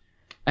 Yeah.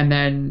 And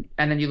then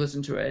you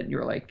listen to it, and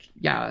you're like,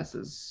 yeah, this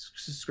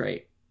is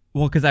great.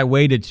 Well, because I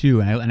waited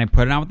too, and I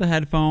put it on with the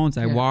headphones.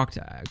 I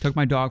took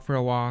my dog for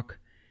a walk.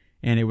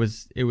 And it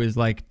was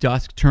like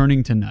dusk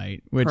turning to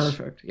night, which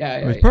perfect.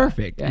 It was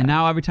perfect. Yeah. And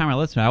now every time I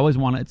listen, I always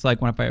want it's like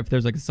if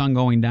there's like a sun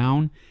going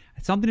down,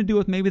 it's something to do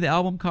with maybe the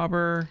album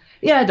cover.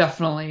 Yeah,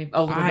 definitely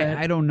a little bit.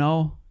 I don't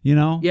know,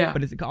 Yeah.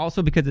 But it's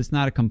also because it's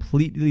not a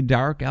completely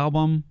dark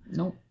album.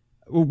 Nope.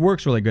 It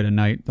works really good at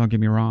night. Don't get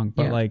me wrong,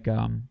 but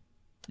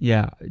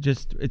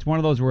it's one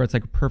of those where it's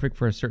like perfect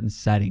for a certain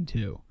setting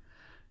too.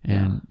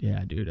 And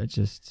yeah, dude, it's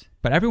just.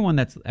 But everyone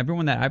that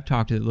I've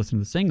talked to that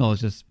listened to the single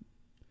is just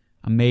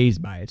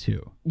amazed by it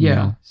too. You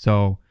know?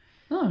 So.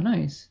 Oh,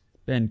 nice.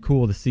 Been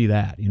cool to see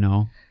that, you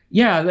know.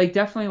 Yeah, like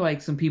definitely,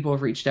 like some people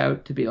have reached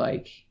out to be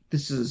like,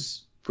 "This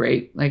is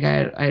great." Like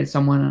I had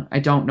someone I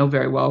don't know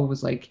very well who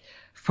was like,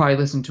 probably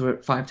listened to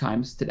it 5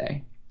 times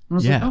today. And I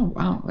was like, oh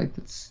wow, like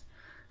it's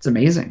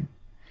amazing.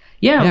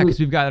 Yeah, yeah, because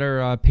we've got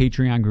our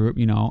Patreon group,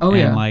 you know. Oh,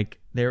 and like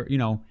they're, you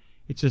know,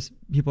 it's just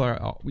people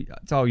are.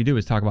 It's all we do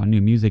is talk about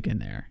new music in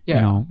there. Yeah.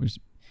 You know,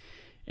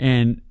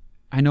 and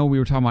I know we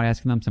were talking about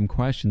asking them some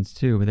questions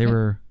too, but they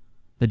were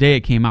the day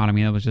it came out. I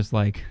mean, it was just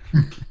like,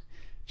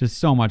 just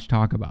so much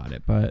talk about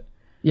it. But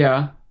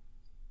yeah,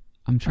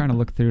 I'm trying to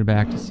look through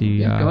back to see.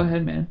 Yeah, go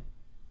ahead, man.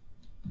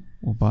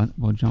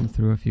 We'll jump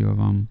through a few of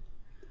them.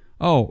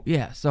 Oh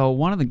yeah, so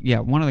one of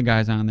the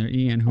guys on there,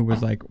 Ian, who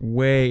was like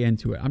way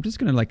into it. I'm just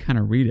gonna like kind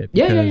of read it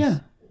because it's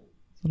a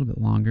little bit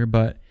longer,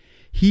 but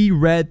he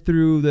read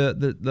through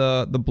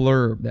the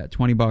blurb that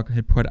 20 Buck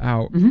had put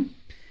out, and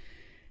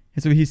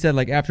so he said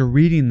like after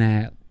reading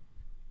that,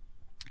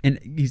 and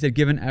he said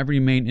given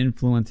every main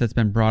influence that's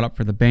been brought up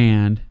for the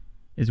band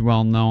is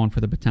well known for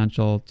the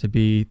potential to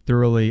be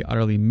thoroughly,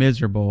 utterly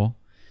miserable.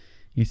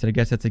 He said I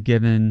guess that's a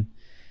given.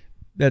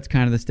 That's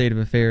kind of the state of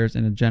affairs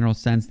in a general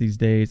sense these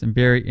days. I'm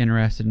very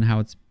interested in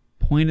how it's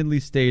pointedly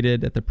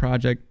stated that the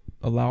project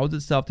allows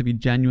itself to be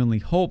genuinely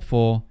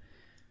hopeful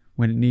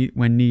when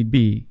need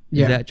be.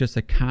 Is that just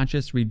a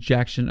conscious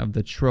rejection of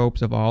the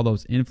tropes of all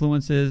those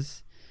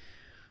influences,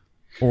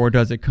 or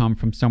does it come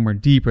from somewhere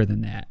deeper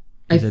than that?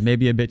 Is it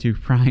maybe a bit too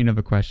prying of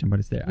a question, but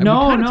it's there.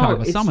 No, we kind of talked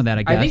about some of that,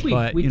 I guess. I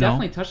think we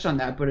definitely touched on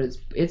that, but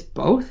it's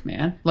both,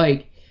 man.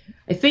 Like,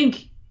 I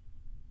think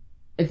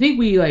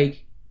we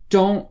like.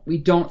 We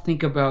don't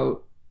think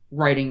about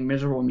writing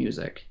miserable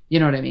music. You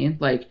know what I mean?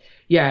 Like,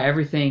 yeah,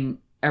 everything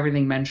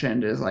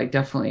mentioned is like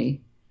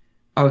definitely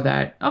of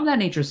that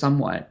nature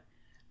somewhat.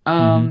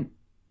 And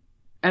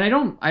I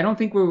don't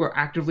think we were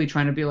actively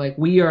trying to be like,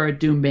 we are a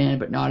doom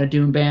band but not a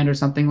doom band or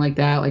something like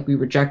that. Like we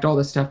reject all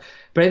this stuff.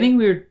 But I think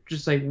we were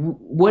just like,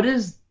 what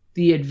is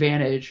the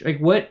advantage? Like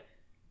what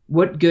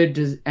good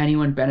does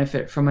anyone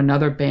benefit from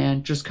another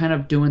band just kind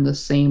of doing the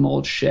same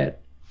old shit?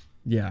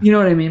 Yeah. You know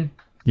what I mean?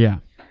 Yeah.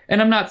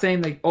 And I'm not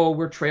saying like, oh,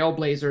 we're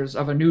trailblazers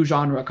of a new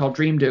genre called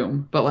Dream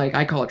Doom, but like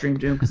I call it Dream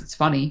Doom because it's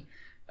funny.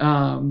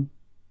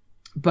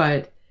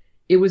 But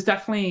it was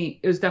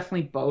definitely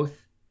both.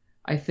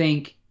 I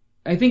think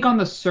on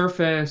the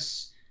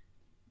surface,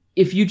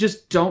 if you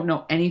just don't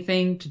know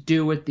anything to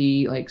do with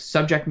the like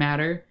subject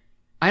matter,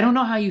 I don't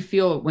know how you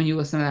feel when you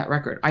listen to that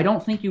record. I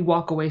don't think you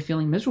walk away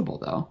feeling miserable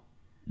though.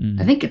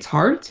 I think it's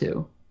hard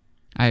to.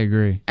 I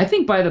agree. I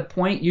think by the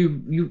point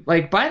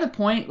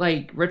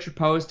like Richard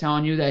Poe is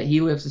telling you that he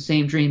lives the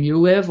same dream you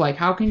live, like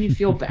how can you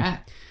feel bad?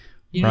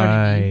 You know what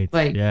I mean?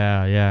 Like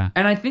yeah.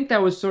 And I think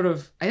that was sort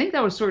of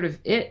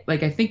it.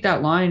 Like I think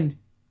that line,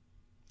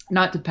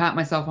 not to pat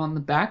myself on the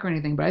back or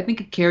anything, but I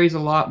think it carries a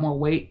lot more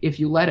weight if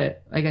you let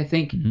it. Like I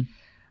think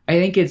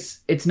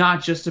it's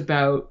not just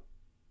about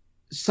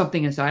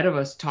something inside of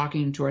us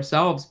talking to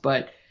ourselves,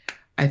 but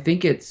I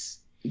think it's,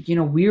 you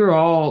know, we're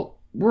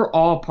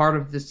all part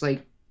of this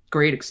like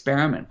great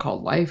experiment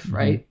called life,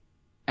 right?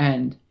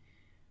 And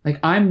like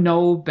I'm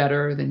no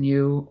better than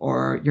you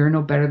or you're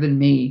no better than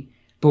me,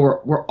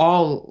 but we're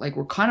all like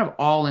we're kind of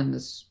all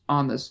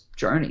on this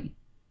journey.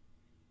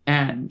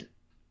 And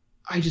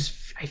I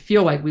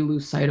feel like we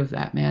lose sight of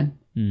that, man.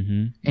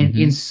 And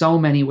in so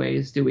many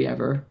ways do we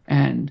ever.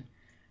 And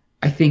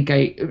I think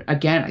I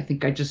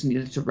just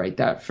needed to write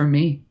that for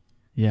me.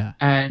 Yeah.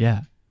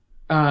 And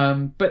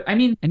but I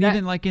mean, and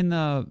even like in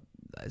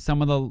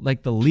some of the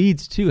like the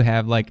leads too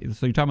have like,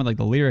 so you're talking about like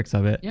the lyrics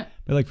of it,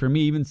 but like for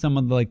me even some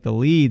of the like the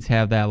leads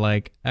have that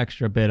like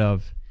extra bit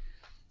of,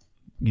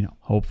 you know,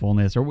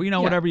 hopefulness or, you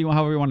know, however you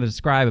want to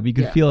describe it, but you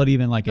can feel it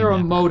even like they're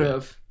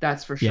emotive,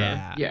 that's for sure.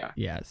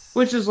 Yes,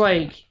 which is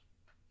like,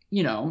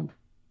 you know,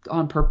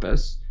 on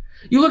purpose.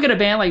 You look at a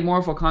band like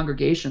Mournful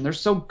Congregation, they're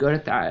so good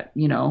at that,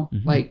 you know,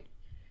 like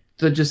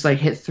to just like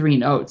hit 3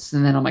 notes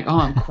and then I'm like, oh,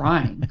 I'm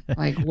crying.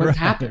 Like what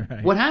happened?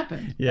 Right. What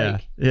happened? Yeah.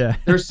 Like, yeah.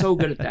 They're so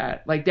good at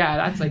that. Like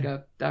that's like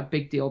that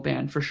big deal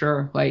band for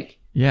sure. Like,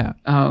 yeah.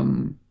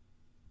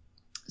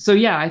 So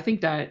yeah, I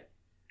think that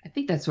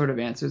sort of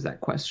answers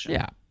that question.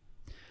 Yeah.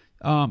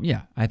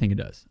 Yeah, I think it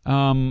does.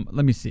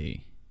 Let me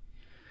see.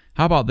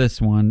 How about this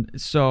one?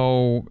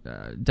 So,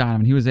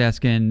 Donovan, he was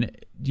asking,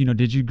 you know,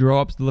 did you grow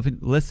up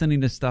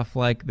listening to stuff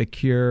like The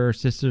Cure,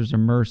 Sisters of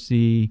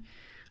Mercy?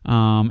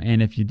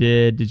 And if you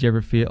did you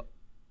ever feel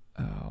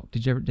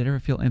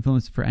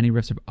influenced for any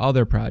riffs of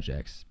other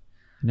projects?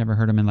 Never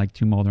heard them in like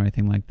Tomb Mold or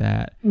anything like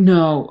that.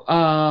 No.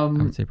 I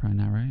would say probably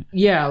not, right?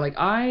 Yeah, like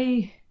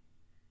I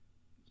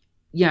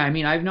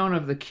mean, I've known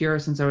of The Cure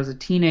since I was a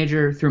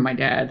teenager through my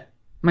dad.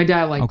 My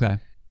dad liked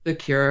The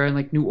Cure and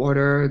like New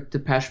Order,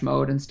 Depeche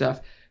Mode and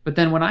stuff. But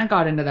then when I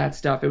got into that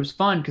stuff, it was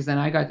fun because then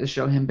I got to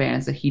show him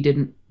bands that he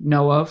didn't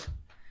know of,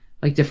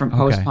 like different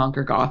post-punk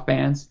or goth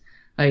bands.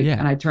 Like,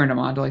 and I turned him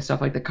on to like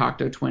stuff like the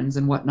Cocteau Twins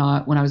and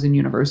whatnot when I was in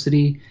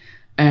university.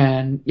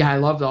 And yeah, I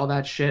loved all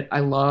that shit.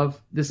 I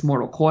love This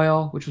Mortal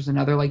Coil, which was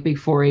another like big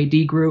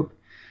 4AD group.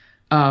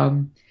 Yeah,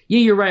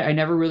 you're right. I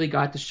never really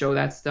got to show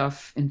that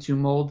stuff in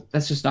Tomb Mold.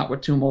 That's just not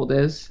what Tomb Mold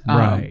is.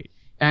 Right.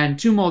 And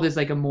Tomb Mold is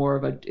like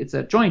it's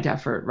a joint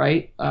effort,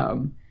 right?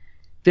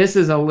 This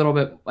is a little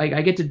bit like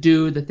I get to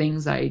do the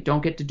things I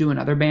don't get to do in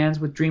other bands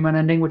with Dream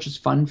Unending, which is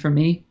fun for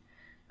me.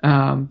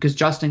 Because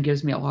Justin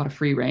gives me a lot of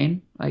free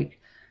reign, like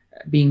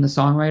being the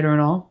songwriter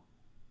and all.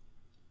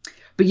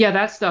 But yeah,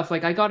 that stuff,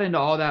 like I got into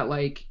all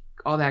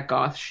that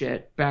goth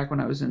shit back when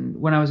I was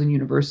in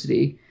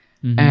university,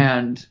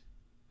 and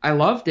I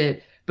loved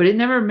it. But it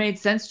never made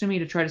sense to me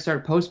to try to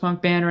start a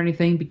post-punk band or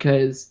anything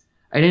because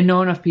I didn't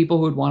know enough people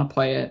who would want to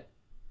play it.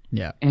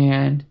 Yeah.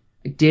 And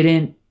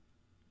it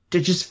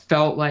just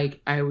felt like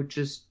I would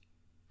just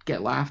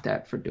get laughed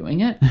at for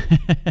doing it.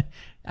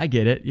 I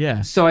get it.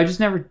 Yeah. So I just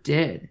never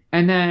did.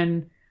 And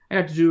then I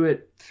got to do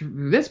it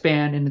through this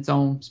band in its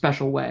own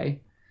special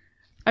way.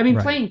 I mean,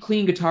 playing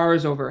clean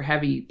guitars over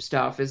heavy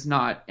stuff is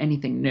not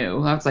anything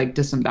new. That's like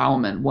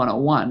disembowelment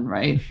 101,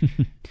 right?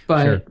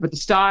 But the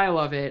style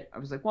of it, I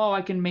was like, well,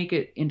 I can make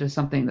it into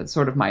something that's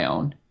sort of my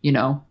own, you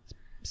know?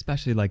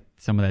 Especially like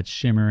some of that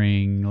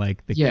shimmering,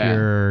 like the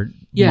Cure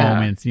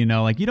moments, you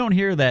know? Like you don't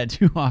hear that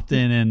too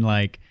often in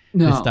like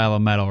this style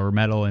of metal or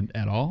metal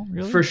at all,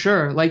 really? For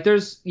sure. Like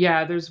there's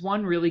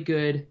one really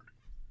good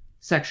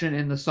section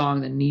in the song,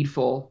 The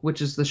Needful,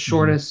 which is the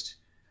shortest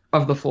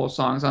of the full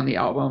songs on the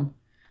album,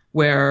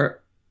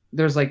 where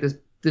there's like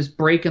this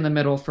break in the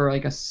middle for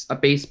like a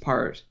bass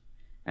part,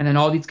 and then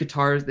all these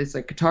guitars, this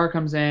like guitar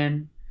comes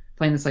in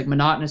playing this like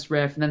monotonous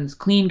riff, and then this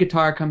clean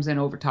guitar comes in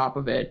over top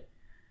of it,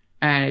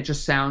 and it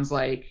just sounds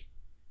like,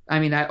 I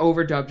mean, that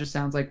overdub just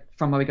sounds like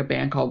from like a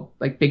band called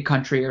like Big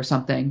Country or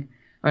something,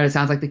 right? It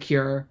sounds like The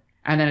Cure,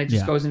 and then it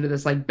just goes into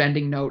this like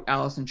bending note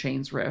Alice in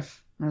Chains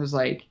riff, and I was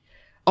like,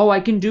 oh, I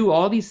can do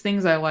all these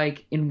things I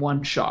like in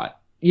one shot,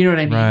 you know what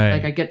I mean? Right.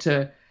 Like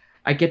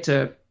I get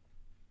to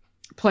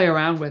play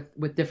around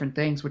with different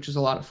things, which is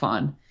a lot of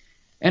fun.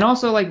 And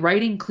also like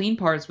writing clean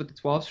parts with the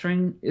 12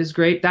 string is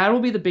great. That will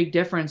be the big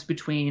difference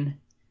between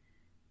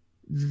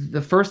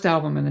the first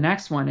album and the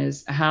next one,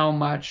 is how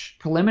much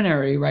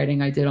preliminary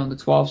writing I did on the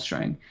 12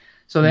 string.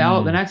 So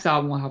the next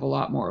album will have a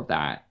lot more of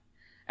that.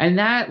 And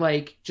that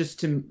like, just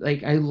to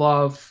like, I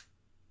love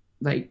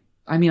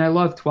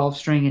 12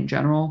 string in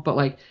general, but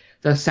like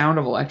the sound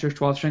of electric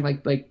 12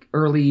 string, like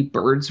early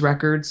Byrds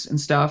records and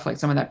stuff, like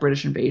some of that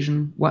British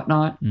Invasion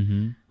whatnot,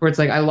 where it's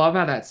like, I love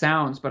how that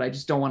sounds, but I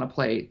just don't want to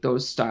play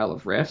those style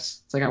of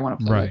riffs. It's like, I want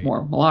to play like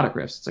more melodic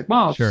riffs. It's like,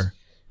 well,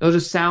 it'll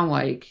just sound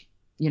like,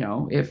 you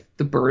know, if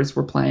the Byrds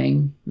were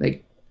playing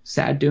like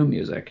sad doom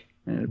music,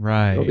 and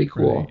it'll be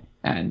cool.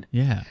 And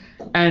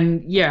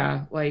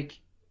like,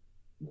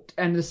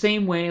 and the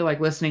same way, like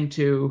listening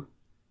to,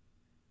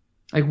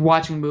 like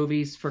watching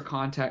movies for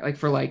context, like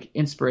for like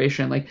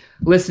inspiration, like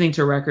listening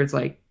to records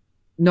like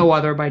No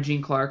Other by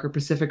Gene Clark or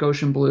Pacific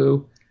Ocean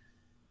Blue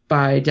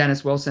by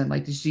Dennis Wilson,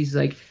 like these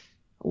like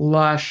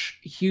lush,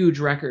 huge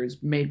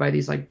records made by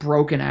these like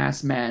broken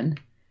ass men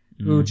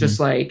who just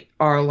like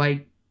are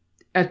like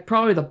at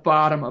probably the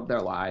bottom of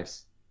their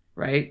lives,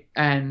 right?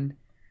 And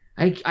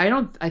I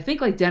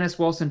think like Dennis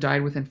Wilson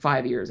died within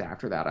 5 years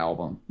after that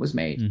album was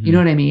made. You know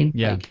what I mean?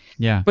 Yeah.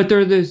 Like, but there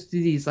are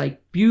these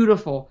like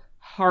beautiful,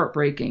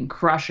 heartbreaking,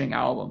 crushing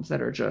albums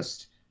that are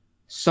just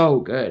so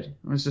good. It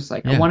was just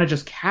like, I want to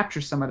just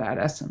capture some of that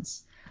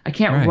essence. I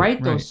can't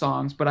write those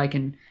songs, but I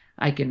can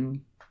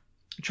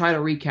try to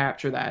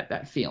recapture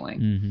that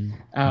feeling.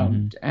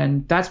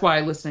 And that's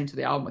why listening to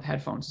the album with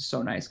headphones is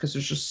so nice, because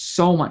there's just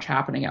so much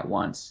happening at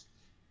once.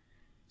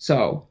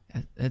 So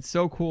it's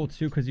so cool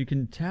too, because you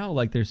can tell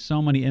like there's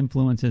so many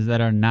influences that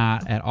are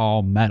not at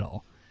all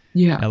metal.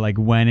 That like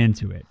went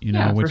into it, you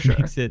know, which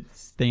makes it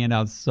stand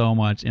out so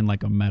much in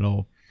like a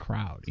metal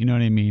crowd. You know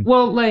what I mean?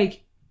 Well,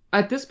 like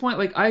at this point,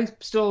 like I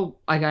still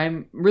like,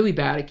 I'm really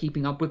bad at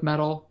keeping up with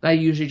metal. I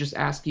usually just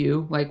ask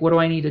you, like, what do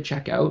I need to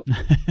check out?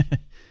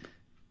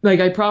 Like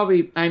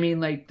I mean,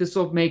 like this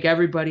will make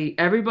everybody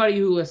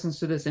who listens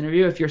to this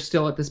interview, if you're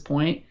still at this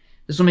point,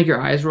 this will make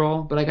your eyes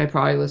roll. But like, I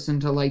probably listen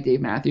to like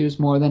Dave Matthews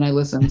more than I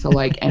listen to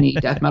like any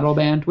death metal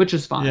band, which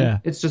is fine.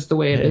 It's just the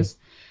way it is.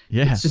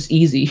 It's just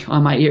easy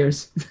on my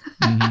ears.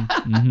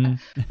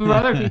 For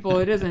other people,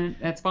 it isn't.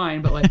 That's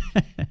fine. But like,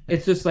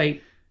 it's just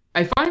like,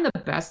 I find the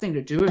best thing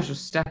to do is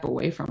just step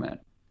away from it.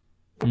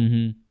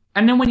 And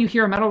then when you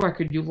hear a metal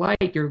record you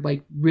like, you're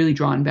like really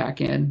drawn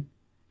back in.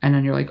 And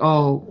then you're like,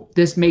 oh,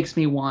 this makes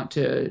me want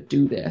to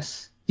do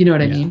this. You know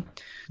what I mean?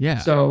 Yeah.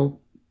 So,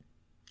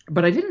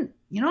 but I didn't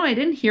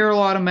hear a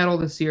lot of metal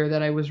this year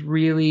that I was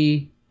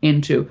really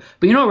into.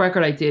 But you know, a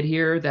record I did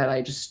hear that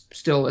I just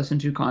still listen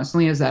to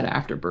constantly is that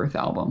Afterbirth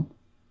album.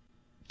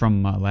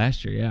 From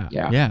last year,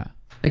 yeah.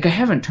 Like I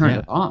haven't turned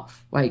it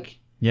off. Like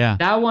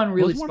that one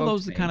really. Well, it's one of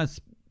those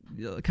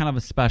kind of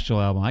a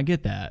special album. I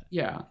get that.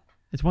 Yeah.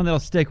 It's one that'll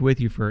stick with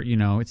you for, you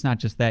know, it's not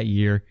just that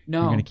year. No.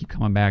 You're going to keep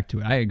coming back to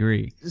it. I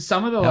agree.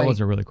 That was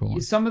a really cool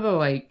one. Some of the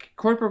like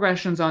chord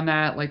progressions on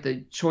that, like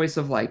the choice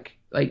of like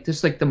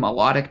just like the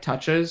melodic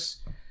touches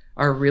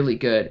are really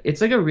good.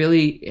 It's like a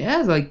really yeah,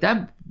 like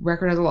that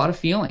record has a lot of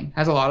feeling,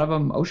 has a lot of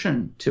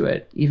emotion to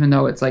it, even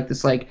though it's like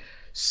this like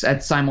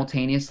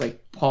simultaneous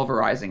like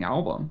pulverizing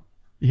album.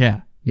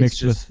 Yeah,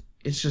 mixed with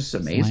it's just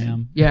amazing.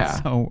 slam. Yeah,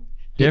 It's so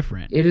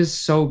different. it is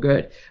so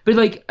good. But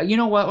like you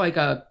know what, like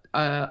a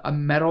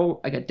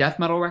metal like a death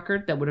metal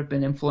record that would have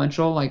been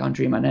influential like on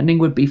Dream Unending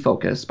would be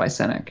Focus by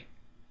Cynic.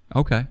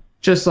 Okay.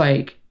 Just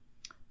like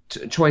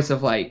choice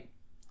of like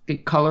the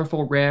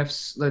colorful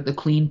riffs, the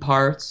clean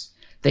parts.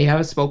 They have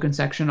a spoken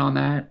section on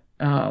that.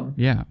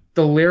 Yeah.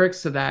 The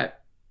lyrics to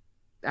that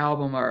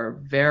album are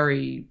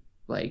very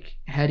like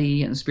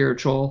heady and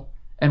spiritual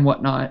and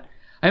whatnot.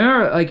 I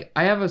remember like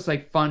I have this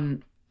like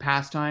fun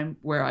pastime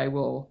where I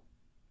will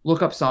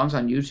look up songs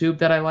on YouTube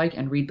that I like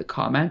and read the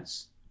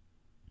comments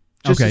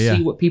just to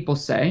see what people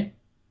say.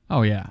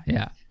 Oh yeah,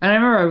 yeah. And I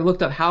remember I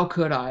looked up How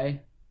Could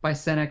I by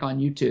Cynic on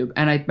YouTube,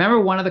 and I remember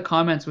one of the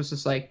comments was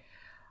just like,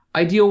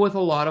 I deal with a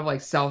lot of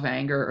like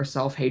self-anger or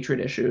self-hatred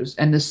issues,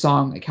 and this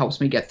song like helps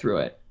me get through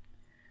it.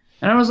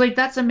 And I was like,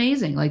 that's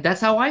amazing. Like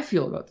that's how I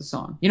feel about the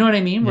song. You know what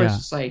I mean? Where it's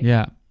just like,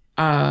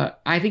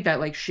 I think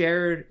that like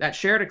shared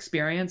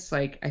experience,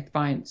 like I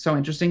find so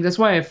interesting. That's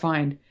why I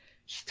find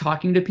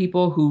talking to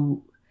people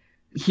who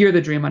hear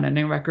the Dream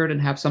Unending record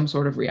and have some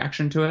sort of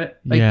reaction to it.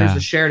 Like there's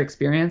a shared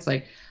experience.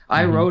 Like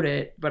I wrote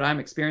it, but I'm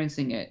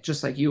experiencing it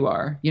just like you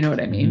are. You know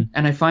what I mean?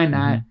 And I find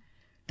that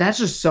that's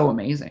just so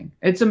amazing.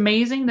 It's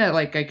amazing that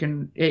like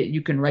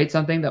you can write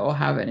something that will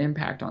have an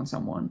impact on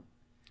someone.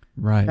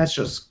 Right. That's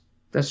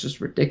just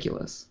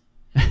ridiculous.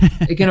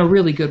 Like in a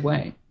really good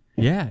way.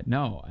 Yeah,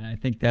 no, I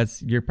think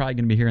you're probably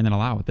going to be hearing that a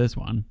lot with this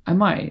one. I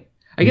might.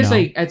 I guess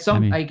like at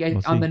some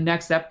we'll on the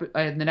next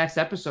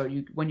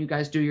episode, when you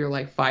guys do your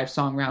like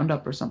 5-song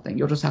roundup or something,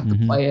 you'll just have to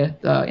play it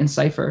in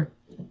Cypher.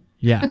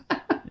 Yeah,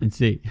 and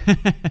see.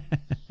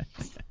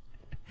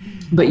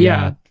 But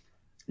yeah,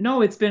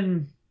 no, it's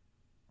been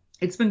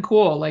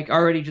cool. Like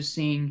already just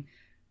seeing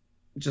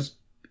just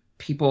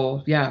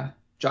people,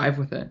 jive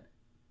with it.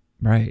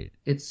 Right.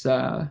 It's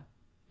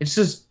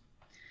just,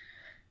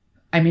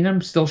 I mean,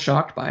 I'm still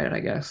shocked by it,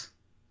 I guess.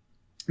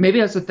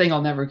 Maybe that's the thing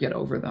I'll never get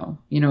over, though.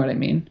 You know what I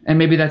mean? And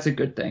maybe that's a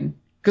good thing.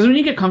 Because when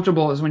you get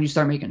comfortable is when you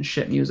start making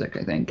shit music,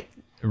 I think.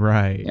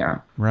 Right.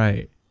 Yeah.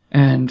 Right.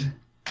 And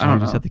I don't know.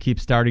 You just have to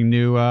keep starting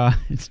new,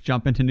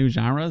 jump into new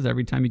genres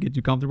every time you get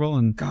too comfortable.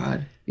 And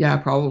God. Yeah,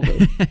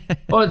 probably.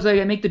 Well, it's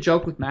like I make the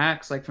joke with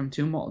Max, like from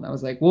Tumult. And I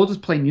was like, we'll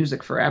just play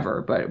music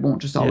forever, but it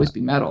won't just always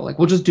be metal. Like,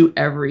 we'll just do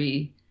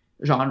every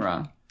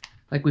genre.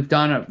 Like we've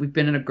been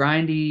in a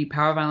grindy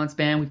power violence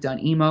band. We've done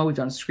emo. We've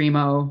done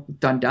screamo. We've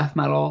done death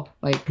metal.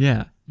 Like,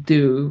 I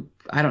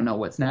don't know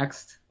what's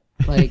next.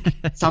 Like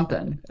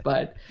something,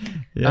 but,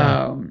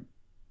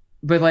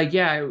 but like,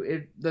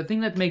 the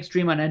thing that makes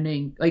Dream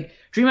Unending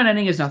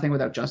is nothing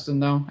without Justin,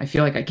 though. I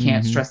feel like I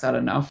can't stress that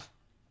enough.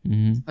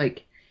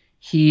 Like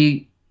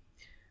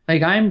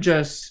I'm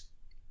just,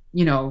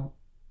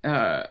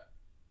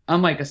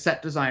 I'm like a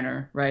set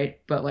designer, right?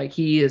 But like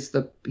he is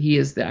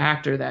the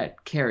actor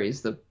that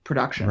carries the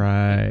production.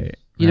 Right.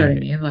 You know what I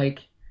mean?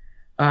 Like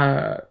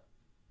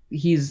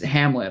he's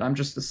Hamlet. I'm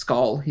just the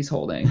skull he's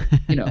holding,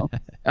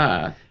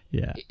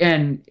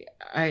 And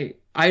I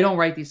don't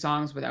write these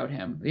songs without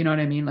him. You know what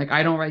I mean? Like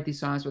I don't write these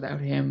songs without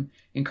him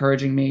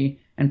encouraging me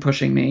and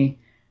pushing me.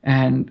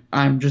 And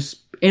I'm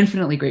just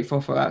infinitely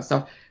grateful for that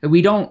stuff.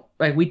 We don't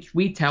like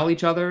we tell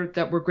each other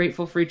that we're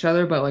grateful for each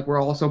other, but like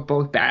we're also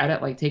both bad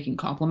at like taking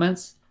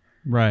compliments.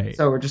 Right.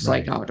 So we're just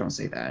like, oh, don't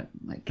say that.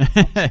 Like,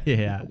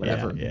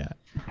 whatever. Yeah.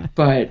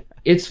 But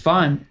it's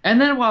fun.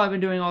 And then while I've been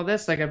doing all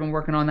this, like I've been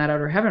working on that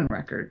Outer Heaven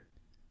record.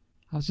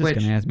 I was just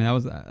gonna ask,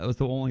 man. That was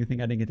the only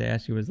thing I didn't get to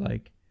ask you was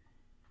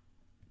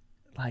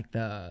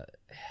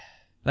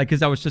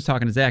because I was just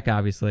talking to Zach,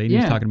 obviously, and he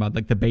was talking about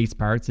like the bass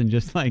parts and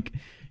just like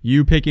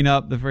you picking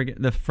up the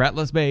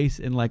fretless bass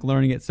and like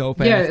learning it so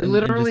fast. Yeah,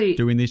 literally and just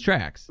doing these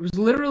tracks. It was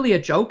literally a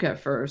joke at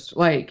first.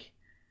 Like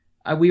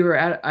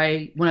when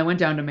I went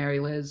down to Mary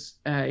Liz,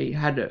 I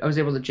was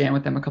able to jam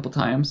with them a couple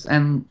times,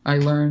 and I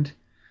learned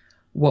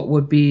what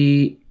would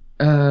be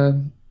a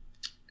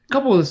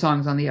couple of the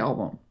songs on the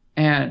album,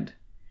 and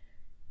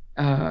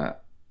I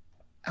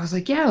was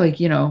like,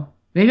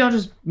 maybe I'll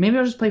just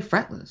play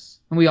fretless,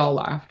 and we all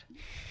laughed.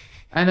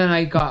 And then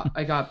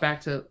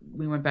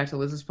we went back to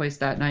Liz's place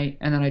that night,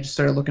 and then I just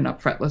started looking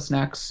up fretless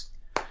necks,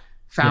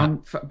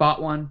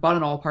 bought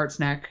an all parts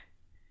neck,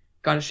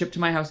 got it shipped to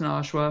my house in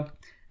Oshawa.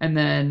 And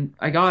then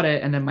I got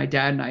it, and then my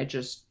dad and I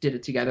just did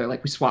it together.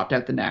 Like we swapped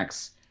out the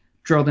necks,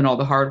 drilled in all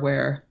the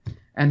hardware,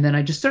 and then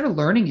I just started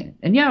learning it.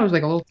 And it was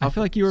like a little. I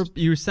feel like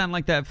you sent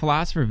like that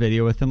Philosopher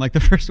video within like the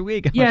first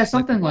week. Yeah,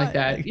 something like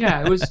that.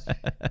 Yeah,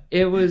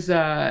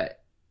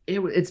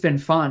 it's been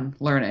fun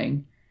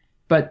learning.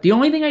 But the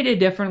only thing I did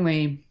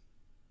differently,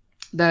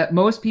 that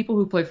most people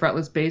who play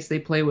fretless bass, they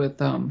play with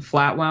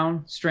flat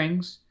wound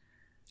strings.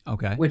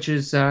 Okay. Which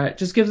is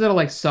just gives it a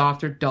like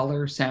softer,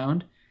 duller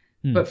sound.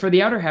 But for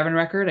the Outer Heaven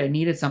record, I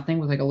needed something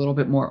with like a little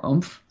bit more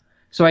oomph.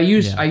 So I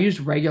used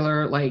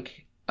regular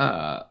like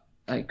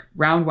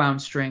round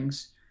wound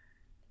strings,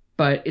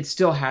 but it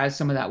still has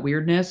some of that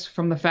weirdness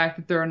from the fact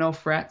that there are no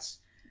frets.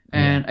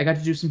 And I got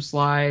to do some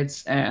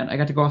slides, and I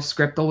got to go off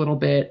script a little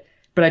bit,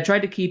 but I tried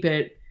to keep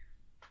it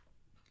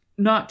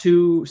not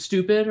too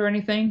stupid or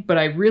anything, but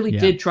I really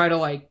did try to,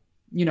 like,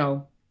 you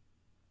know,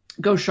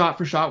 go shot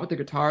for shot with the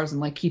guitars and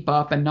like keep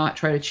up and not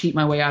try to cheat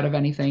my way out of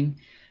anything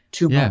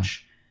too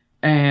much.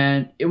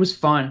 And it was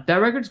fun. That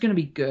record's going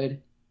to be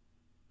good.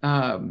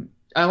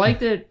 I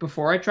liked it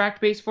before I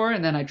tracked bass for it,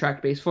 and then I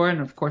tracked bass for it,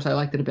 and of course I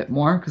liked it a bit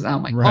more because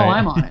I'm like, oh,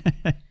 I'm on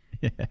it.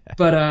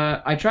 But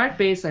I tracked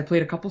bass. I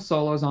played a couple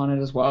solos on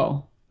it as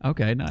well.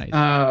 Okay, nice.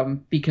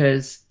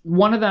 Because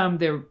one of them,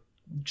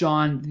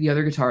 John, the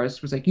other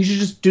guitarist, was like, you should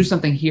just do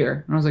something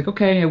here. And I was like,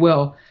 okay, I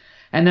will.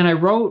 And then I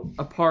wrote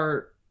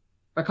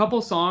a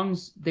couple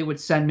songs. They would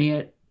send me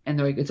it, and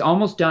they're like, it's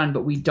almost done,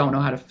 but we don't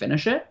know how to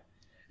finish it.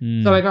 So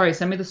I'm like, all right,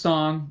 send me the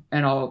song,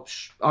 and I'll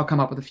come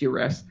up with a few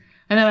riffs.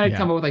 And then I'd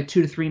come up with like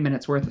 2 to 3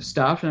 minutes worth of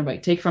stuff, and I'm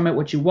like, take from it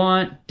what you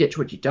want, ditch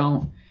what you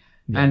don't.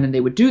 And then they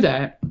would do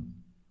that.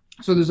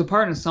 So there's a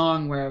part in a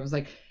song where I was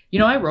like, you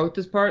know, I wrote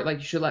this part, like,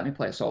 you should let me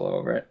play a solo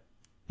over it.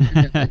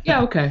 And like,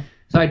 yeah, okay.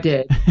 So I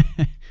did.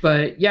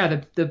 But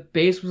yeah, the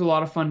bass was a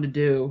lot of fun to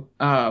do.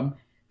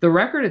 The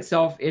record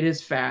itself, it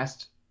is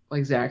fast,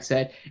 like Zach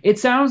said. It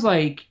sounds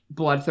like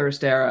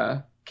Bloodthirst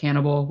era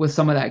Cannibal with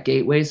some of that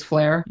Gateways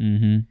flair.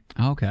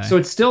 Mm-hmm. Okay. So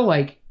it's still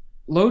like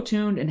low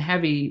tuned and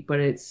heavy, but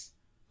it's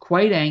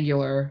quite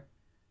angular.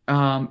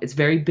 It's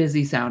very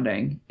busy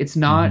sounding. It's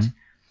not.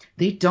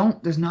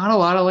 There's not a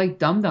lot of like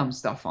dum-dum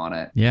stuff on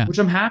it, which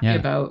I'm happy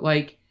about,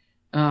 like,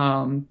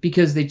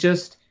 because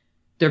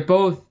they're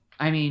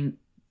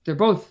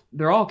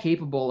all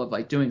capable of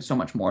like doing so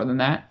much more than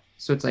that.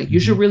 So it's like, you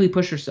should really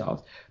push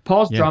yourself.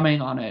 Paul's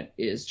drumming on it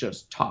is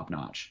just top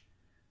notch.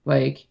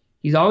 Like,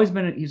 he's always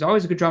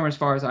a good drummer as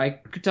far as I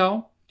could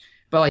tell,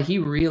 but like he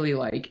really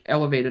like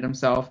elevated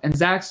himself. And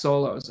Zach's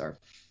solos are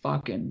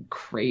fucking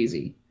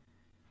crazy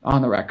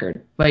on the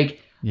record.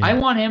 Like, I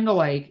want him to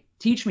like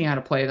teach me how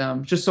to play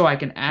them just so I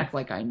can act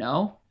like I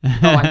know.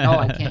 I know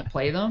I can't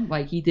play them.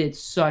 Like, he did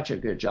such a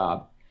good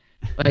job.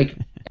 Like,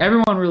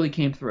 everyone really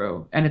came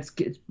through, and it's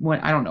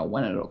when, I don't know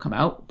when it'll come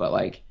out, but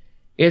like,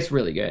 it's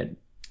really good.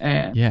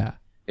 And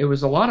it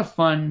was a lot of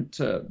fun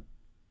to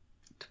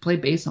play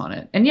bass on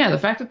it. And the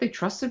fact that they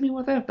trusted me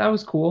with it, that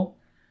was cool.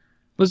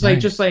 It was like,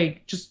 just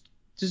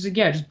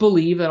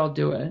believe that I'll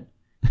do it.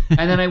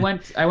 And then I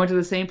went to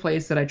the same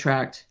place that I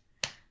tracked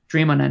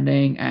Dream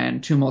Unending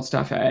and Tomb Old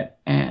Stuff at,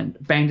 and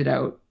banged it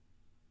out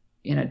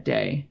in a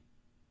day.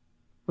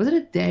 Was it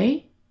a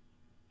day?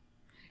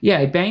 Yeah,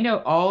 I banged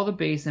out all the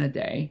bass in a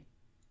day.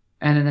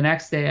 And then the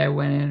next day I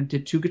went in and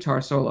did 2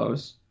 guitar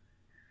solos.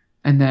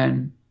 And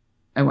then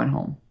I went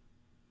home.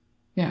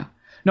 Yeah.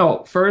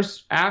 No,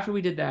 first, after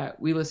we did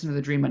that, we listened to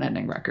the Dream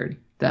Unending record.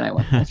 Then I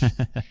went home.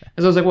 Because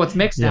I was like, well, it's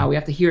mixed now. We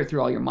have to hear it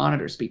through all your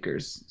monitor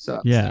speakers.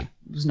 So it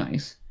was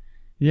nice.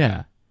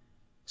 Yeah.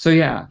 So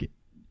yeah,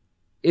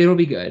 it'll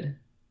be good.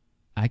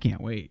 I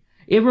can't wait.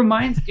 It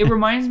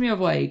reminds me of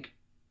like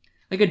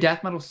a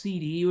death metal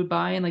CD you would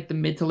buy in like the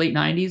mid to late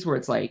 90s, where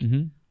it's like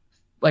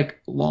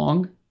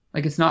long.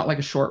 Like, it's not like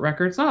a short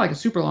record. It's not like a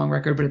super long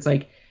record, but it's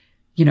like,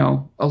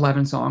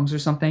 11 songs or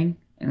something.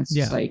 And it's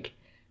just like,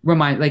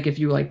 like if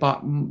you like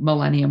bought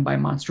Millennium by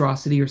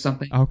Monstrosity or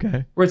something.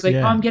 Okay. Where it's like,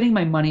 oh, I'm getting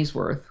my money's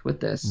worth with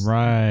this.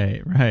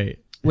 Right.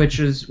 Which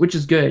is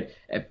good,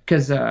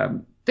 because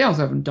they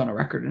also haven't done a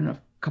record in a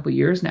couple of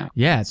years now.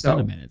 Yeah, it's been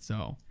a minute.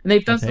 So. And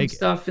they've done some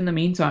stuff in the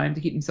meantime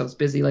to keep themselves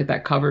busy, like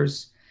that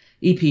covers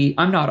EP.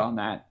 I'm not on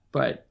that,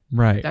 but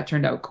that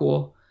turned out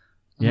cool.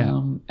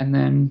 Yeah. And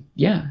then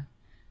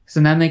so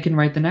then they can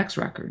write the next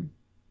record.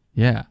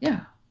 Yeah.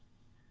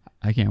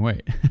 I can't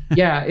wait.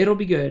 Yeah, it'll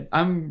be good.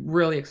 I'm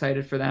really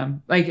excited for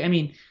them. Like, I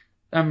mean,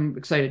 I'm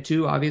excited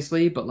too,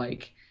 obviously, but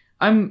like,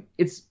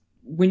 it's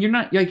when you're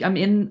not like, I'm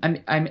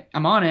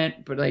on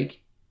it, but like,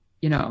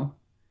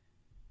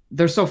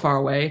 they're so far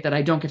away that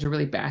I don't get to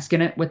really bask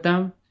in it with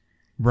them.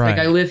 Right. Like,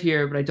 I live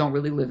here, but I don't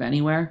really live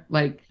anywhere.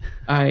 Like,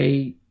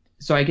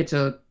 so I get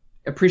to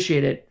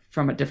appreciate it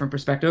from a different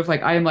perspective.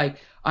 Like,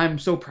 I'm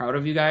so proud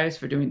of you guys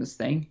for doing this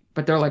thing,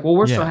 but they're like, well,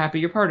 we're so happy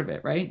you're part of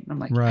it. Right. And I'm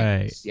like,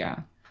 right.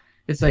 Yeah.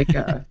 It's like,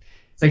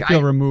 it's like, I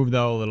feel removed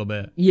though a little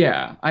bit.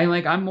 Yeah.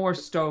 I'm more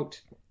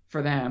stoked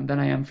for them than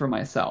I am for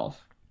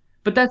myself,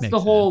 but that's the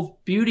whole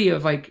beauty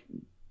of like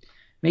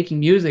making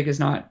music. Is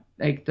not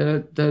like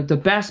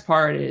the best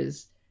part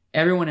is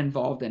everyone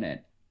involved in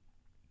it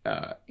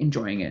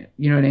enjoying it.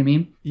 You know what I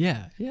mean?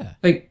 Yeah.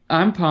 Like,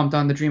 I'm pumped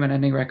on the Dream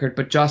Unending record,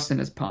 but Justin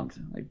is pumped.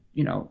 Like,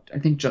 I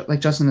think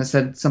Justin has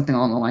said something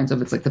along the lines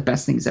of, it's like the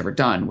best thing he's ever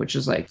done, which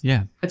is like,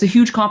 that's a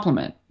huge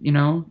compliment.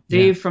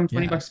 Dave from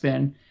 20 Bucks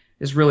Spin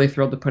is really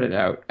thrilled to put it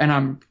out,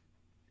 and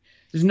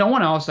there's no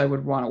one else I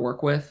would want to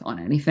work with on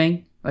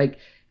anything. Like,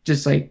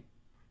 just like,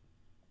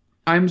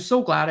 I'm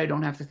so glad I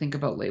don't have to think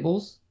about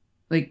labels.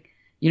 Like,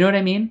 you know what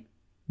I mean?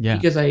 Yeah.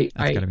 Because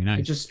gotta be nice.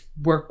 I just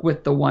work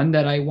with the one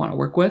that I want to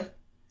work with.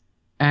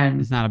 And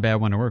it's not a bad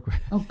one to work with.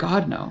 Oh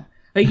God, no.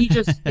 Like, he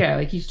just,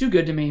 like, he's too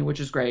good to me, which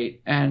is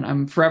great. And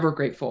I'm forever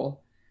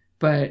grateful.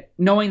 But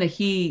knowing that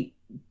he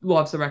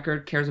loves the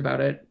record, cares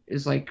about it,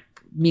 is like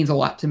means a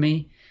lot to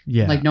me.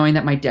 Yeah. Like knowing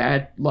that my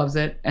dad loves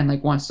it and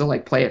like wants to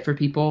like play it for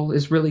people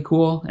is really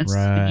cool. And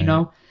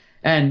Right.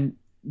 and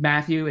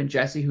Matthew and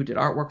Jesse, who did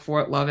artwork for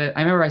it, love it.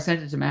 I remember I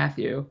sent it to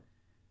Matthew,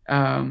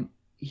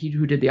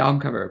 who did the album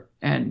cover,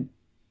 and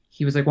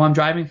he was like, "Well, I'm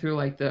driving through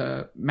like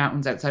the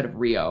mountains outside of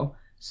Rio,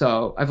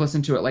 so I've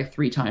listened to it like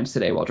 3 times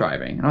today while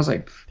driving." And I was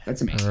like,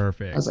 "That's amazing." I was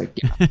Perfect. like,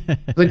 "Yeah,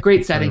 it's a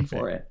great setting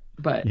for Perfect. it."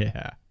 But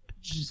Yeah.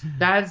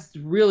 that's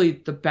really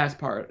the best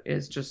part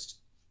is just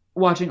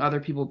watching other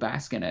people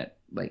bask in it.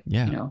 Like,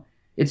 Yeah.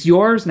 it's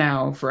yours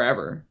now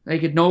forever.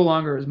 Like it no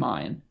longer is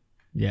mine.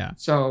 Yeah.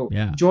 So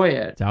Yeah. enjoy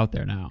it. It's out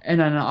there now. And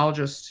then I'll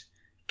just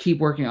keep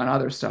working on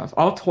other stuff.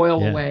 I'll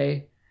toil Yeah.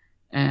 away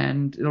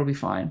and it'll be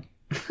fine.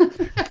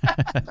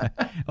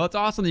 Well, it's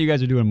awesome that you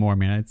guys are doing more,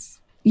 man.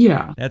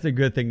 Yeah. That's a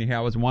good thing to hear.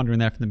 I was wondering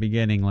that from the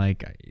beginning.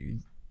 Like, you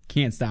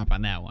can't stop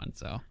on that one.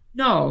 So.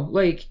 No,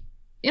 like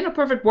in a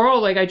perfect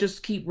world, like I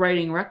just keep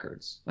writing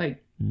records.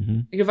 Like,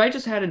 Mm-hmm. if I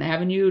just had an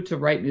avenue to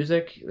write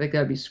music, like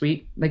that'd be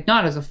sweet. Like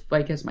not as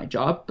as my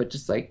job, but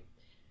just like,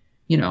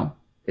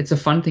 it's a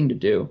fun thing to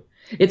do.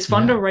 It's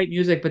fun to write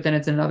music, but then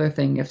it's another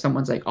thing if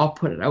someone's like, "I'll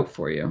put it out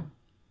for you."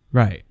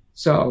 Right.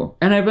 So,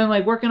 and I've been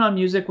like working on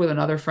music with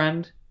another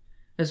friend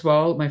as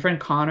well. My friend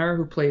Connor,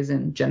 who plays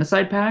in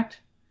Genocide Pact.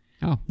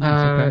 Oh,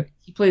 nice.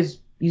 Okay.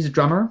 He's a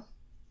drummer.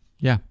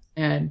 Yeah.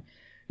 And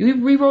we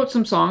rewrote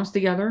some songs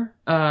together,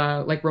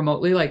 like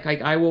remotely. Like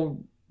I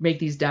will make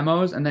these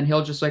demos and then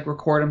he'll just like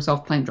record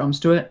himself playing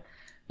drums to it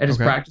at his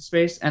practice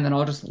space, and then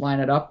I'll just line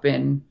it up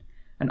in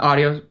an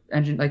audio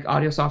engine, like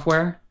audio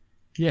software.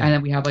 Yeah. And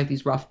then we have like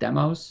these rough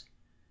demos.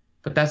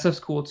 But that stuff's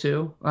cool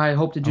too. I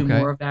hope to do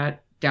more of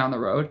that down the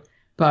road.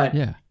 But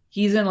yeah.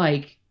 he's an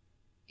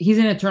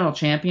Eternal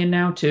Champion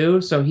now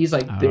too, so he's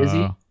like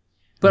busy.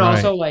 But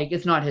also like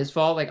it's not his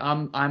fault. Like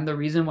I'm the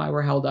reason why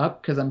we're held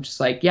up, because I'm just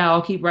like, yeah,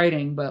 I'll keep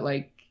writing, but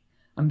like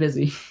I'm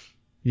busy.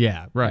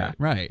 Yeah, right, Yeah.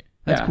 right.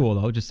 That's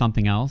cool though. Just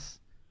something else.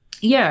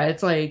 Yeah,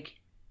 it's like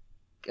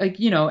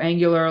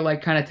angular,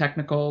 like kind of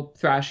technical,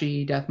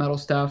 thrashy death metal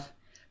stuff,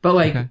 but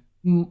like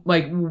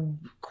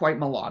quite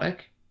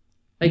melodic,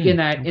 like in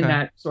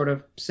that sort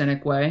of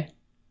cynic way.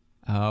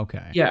 Oh,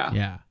 okay. Yeah.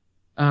 Yeah.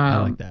 I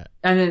like that.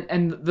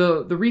 And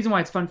the reason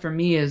why it's fun for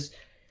me is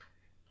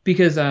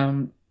because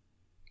a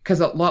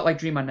lot like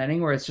Dream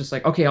Unending, where it's just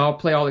like, okay, I'll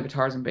play all the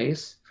guitars and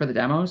bass for the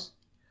demos.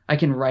 I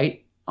can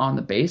write on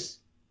the bass,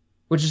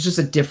 which is just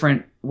a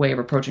different way of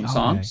approaching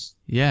songs.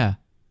 Yeah.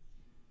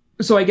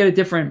 So I get a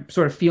different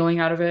sort of feeling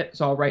out of it.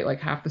 So I'll write like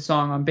half the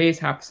song on bass,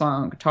 half the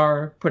song on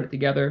guitar, put it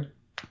together,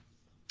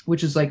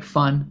 which is like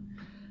fun.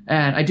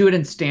 And I do it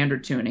in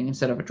standard tuning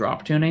instead of a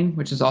drop tuning,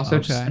 which is also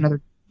just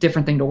another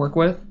different thing to work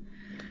with.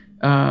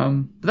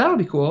 But that'll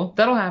be cool.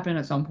 That'll happen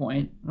at some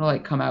point. It'll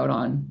like come out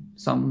on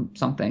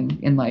something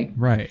in like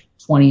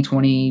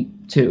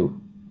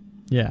 2022.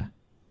 Yeah.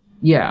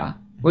 Yeah.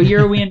 What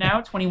year are we in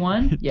now?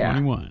 21? Yeah.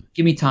 21.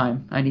 Give me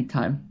time. I need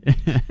time.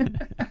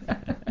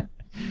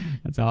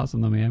 That's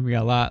awesome though, man. We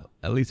got a lot.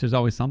 At least there's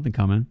always something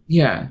coming.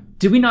 Yeah.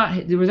 Did we not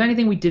hit, was there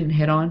anything we didn't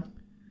hit on?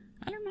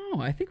 I don't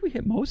know. I think we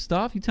hit most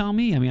stuff. You tell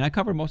me. I mean, I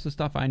covered most of the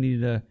stuff I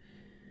needed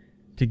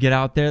to get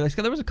out there. Like,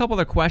 there was a couple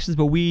other questions,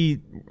 but we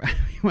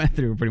went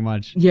through pretty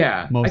much most I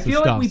of the stuff.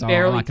 feel like we so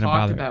barely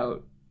talked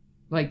about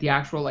like the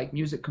actual like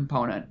music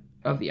component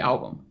of the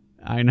album.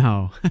 I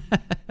know.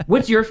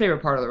 What's your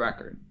favorite part of the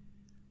record?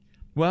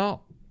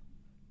 Well,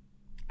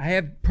 I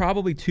have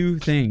probably two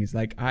things.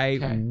 Like,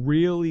 I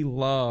really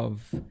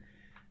love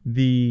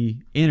the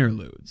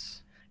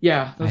interludes.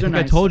 Yeah, those are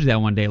nice. I told you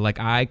that one day. Like,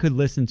 I could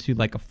listen to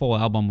like a full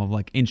album of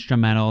like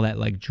instrumental, that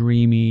like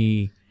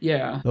dreamy.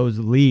 Yeah. Those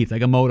leads,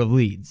 like emotive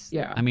leads.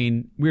 Yeah. I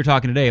mean, we were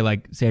talking today,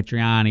 like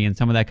Satriani and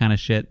some of that kind of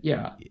shit.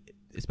 Yeah.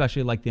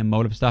 Especially like the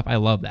emotive stuff. I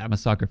love that. I'm a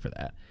sucker for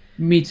that.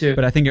 Me too.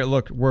 But I think it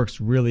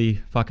works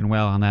really fucking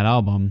well on that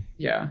album.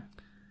 Yeah.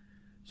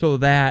 So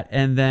that,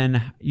 and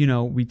then,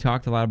 we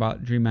talked a lot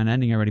about Dream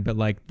Unending already, but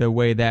like the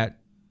way that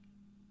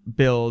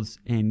builds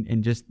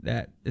and just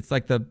that, it's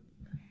like to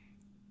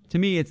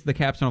me, it's the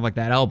capstone of like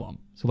that album.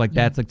 So like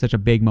that's like such a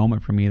big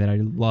moment for me that I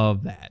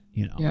love that,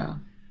 Yeah.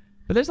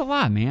 But there's a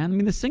lot, man. I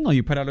mean, the single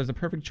you put out is a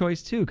perfect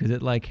choice too, because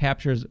it like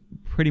captures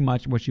pretty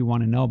much what you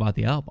want to know about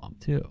the album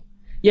too.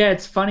 Yeah,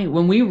 it's funny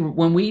when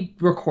we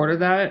recorded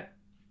that,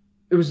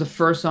 it was the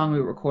first song we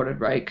recorded,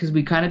 right? Because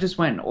we kind of just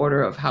went in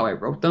order of how I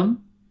wrote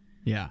them.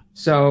 Yeah.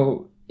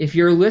 So if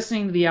you're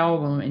listening to the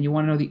album and you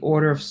want to know the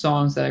order of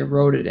songs that I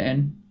wrote it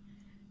in,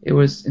 it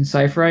was In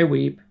Cipher I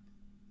Weep,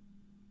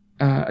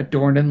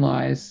 Adorned in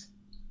Lies,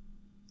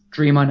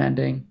 Dream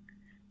Unending,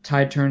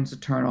 Tide Turns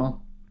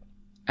Eternal,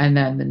 and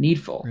then The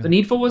Needful. Really? The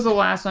Needful was the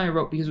last song I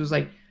wrote because it was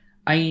like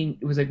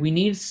we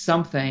need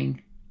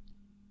something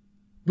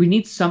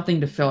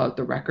to fill out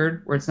the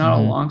record where it's not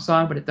a long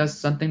song, but it does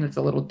something that's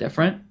a little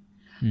different.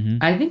 Mm-hmm.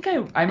 I think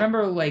I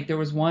remember like there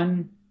was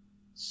one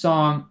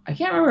song, I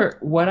can't remember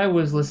what I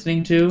was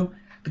listening to,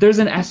 but there's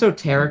an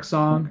esoteric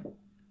song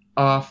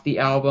off the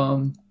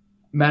album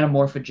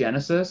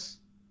Metamorphogenesis.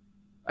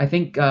 I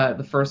think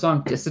the first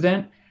song,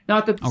 Dissident.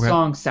 Not that the Okay.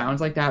 song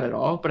sounds like that at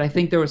all, but I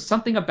think there was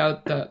something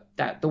about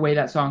the way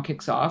that song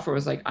kicks off where it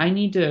was like, I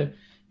need to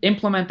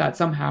implement that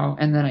somehow,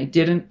 and then I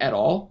didn't at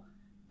all.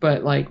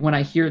 But like when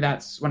I hear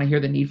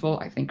the Needful,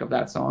 I think of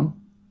that song.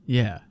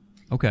 Yeah.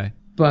 Okay.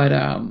 But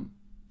I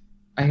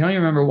don't even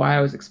remember why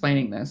I was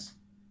explaining this.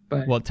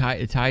 But Well,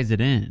 it ties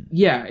it in.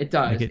 yeah, it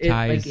does. Like it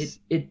ties.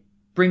 It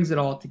brings it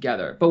all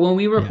together. But when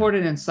we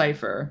recorded in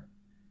Cypher,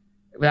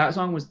 that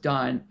song was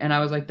done, and I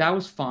was like, that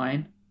was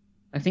fine.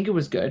 I think it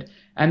was good.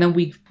 And then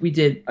we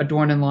did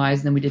Adorn and Lies,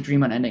 and then we did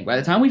Dream Unending. By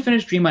the time we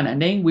finished Dream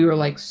Unending, we were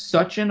like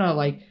such in a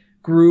like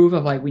groove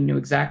of like we knew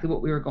exactly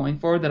what we were going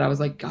for that I was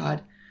like,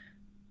 God,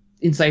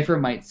 in Cypher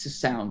might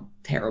just sound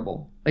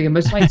terrible. Like it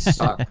just might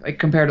suck like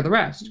compared to the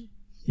rest.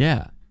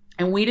 Yeah.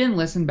 And we didn't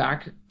listen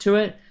back to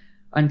it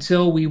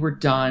until we were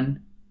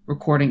done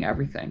recording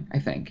everything, I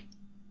think.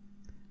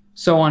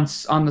 So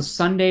on the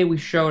Sunday we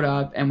showed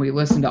up and we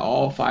listened to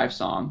all 5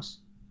 songs.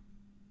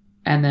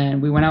 And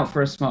then we went out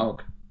for a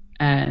smoke,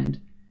 and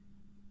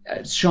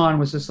Sean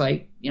was just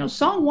like,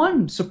 song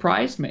 1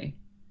 surprised me.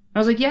 I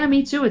was like, yeah,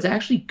 me too. It's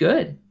actually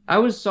good. I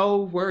was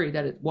so worried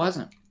that it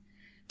wasn't.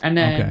 And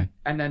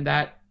then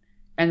that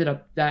ended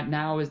up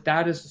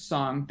that is the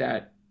song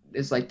that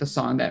is like the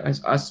song that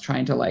is us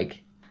trying to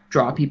like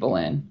draw people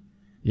in.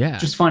 Yeah.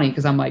 Just funny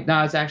because I'm like,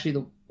 no, it's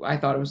actually I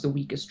thought it was the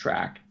weakest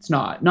track. It's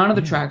not. None of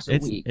the tracks are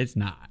weak. It's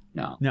not.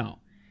 No.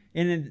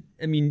 And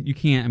you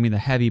can't. I mean, the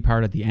heavy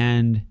part at the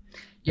end.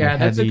 Yeah,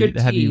 that's a good tease.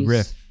 The heavy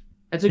riff.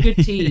 That's a good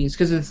tease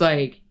because it's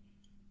like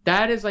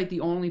that is like the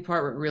only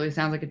part where it really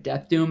sounds like a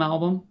Death Doom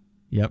album.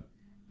 Yep.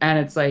 And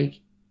it's like,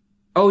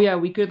 oh yeah,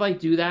 we could like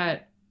do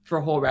that for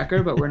a whole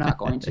record, but we're not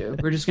going to.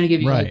 We're just going to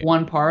give you like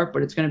one part,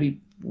 but it's going to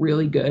be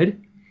really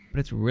good. But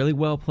it's really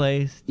well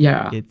placed.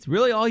 Yeah. It's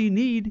really all you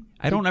need.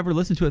 I don't ever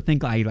listen to it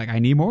think like I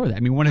need more of that.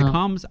 I mean, when it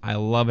comes, I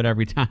love it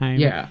every time.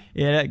 Yeah.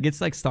 It gets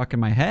like stuck in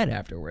my head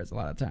afterwards a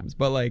lot of times.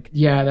 But like,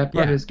 yeah, that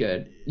part is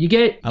good.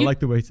 I like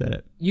the way you said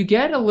it. You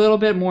get a little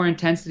bit more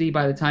intensity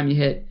by the time you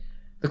hit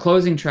the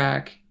closing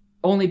track,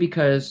 only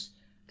because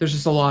there's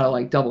just a lot of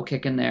like double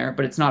kick in there,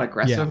 but it's not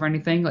aggressive or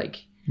anything.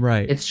 Like,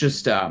 right. It's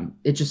just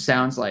it just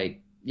sounds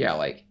like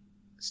like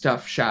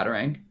stuff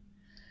shattering.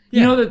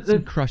 Yeah, the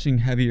crushing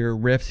heavier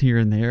riffs here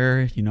and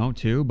there,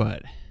 too,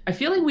 but I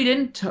feel like we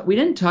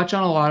didn't touch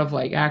on a lot of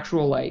like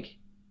actual like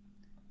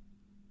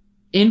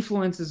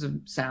influences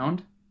of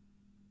sound,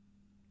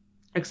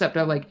 except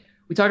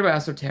we talked about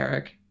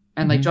Esoteric,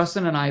 and like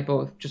Justin and I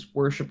both just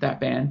worship that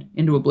band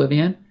into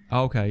oblivion.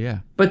 Oh, okay, yeah.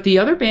 But the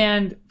other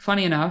band,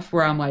 funny enough,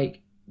 where I'm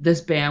like,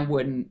 this band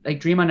wouldn't like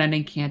Dream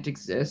Unending can't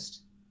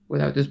exist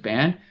without this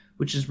band,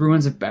 which is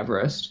Ruins of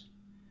Beverest.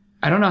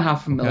 I don't know how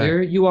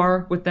familiar you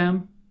are with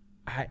them.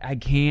 I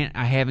can't.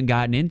 I haven't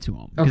gotten into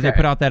them because they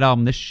put out that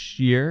album this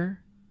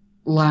year.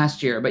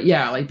 Last year, but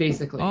yeah, like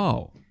basically.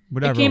 Oh,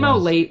 whatever. It came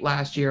out late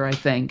last year, I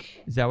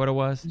think. Is that what it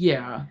was?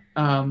 Yeah.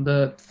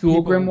 The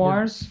Thule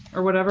Grimoires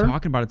or whatever.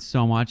 Talking about it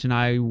so much, and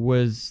I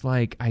was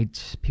like,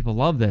 people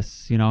love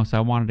this, so I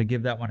wanted to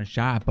give that one a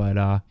shot,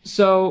 but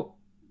So,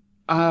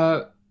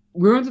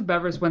 Ruins of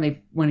Beverest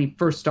when he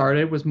first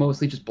started was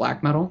mostly just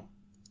black metal.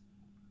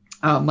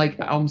 Like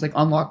albums like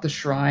Unlock the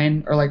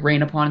Shrine or like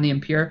Rain Upon the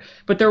Impure,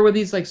 but there were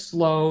these like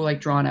slow, like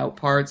drawn out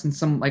parts and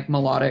some like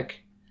melodic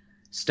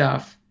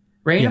stuff.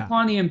 Rain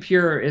Upon the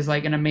Impure is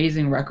like an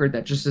amazing record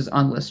that just is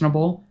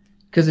unlistenable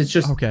because it's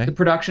just the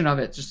production of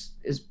it just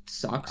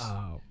sucks.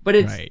 Oh, but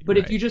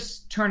if you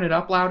just turn it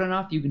up loud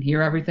enough, you can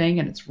hear everything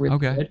and it's really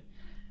good.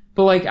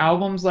 But like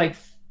albums like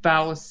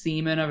Foulest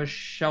Semen of a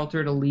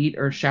Sheltered Elite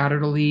or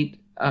Shattered Elite,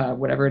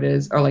 whatever it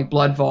is, or like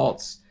Blood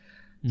Vaults,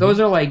 those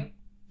are like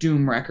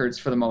doom records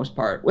for the most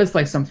part with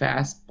like some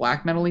fast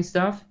black metal-y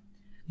stuff.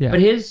 Yeah. But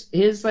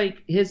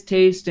his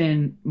taste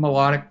in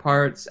melodic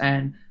parts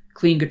and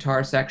clean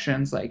guitar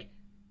sections, like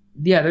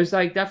there's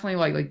like definitely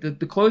like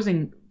the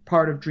closing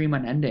part of Dream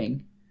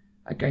Unending.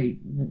 Like I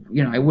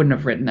wouldn't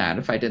have written that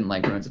if I didn't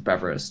like Ruins of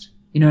Beverest.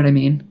 You know what I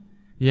mean?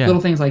 Yeah.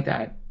 Little things like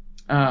that.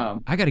 I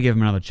got to give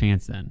him another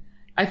chance then.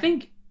 I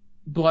think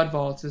Blood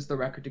Vaults is the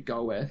record to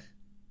go with.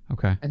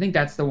 Okay. I think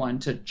that's the one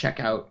to check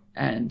out,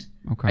 and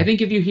I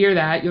think if you hear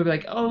that, you'll be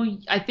like, "Oh,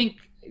 I think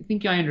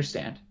I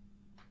understand."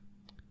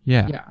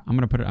 Yeah.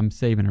 I'm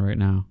saving it right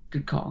now.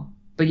 Good call.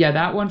 But yeah,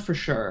 that one for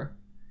sure.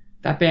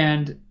 That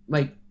band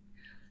like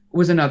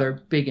was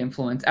another big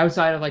influence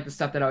outside of like the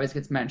stuff that always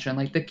gets mentioned,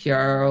 like The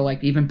Cure, or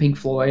like even Pink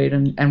Floyd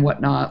and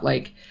whatnot.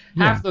 Like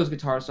half of those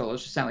guitar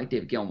solos just sound like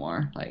David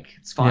Gilmour. Like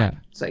it's fine. Yeah.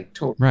 It's like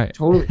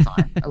totally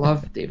fine. I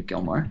love David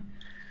Gilmour.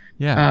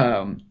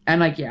 Yeah. And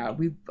like I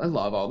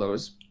love all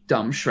those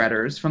dumb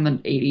shredders from the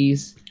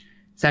 80s.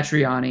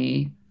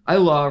 Satriani. I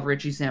love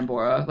Richie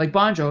Sambora. Like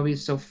Bon Jovi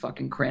is so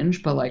fucking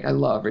cringe, but like I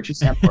love Richie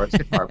Sambora's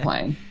guitar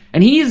playing.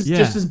 And he's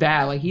just as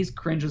bad. Like he's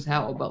cringe as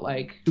hell, but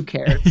like who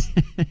cares?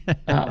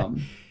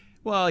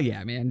 Well,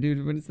 yeah, man,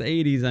 dude, when it's the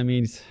 80s, I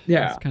mean,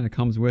 it kind of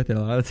comes with it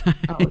a lot of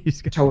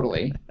times.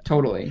 Totally.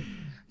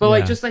 But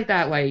like just like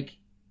that, like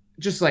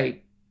just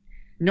like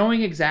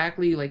knowing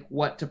exactly like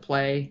what to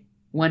play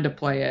when to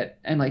play it,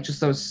 and like just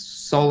those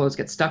solos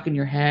get stuck in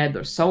your head.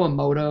 They're so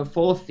emotive,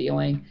 full of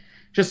feeling.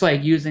 Just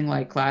like using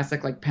like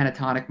classic like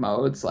pentatonic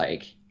modes,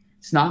 like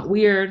it's not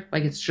weird.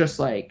 Like it's just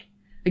like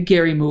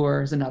Gary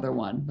Moore is another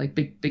one. Like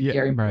big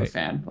Gary Moore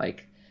fan.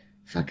 Like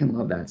fucking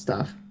love that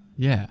stuff.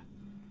 Yeah.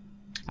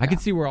 I can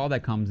see where all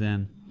that comes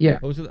in. Yeah.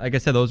 Those are, like I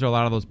said, those are a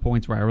lot of those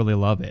points where I really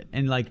love it.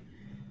 And like,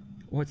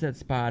 what's that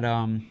spot?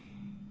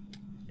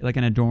 Like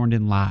an Adorned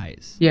in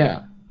Lies.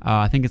 Yeah.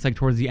 I think it's like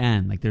towards the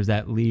end. Like there's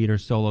that lead or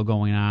solo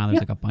going on. There's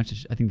like a bunch of.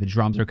 I think the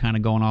drums are kind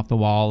of going off the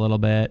wall a little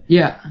bit.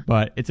 Yeah.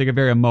 But it's like a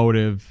very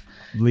emotive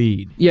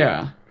lead.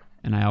 Yeah.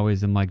 And I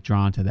always am like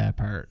drawn to that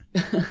part.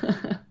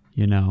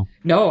 You know.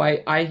 No,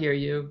 I hear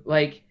you.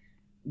 Like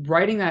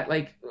writing that.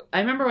 Like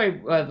I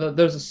remember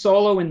there's a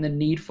solo in The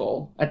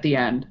Needful at the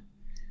end.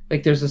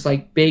 Like there's this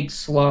like big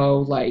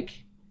slow like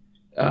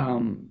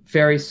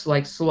very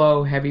like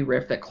slow heavy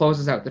riff that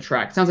closes out the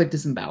track. It sounds like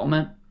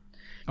Disembowelment.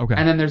 Okay.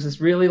 And then there's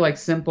this really like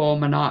simple,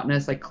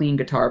 monotonous, like clean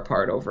guitar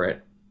part over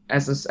it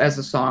as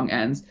the song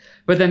ends.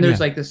 But then there's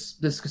like this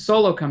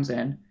solo comes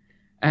in,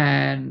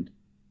 and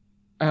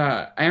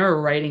I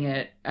remember writing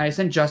it. I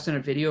sent Justin a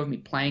video of me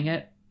playing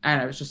it, and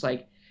I was just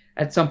like,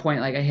 at some point,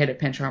 like I hit a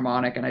pinch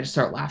harmonic and I just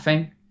start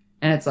laughing,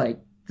 and it's like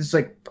this is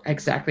like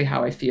exactly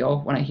how I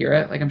feel when I hear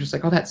it. Like I'm just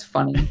like, oh, that's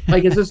funny.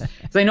 Like it's just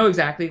because I know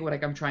exactly what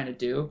like I'm trying to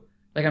do.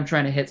 Like I'm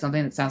trying to hit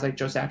something that sounds like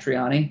Joe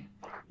Satriani.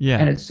 Yeah.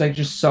 And it's like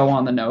just so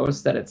on the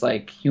nose that it's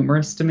like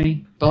humorous to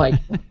me. But like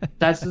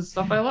that's the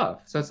stuff I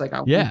love. So it's like I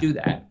want to do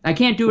that. I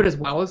can't do it as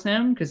well as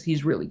him because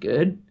he's really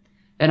good,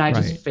 and I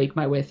just fake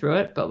my way through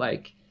it. But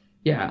like,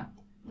 yeah,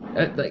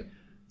 at the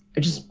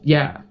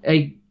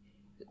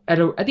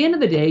end of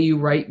the day, you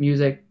write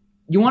music.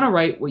 You want to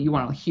write what you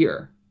want to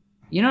hear.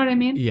 You know what I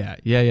mean?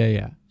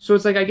 Yeah. So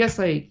it's like I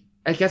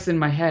guess in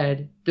my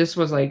head, this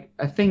was like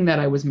a thing that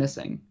I was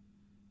missing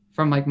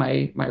from like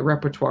my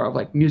repertoire of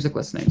like music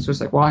listening. So it's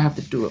like, well, I have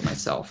to do it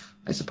myself,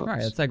 I suppose.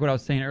 Right. It's like what I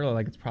was saying earlier.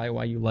 Like it's probably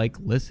why you like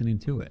listening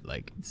to it.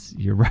 Like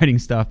you're writing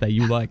stuff that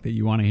you like, that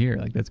you want to hear.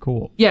 Like that's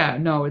cool. Yeah,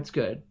 no, it's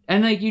good.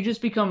 And like you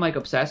just become like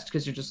obsessed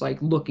because you're just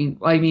like looking.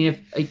 I mean,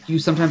 if like, you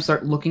sometimes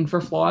start looking for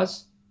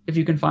flaws if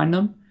you can find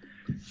them,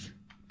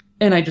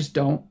 and I just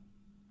don't.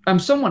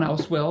 Someone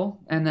else will,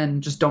 and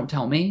then just don't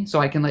tell me, so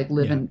I can like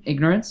live in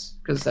ignorance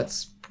because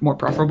that's more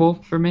preferable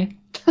for me.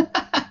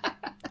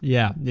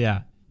 Yeah.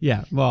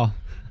 Well.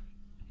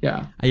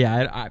 Yeah.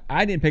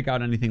 I didn't pick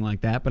out anything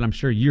like that, but I'm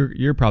sure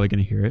you're probably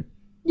gonna hear it.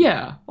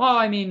 Yeah. Well,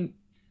 I mean,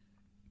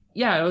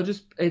 yeah.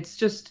 It's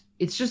just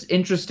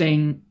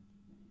interesting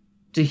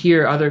to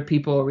hear other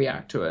people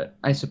react to it.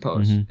 I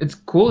suppose it's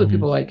cool that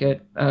people like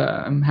it.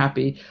 I'm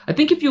happy. I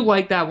think if you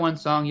like that one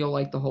song, you'll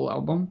like the whole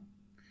album.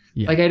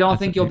 Yeah, like I don't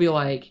think you'll be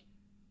like,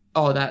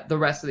 oh, that the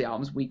rest of the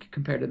album's weak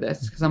compared to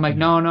this, because I'm like,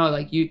 no,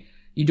 like you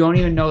don't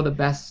even know the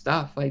best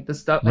stuff. Like the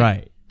stuff,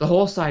 like, the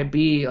whole side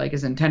B like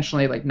is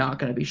intentionally like not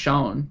going to be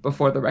shown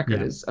before the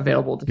record is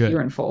available to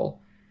hear in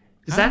full.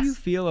 How do you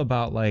feel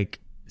about like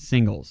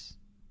singles?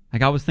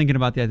 Like I was thinking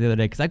about that the other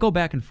day because I go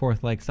back and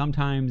forth. Like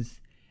sometimes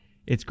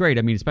it's great.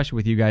 I mean, especially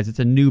with you guys, it's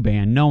a new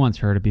band. No one's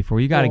heard it before.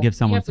 You got to give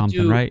someone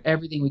something, right?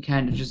 Everything we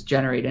can to just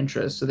generate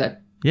interest so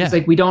that it's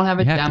like we don't have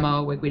a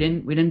demo. Like we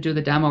didn't do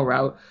the demo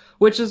route,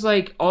 which is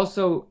like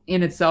also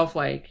in itself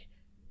like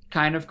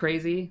kind of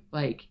crazy.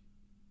 Like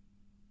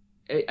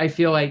I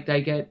feel like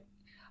the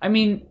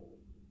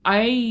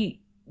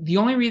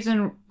only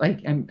reason,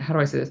 like, how do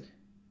I say this?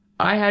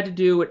 I had to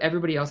do what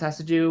everybody else has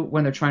to do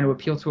when they're trying to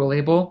appeal to a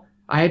label.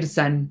 I had to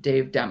send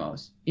Dave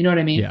demos. You know what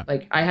I mean? Yeah.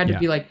 Like I had to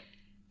be like,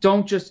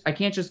 you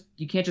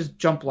can't just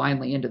jump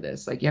blindly into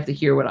this. Like you have to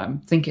hear what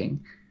I'm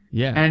thinking.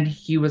 Yeah. And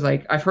he was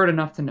like, I've heard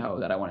enough to know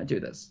that I want to do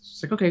this.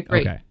 It's like, okay,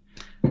 great. Okay.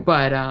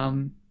 But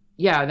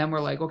then we're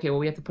like, okay, well,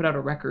 we have to put out a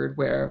record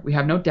where we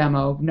have no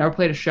demo, never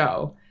played a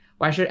show.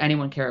 Why should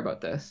anyone care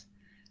about this?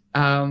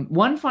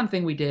 One fun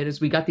thing we did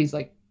is we got these,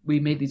 like, we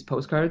made these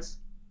postcards.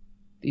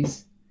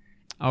 These.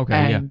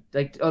 Okay. And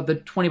like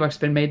the $20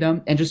 Spin made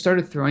them and just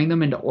started throwing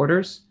them into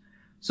orders.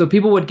 So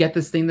people would get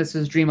this thing that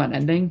says Dream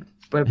Unending,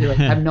 but be like,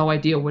 have no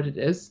idea what it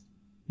is.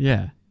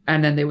 Yeah.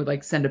 And then they would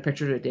like send a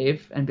picture to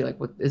Dave and be like,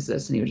 what is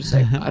this? And he would just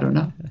say, I don't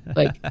know.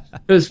 Like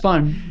it was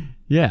fun.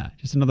 Yeah.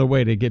 Just another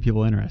way to get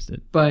people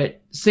interested.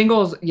 But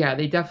singles,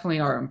 they definitely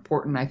are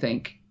important, I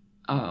think,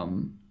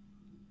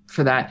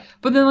 for that.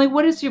 But then like,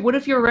 what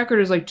if your record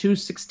is like 2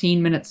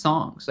 16-minute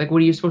songs? Like,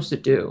 what are you supposed to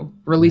do?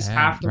 Release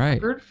half the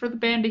record for the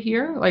band to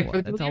hear? Like,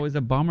 well, that's always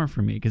a bummer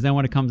for me. Cause then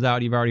when it comes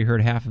out, you've already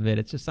heard half of it.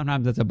 It's just,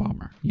 sometimes that's a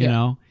bummer, you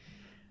know?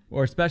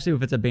 Or especially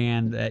if it's a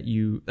band that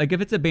you like. If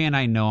it's a band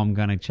I know, I'm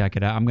gonna check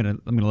it out. I'm gonna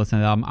listen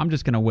to them. I'm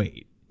just gonna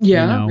wait.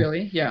 Yeah, you know?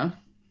 Really. Yeah.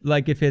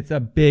 Like if it's a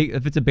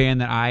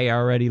band that I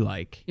already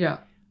like. Yeah.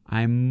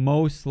 I'm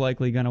most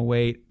likely gonna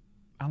wait.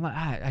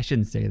 I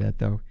shouldn't say that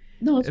though.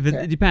 No,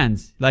 it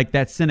depends. Like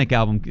that Cynic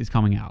album is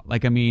coming out.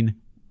 Like I mean,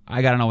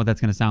 I gotta know what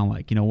that's gonna sound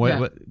like. You know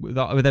what with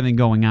everything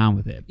going on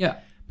with it. Yeah.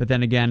 But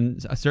then again,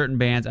 certain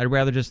bands, I'd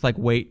rather just like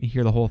wait and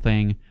hear the whole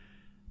thing.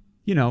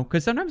 you know,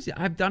 because sometimes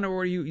I've done it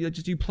where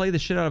you play the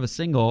shit out of a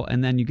single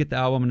and then you get the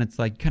album and it's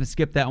like kind of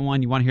skip that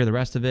one. You want to hear the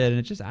rest of it, and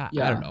it's just I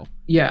don't know.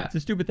 Yeah, it's a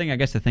stupid thing, I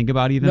guess, to think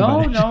about even.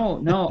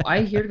 No.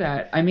 I hear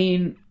that. I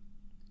mean,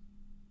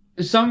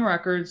 some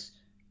records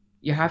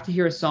you have to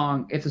hear a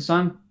song. If the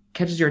song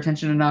catches your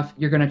attention enough,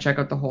 you're gonna check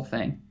out the whole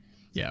thing.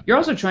 Yeah. You're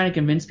also trying to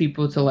convince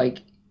people to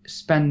like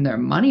spend their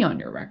money on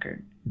your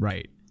record.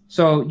 Right.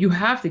 So you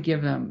have to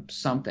give them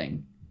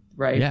something,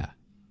 right? Yeah.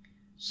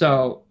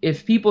 So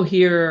if people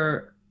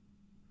hear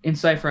In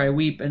Cypher I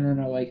Weep and then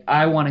they're like,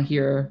 I want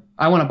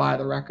to buy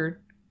the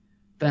record,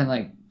 then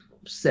like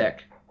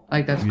sick.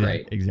 Like that's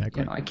great.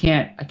 Exactly. You know, I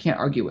can't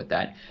argue with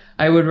that.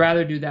 I would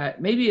rather do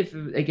that. Maybe if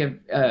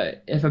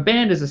a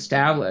band is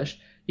established,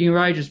 you can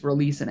probably just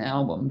release an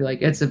album and be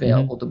like, it's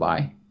available to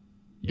buy.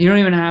 Yeah. You don't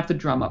even have to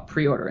drum up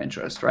pre-order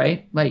interest,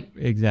 right? Like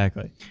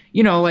exactly.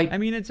 You know, like I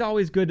mean, it's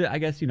always good to, I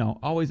guess, you know,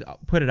 always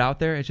put it out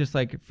there. It's just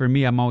like for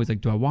me, I'm always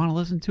like, do I want to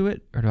listen to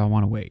it or do I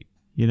want to wait?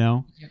 You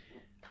know?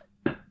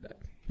 I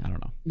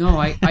don't know. No,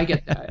 I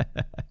get that.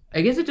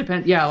 I guess it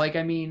depends. Yeah, like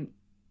I mean,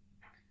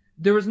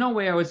 there was no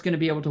way I was going to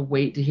be able to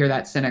wait to hear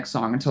that Cynic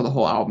song until the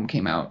whole album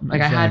came out. Like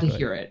exactly. I had to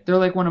hear it. They're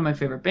like one of my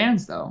favorite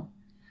bands, though.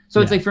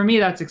 So it's like for me,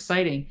 that's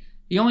exciting.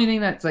 The only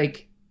thing that's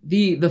like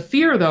the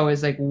fear though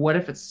is like, what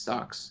if it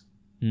sucks?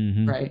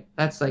 Mm-hmm. Right?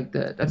 That's like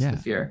the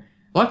fear.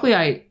 Luckily,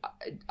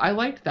 I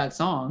liked that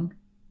song.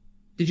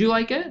 Did you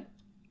like it?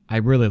 I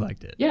really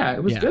liked it. Yeah,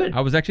 it was good.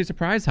 I was actually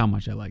surprised how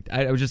much I liked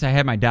it. I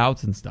had my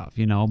doubts and stuff,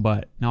 you know,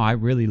 but no, I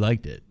really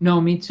liked it. No,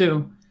 me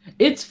too.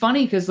 It's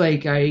funny because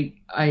like they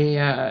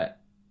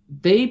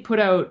put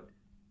out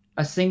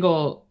a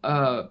single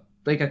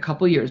like a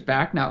couple years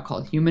back now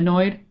called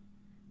Humanoid,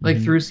 like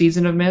through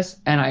Season of Mist,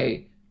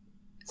 and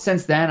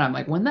since then I'm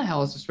like, when the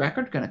hell is this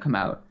record gonna come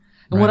out?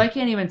 And what I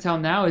can't even tell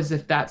now is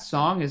if that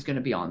song is gonna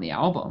be on the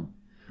album.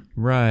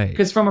 Right.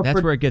 Because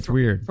that's where it gets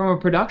weird. From a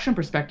production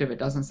perspective, it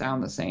doesn't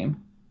sound the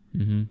same.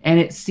 Mm-hmm. And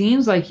it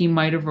seems like he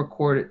might have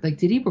recorded. Like,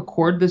 did he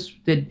record this?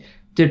 Did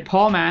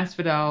Paul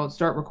Masvidal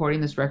start recording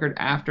this record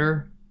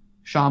after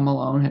Sean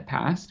Malone had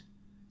passed?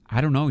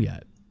 I don't know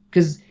yet.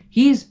 Because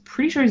he's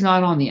pretty sure he's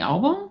not on the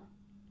album.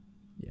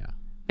 Yeah.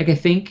 Like I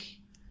think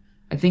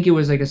it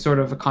was like a sort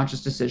of a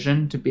conscious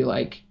decision to be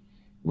like,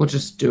 we'll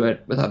just do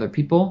it with other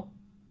people,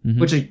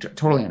 which I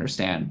totally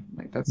understand.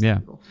 Like that's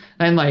cool.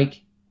 And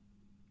like.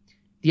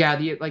 Yeah,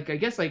 I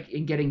guess like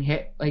in getting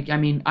hit, like I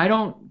mean, I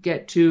don't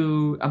get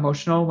too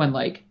emotional when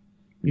like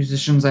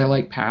musicians I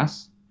like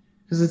pass,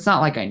 because it's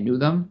not like I knew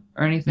them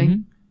or anything.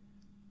 Mm-hmm.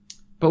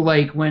 But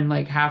like when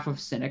like half of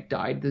Cynic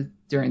died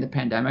during the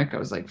pandemic, I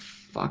was like,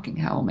 fucking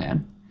hell,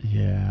 man.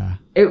 Yeah.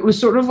 It was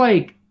sort of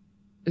like,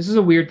 this is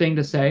a weird thing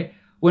to say.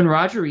 When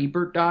Roger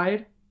Ebert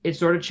died, it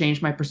sort of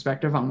changed my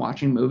perspective on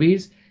watching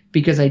movies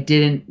because I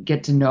didn't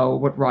get to know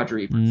what Roger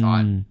Ebert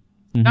thought.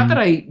 Mm-hmm. Not that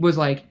I was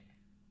like.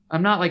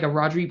 I'm not like a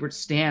Roger Ebert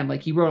stan.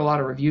 Like he wrote a lot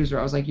of reviews where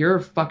I was like,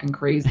 "You're fucking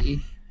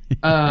crazy."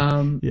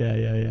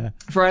 Yeah.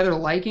 For either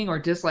liking or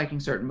disliking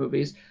certain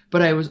movies,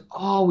 but I was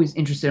always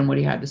interested in what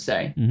he had to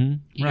say. Mm-hmm.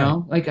 You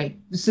know, like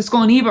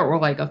Siskel and Ebert were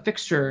like a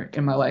fixture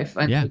in my life.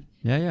 And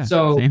yeah.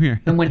 So same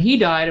here. And when he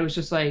died, it was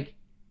just like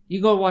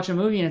you go watch a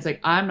movie and it's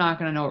like I'm not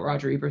gonna know what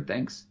Roger Ebert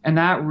thinks, and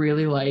that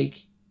really like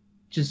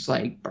just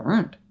like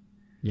burned.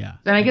 Yeah.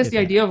 And I guess the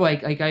idea of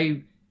like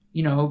I,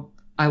 you know.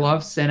 I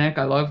love Cynic.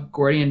 I love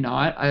Gordian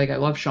Knot. I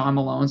love Sean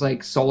Malone's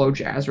like solo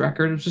jazz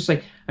record. It's just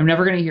like I'm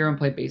never gonna hear him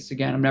play bass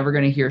again. I'm never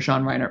gonna hear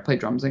Sean Reinert play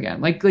drums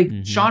again. Like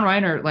Sean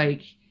Reinert,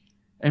 like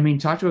I mean,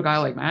 talk to a guy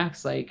like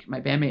Max, like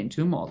my bandmate in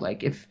Tumult.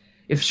 Like if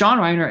Sean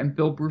Reinert and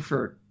Bill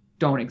Bruford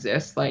don't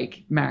exist,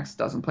 like Max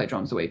doesn't play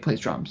drums the way he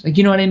plays drums. Like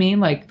you know what I mean?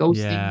 Like those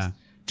things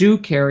do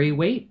carry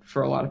weight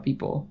for a lot of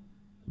people.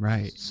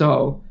 Right.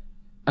 So,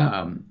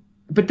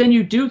 but then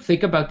you do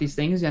think about these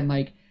things and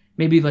like.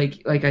 Maybe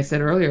like I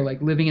said earlier,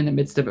 like living in the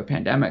midst of a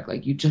pandemic,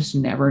 like you just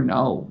never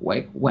know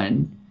like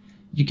when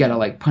you gotta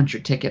like punch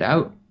your ticket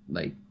out.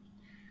 Like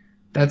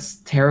that's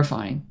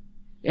terrifying.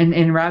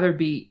 And rather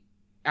be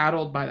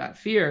addled by that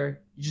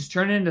fear, you just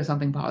turn it into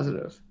something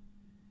positive.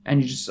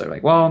 And you just are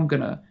like, well, I'm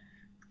gonna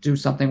do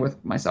something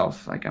with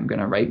myself. Like I'm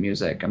gonna write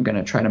music. I'm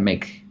gonna try to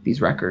make these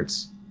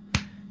records.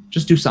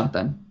 Just do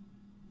something.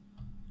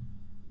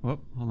 Whoop,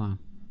 hold on.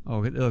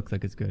 Oh, it looks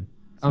like it's good.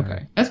 Sorry.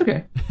 Okay. That's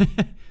okay.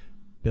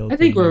 I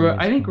think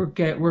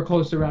we're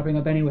close to wrapping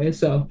up anyway,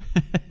 so.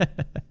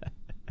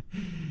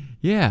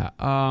 Yeah.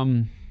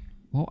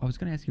 Well, I was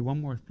going to ask you one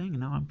more thing, and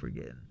now I'm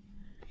forgetting.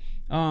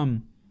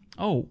 I'll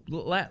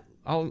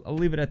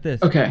leave it at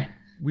this. Okay.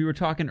 We were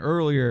talking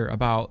earlier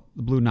about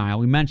the Blue Nile.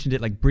 We mentioned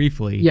it like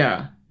briefly.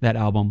 Yeah. That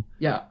album.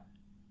 Yeah.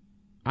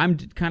 I'm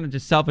kind of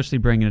just selfishly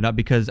bringing it up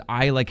because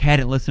I like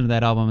hadn't listened to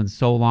that album in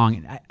so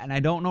long, and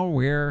I don't know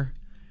where.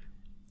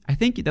 I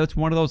think that's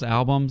one of those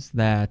albums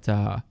that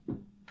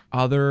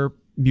other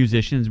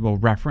musicians will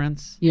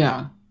reference.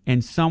 Yeah.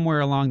 And somewhere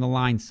along the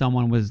line,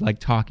 someone was like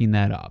talking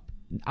that up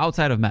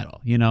outside of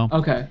metal, you know?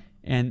 Okay.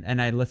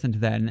 And I listened to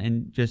that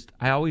and just,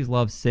 I always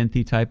love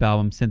synthy type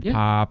albums, synth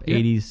pop,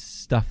 80s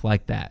stuff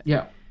like that.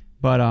 Yeah.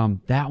 But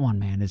that one,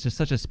 man, is just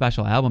such a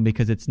special album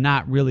because it's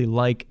not really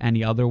like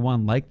any other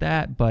one like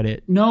that, but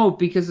it... No,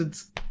 because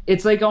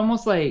it's like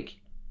almost like...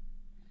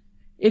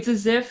 It's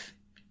as if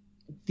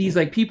these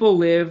like people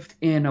lived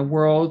in a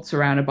world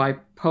surrounded by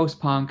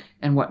post-punk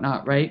and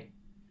whatnot, right?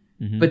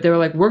 Mm-hmm. But they were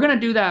like, we're going to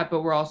do that,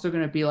 but we're also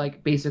going to be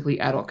like basically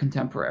adult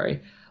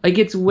contemporary. Like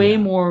it's way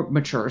more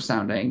mature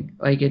sounding.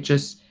 Like it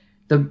just...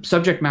 The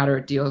subject matter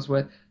it deals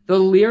with. The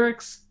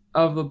lyrics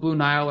of the Blue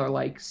Nile are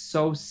like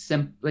so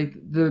simple, like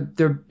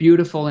they're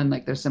beautiful in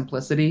like their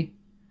simplicity.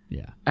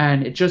 Yeah.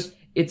 And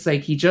it's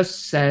like he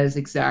just says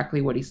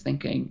exactly what he's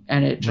thinking,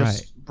 and it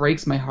just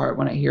breaks my heart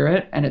when I hear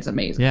it, and it's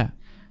amazing.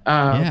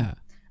 Yeah.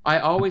 I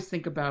always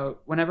think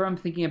about, whenever I'm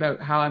thinking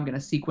about how I'm going to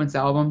sequence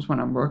albums when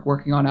I'm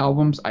working on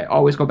albums, I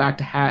always go back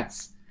to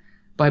Hats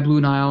by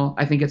Blue Nile.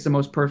 I think it's the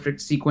most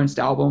perfect sequenced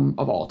album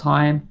of all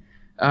time.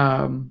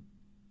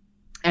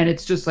 And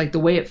it's just like the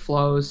way it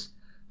flows,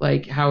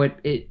 like how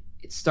it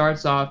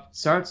starts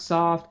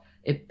soft,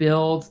 it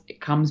builds,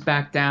 it comes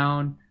back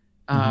down.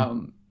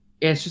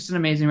 It's just an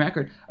amazing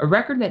record. A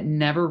record that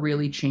never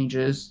really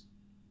changes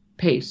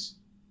pace.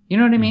 You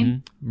know what I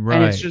mean?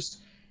 Right. And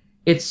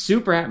it's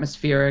super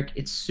atmospheric.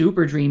 It's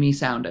super dreamy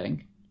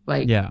sounding.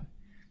 Like, yeah,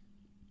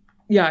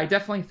 I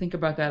definitely think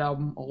about that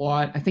album a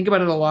lot. I think about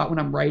it a lot when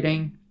I'm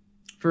writing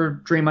for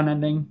Dream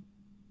Unending.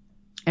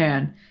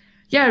 And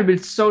yeah,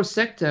 it's so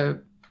sick to...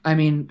 I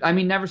mean,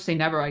 never say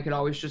never. I could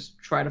always just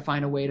try to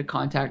find a way to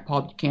contact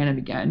Paul Buchanan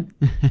again.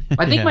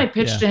 I think my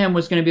pitch to him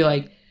was going to be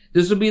like,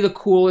 this will be the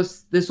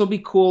coolest. This will be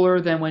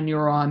cooler than when you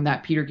were on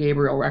that Peter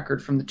Gabriel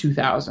record from the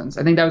 2000s.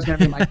 I think that was going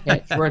to be my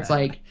pitch, where it's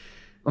like,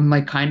 I'm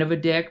like kind of a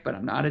dick, but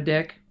I'm not a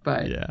dick.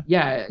 But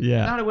I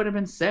thought it would have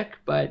been sick,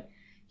 but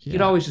he could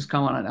always just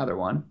come on another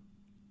one.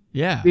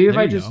 Yeah. Maybe if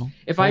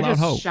I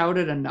just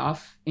shouted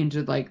enough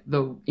into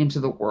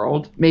the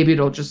world, maybe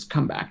it'll just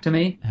come back to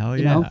me. Hell yeah.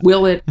 You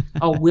know?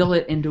 I'll will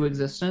it into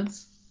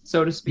existence,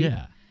 so to speak.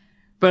 Yeah.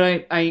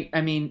 But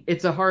I mean,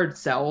 it's a hard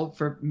sell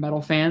for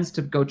metal fans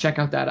to go check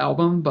out that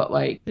album, but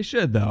like they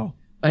should though.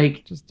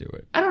 Like just do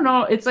it. I don't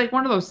know. It's like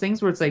one of those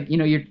things where it's like, you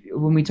know,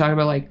 when we talk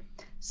about like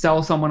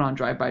sell someone on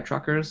Drive-By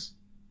Truckers,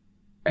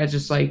 it's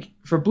just like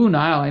for Blue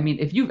Nile, I mean,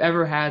 if you've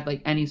ever had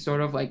like any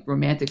sort of like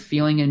romantic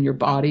feeling in your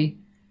body,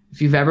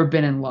 if you've ever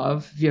been in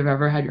love, if you've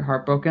ever had your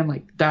heart broken,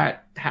 like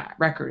that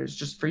record is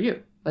just for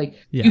you. Like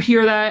you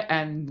hear that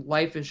and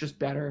life is just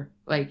better.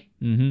 Like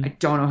I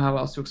don't know how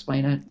else to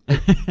explain it.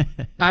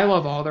 Like, I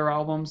love all their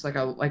albums. Like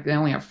they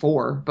only have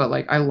 4, but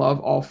like I love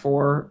all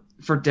 4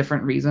 for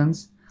different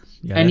reasons.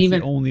 Yeah, and that's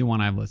even the only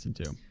one I've listened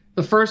to.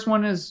 The first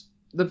one is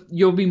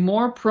you'll be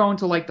more prone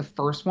to like the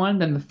first one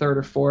than the third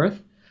or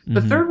fourth.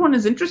 The third one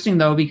is interesting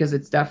though, because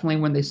it's definitely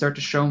when they start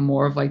to show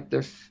more of like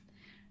their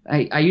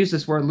I use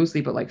this word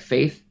loosely, but like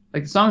faith.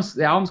 Like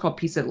the album's called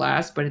Peace at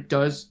Last, but it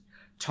does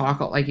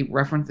talk like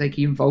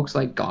he invokes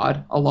like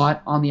God a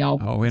lot on the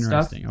album. Oh,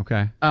 interesting.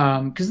 Okay.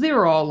 Because they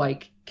were all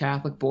like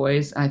Catholic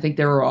boys, and I think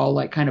they were all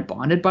like kind of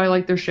bonded by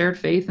like their shared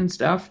faith and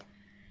stuff.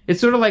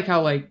 It's sort of like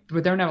how like,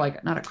 but they're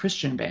not a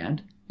Christian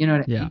band. You know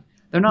what I mean?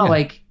 They're not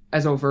like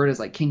as overt as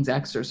like King's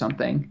X or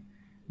something.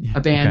 Yeah,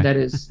 a band that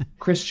is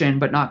Christian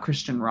but not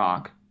Christian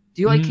rock.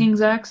 Do you like King's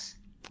X?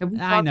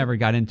 I never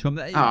got into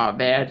them. Oh,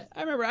 bad.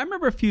 I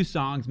remember a few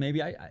songs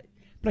maybe.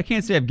 But I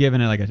can't say I've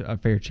given it like a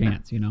fair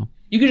chance, you know?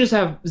 You could just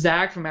have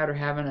Zach from Outer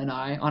Heaven and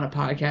I on a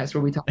podcast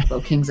where we talk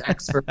about King's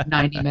X for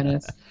 90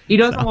 minutes. He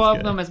doesn't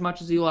love them as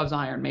much as he loves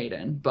Iron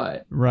Maiden,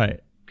 but... Right.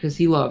 Because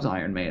he loves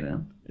Iron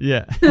Maiden.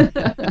 Yeah.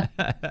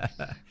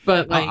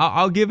 But like...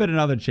 I'll give it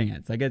another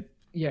chance.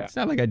 It's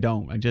not like I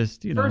don't. I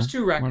just, you know... First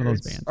 2 records one of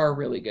those bands. Are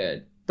really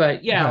good.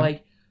 But yeah,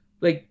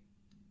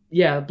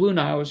 Blue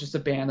Nile was just a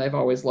band I've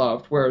always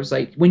loved, where it was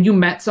like, when you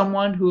met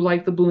someone who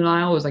liked the Blue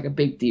Nile, it was like a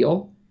big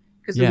deal.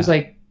 Because it was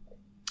like...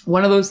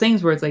 one of those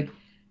things where it's like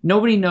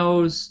nobody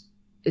knows.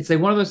 It's like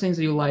one of those things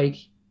that you like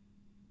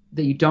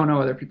that you don't know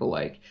other people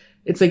like.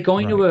 It's like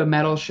going to a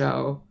metal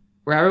show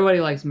where everybody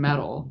likes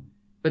metal,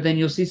 but then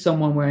you'll see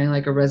someone wearing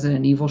like a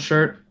Resident Evil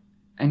shirt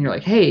and you're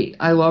like, hey,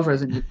 I love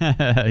Resident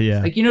Evil.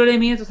 Yeah. Like, you know what I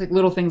mean? It's just like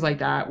little things like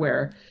that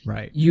where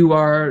you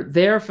are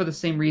there for the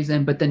same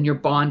reason, but then you're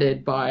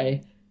bonded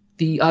by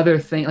the other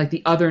thing, like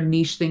the other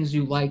niche things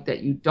you like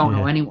that you don't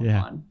know anyone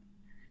on.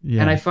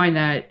 Yeah. And I find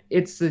that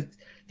it's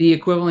the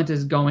equivalent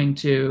is going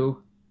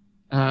to,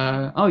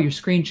 your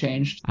screen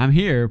changed. I'm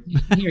here. I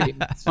can hear you.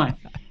 It's fine.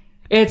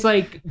 It's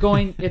like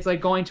going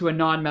to a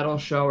non-metal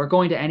show or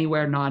going to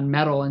anywhere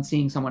non-metal and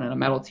seeing someone in a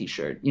metal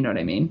t-shirt. You know what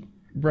I mean?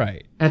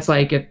 Right. That's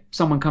like if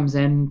someone comes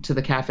in to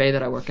the cafe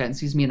that I work at and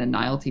sees me in a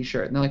Nile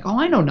t-shirt and they're like, oh,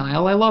 I know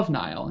Nile. I love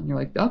Nile. And you're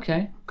like,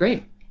 okay,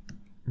 great.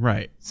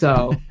 Right.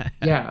 So,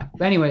 yeah.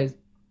 But anyways,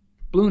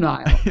 Blue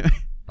Nile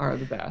are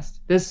the best.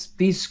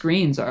 These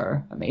screens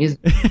are amazing.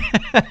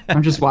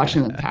 I'm just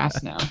watching them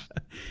pass now.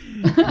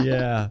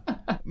 Yeah.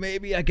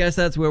 Maybe I guess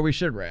that's where we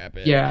should wrap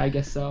it. Yeah, I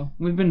guess so.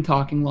 We've been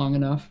talking long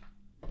enough.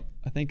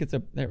 I think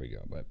there we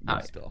go, but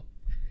still.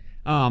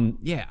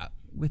 Yeah,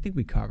 I think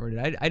we covered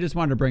it. I just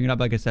wanted to bring it up,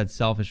 like I said,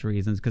 selfish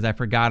reasons, because I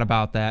forgot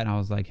about that and I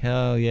was like,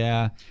 hell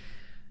yeah.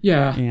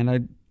 Yeah.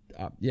 And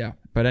Yeah.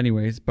 But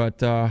anyways,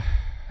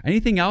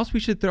 anything else we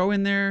should throw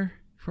in there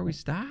before we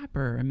stop?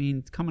 Or, I mean,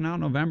 it's coming out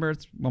in November.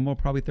 It's when we'll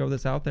probably throw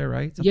this out there,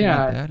 right? Something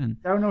like that. And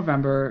out in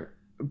November.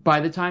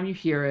 By the time you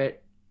hear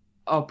it,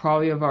 I'll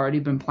probably have already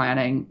been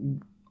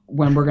planning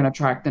when we're going to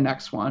track the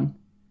next one.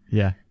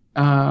 Yeah.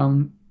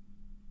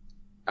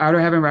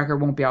 Outer Heaven record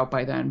won't be out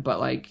by then, but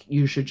like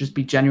you should just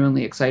be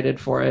genuinely excited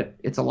for it.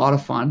 It's a lot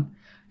of fun.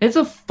 It's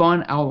a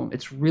fun album.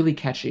 It's really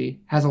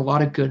catchy. Has a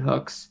lot of good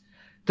hooks.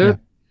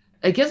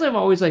 I guess I've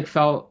always like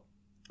felt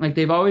like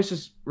they've always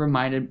just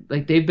reminded,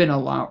 like they've been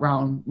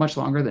around much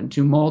longer than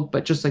Tomb Mold,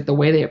 but just like the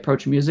way they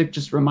approach music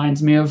just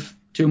reminds me of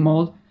Tomb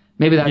Mold.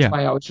 Maybe that's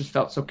why I always just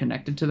felt so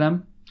connected to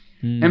them.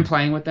 And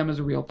playing with them is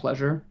a real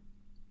pleasure.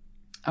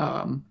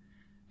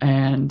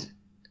 And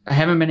I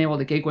haven't been able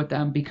to gig with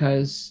them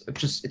because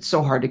it's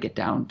so hard to get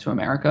down to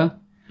America.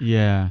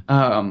 Yeah.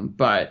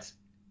 But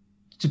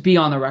to be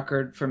on the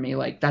record for me,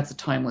 like that's a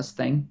timeless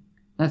thing.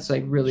 That's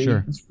like really,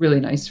 It's really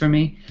nice for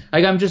me.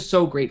 Like I'm just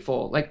so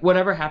grateful. Like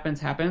whatever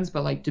happens,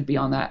 but like to be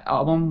on that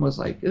album was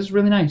like, it's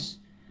really nice.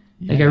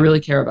 Yeah. Like I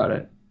really care about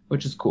it,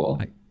 which is cool.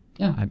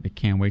 I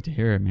can't wait to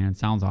hear it, man. It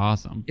sounds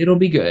awesome. It'll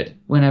be good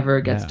whenever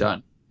it gets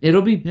done.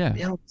 It'll be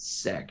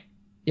sick.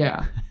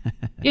 Yeah.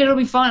 It'll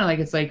be fun. Like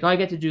it's like, I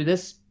get to do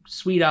this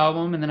sweet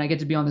album and then I get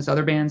to be on this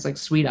other band's like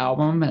sweet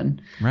album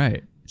and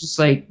just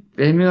like,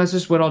 I mean, that's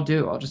just what I'll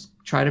do. I'll just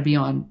try to be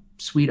on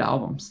sweet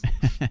albums.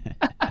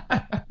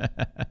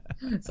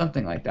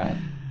 Something like that.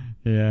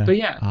 Yeah. But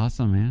yeah.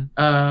 Awesome,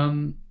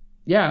 man.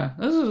 Yeah,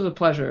 this was a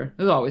pleasure.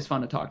 It was always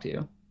fun to talk to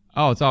you.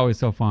 Oh, it's always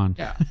so fun.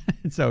 Yeah.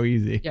 It's so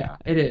easy. Yeah,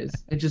 it is.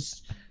 It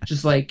just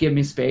like give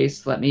me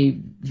space, let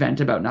me vent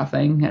about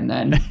nothing, and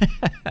then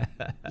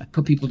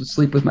put people to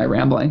sleep with my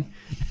rambling.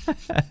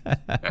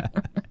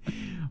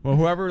 Well,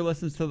 whoever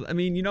listens to, I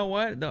mean, you know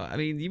what? I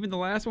mean, even the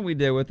last one we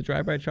did with the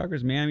Drive-By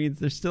Truckers, man, I mean,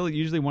 they're still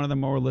usually one of the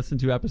more listened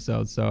to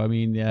episodes. So, I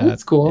mean, yeah,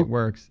 that's cool. It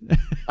works.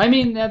 I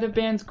mean, the other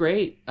band's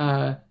great.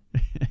 I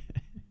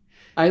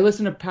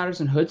listen to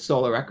Patterson Hood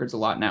solo records a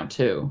lot now,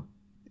 too.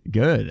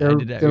 Good.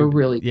 They're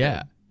really good.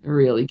 Yeah.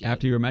 Really good.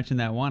 After you were mentioning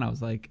that one, I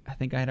was like, I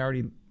think I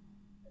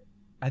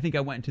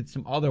went into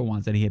some other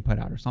ones that he had put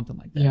out or something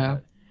like that. Yeah.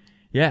 But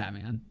yeah,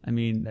 man. I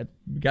mean,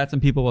 we got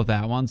some people with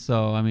that one.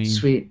 So, I mean.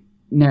 Sweet.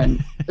 No, I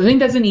think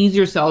that's an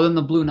easier sell than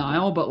the Blue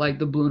Nile, but like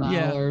the Blue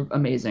Nile are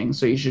amazing.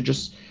 So you should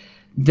just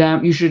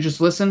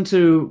listen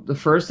to the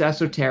first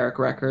Esoteric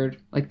record,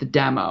 like the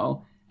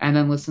demo, and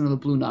then listen to the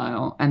Blue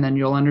Nile, and then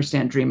you'll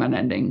understand Dream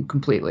Unending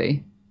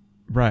completely.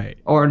 Right.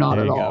 Or not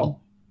at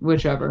all.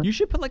 Whichever. You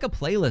should put like a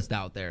playlist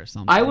out there or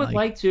something. I would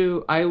like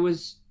to.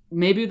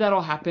 Maybe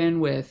that'll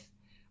happen with,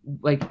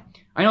 like,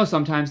 I know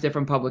sometimes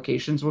different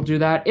publications will do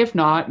that. If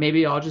not,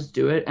 maybe I'll just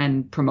do it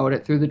and promote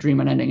it through the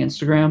Dream Unending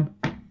Instagram.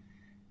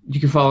 You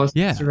can follow us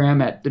on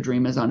Instagram at The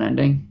Dream Is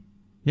Unending.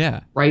 Yeah.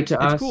 Write to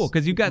us. It's cool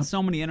because you've got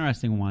so many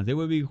interesting ones. It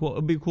would be cool. It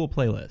would be a cool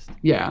playlist.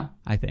 Yeah.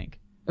 I think.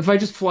 If I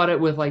just flood it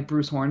with like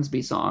Bruce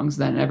Hornsby songs,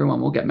 then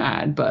everyone will get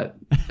mad, but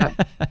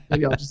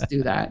maybe I'll just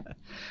do that.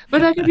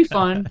 But that could be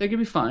fun. That could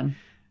be fun.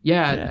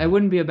 Yeah, it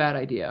wouldn't be a bad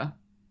idea.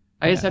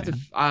 I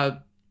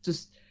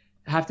just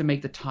have to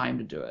make the time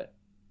to do it.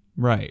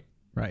 Right.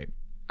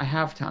 I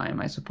have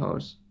time, I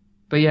suppose.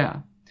 But yeah.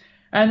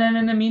 And then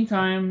in the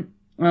meantime,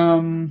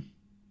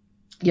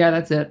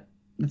 that's it.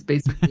 That's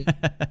basically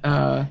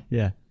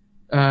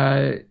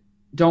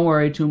don't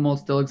worry, Tomb Mold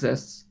still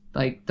exists.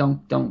 Like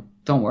don't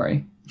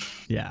worry.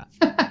 Yeah.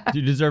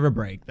 You deserve a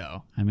break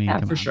though. I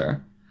mean, for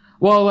sure.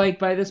 Well, like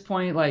by this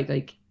point,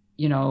 like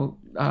you know,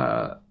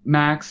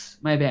 Max,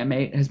 my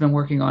bandmate, has been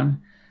working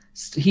on.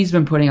 He's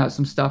been putting out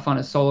some stuff on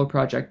his solo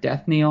project,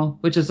 Death Kneel,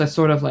 which is a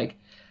sort of like,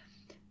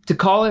 to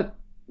call it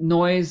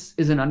noise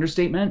is an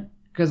understatement,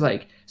 because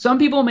like some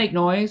people make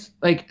noise,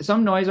 like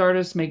some noise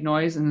artists make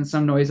noise, and then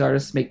some noise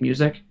artists make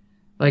music.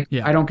 Like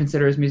I don't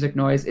consider his music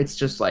noise; it's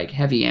just like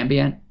heavy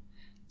ambient.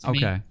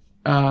 Okay.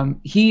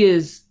 He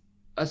is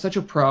such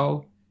a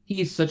pro.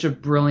 He's such a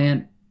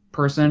brilliant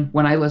person.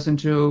 When I listen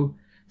to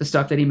the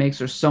stuff that he makes,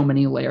 there's so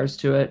many layers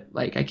to it.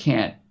 Like I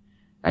can't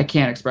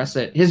express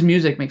it. His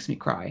music makes me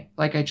cry.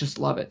 Like I just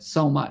love it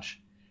so much.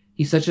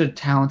 He's such a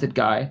talented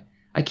guy.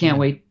 I can't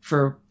wait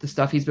for the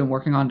stuff he's been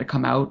working on to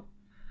come out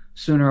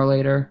sooner or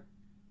later.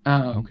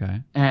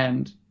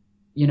 And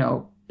you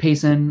know,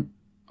 Payson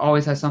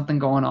always has something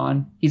going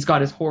on. He's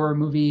got his horror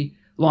movie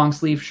long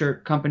sleeve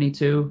shirt company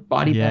too,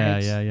 Body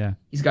Bags. Yeah.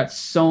 He's got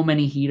so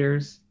many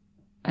heaters.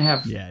 I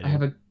have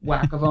a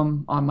whack of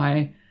them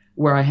on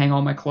where I hang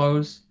all my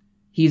clothes.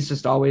 He's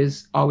just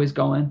always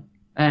going.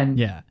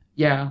 And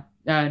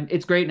and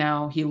it's great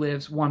now. He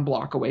lives 1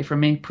 block away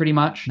from me, pretty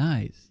much.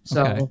 Nice.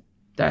 So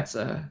that's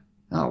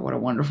what a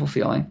wonderful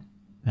feeling.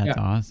 That's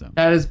awesome.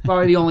 That is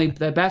probably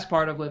the best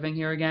part of living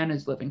here again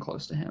is living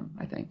close to him,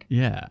 I think.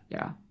 Yeah.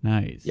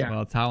 Nice. Yeah.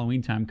 Well, it's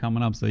Halloween time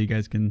coming up, so you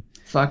guys can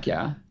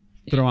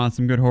throw on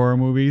some good horror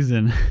movies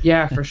and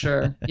yeah, for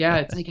sure. Yeah,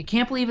 it's like I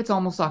can't believe it's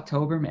almost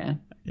October, man.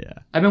 Yeah.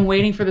 I've been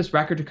waiting for this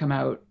record to come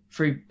out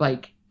for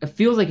like it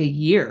feels like a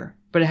year,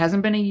 but it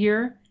hasn't been a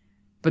year.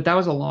 But that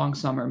was a long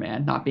summer,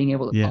 man, not being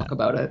able to talk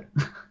about it.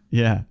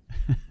 Yeah.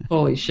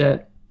 Holy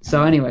shit.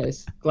 So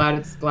anyways, glad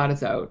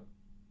it's out.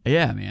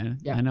 Yeah, man.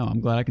 Yeah. I know. I'm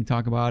glad I can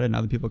talk about it and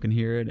other people can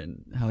hear it.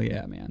 And hell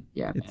yeah, man.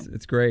 Yeah,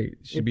 it's great.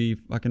 Should be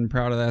fucking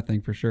proud of that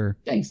thing for sure.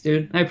 Thanks,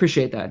 dude. I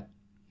appreciate that.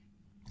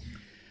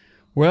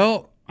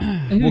 Well,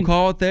 we'll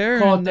call it there.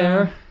 Call it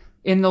there.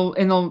 In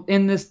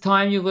this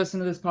time you listen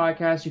to this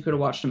podcast, you could have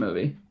watched a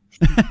movie.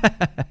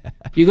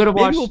 You could have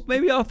watched.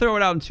 Maybe I'll throw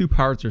it out in 2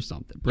 parts or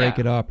something. Break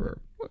it up or.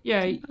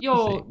 Yeah,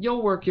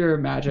 you'll work your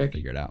magic.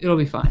 Figure it out. It'll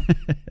be fine.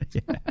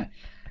 Yeah.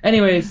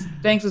 Anyways,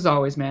 thanks as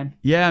always, man.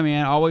 Yeah,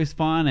 man. Always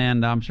fun,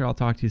 and I'm sure I'll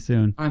talk to you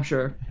soon. I'm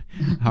sure.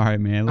 All right,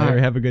 man. Later.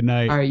 Have a good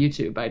night. All right, you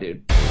too. Bye,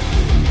 dude.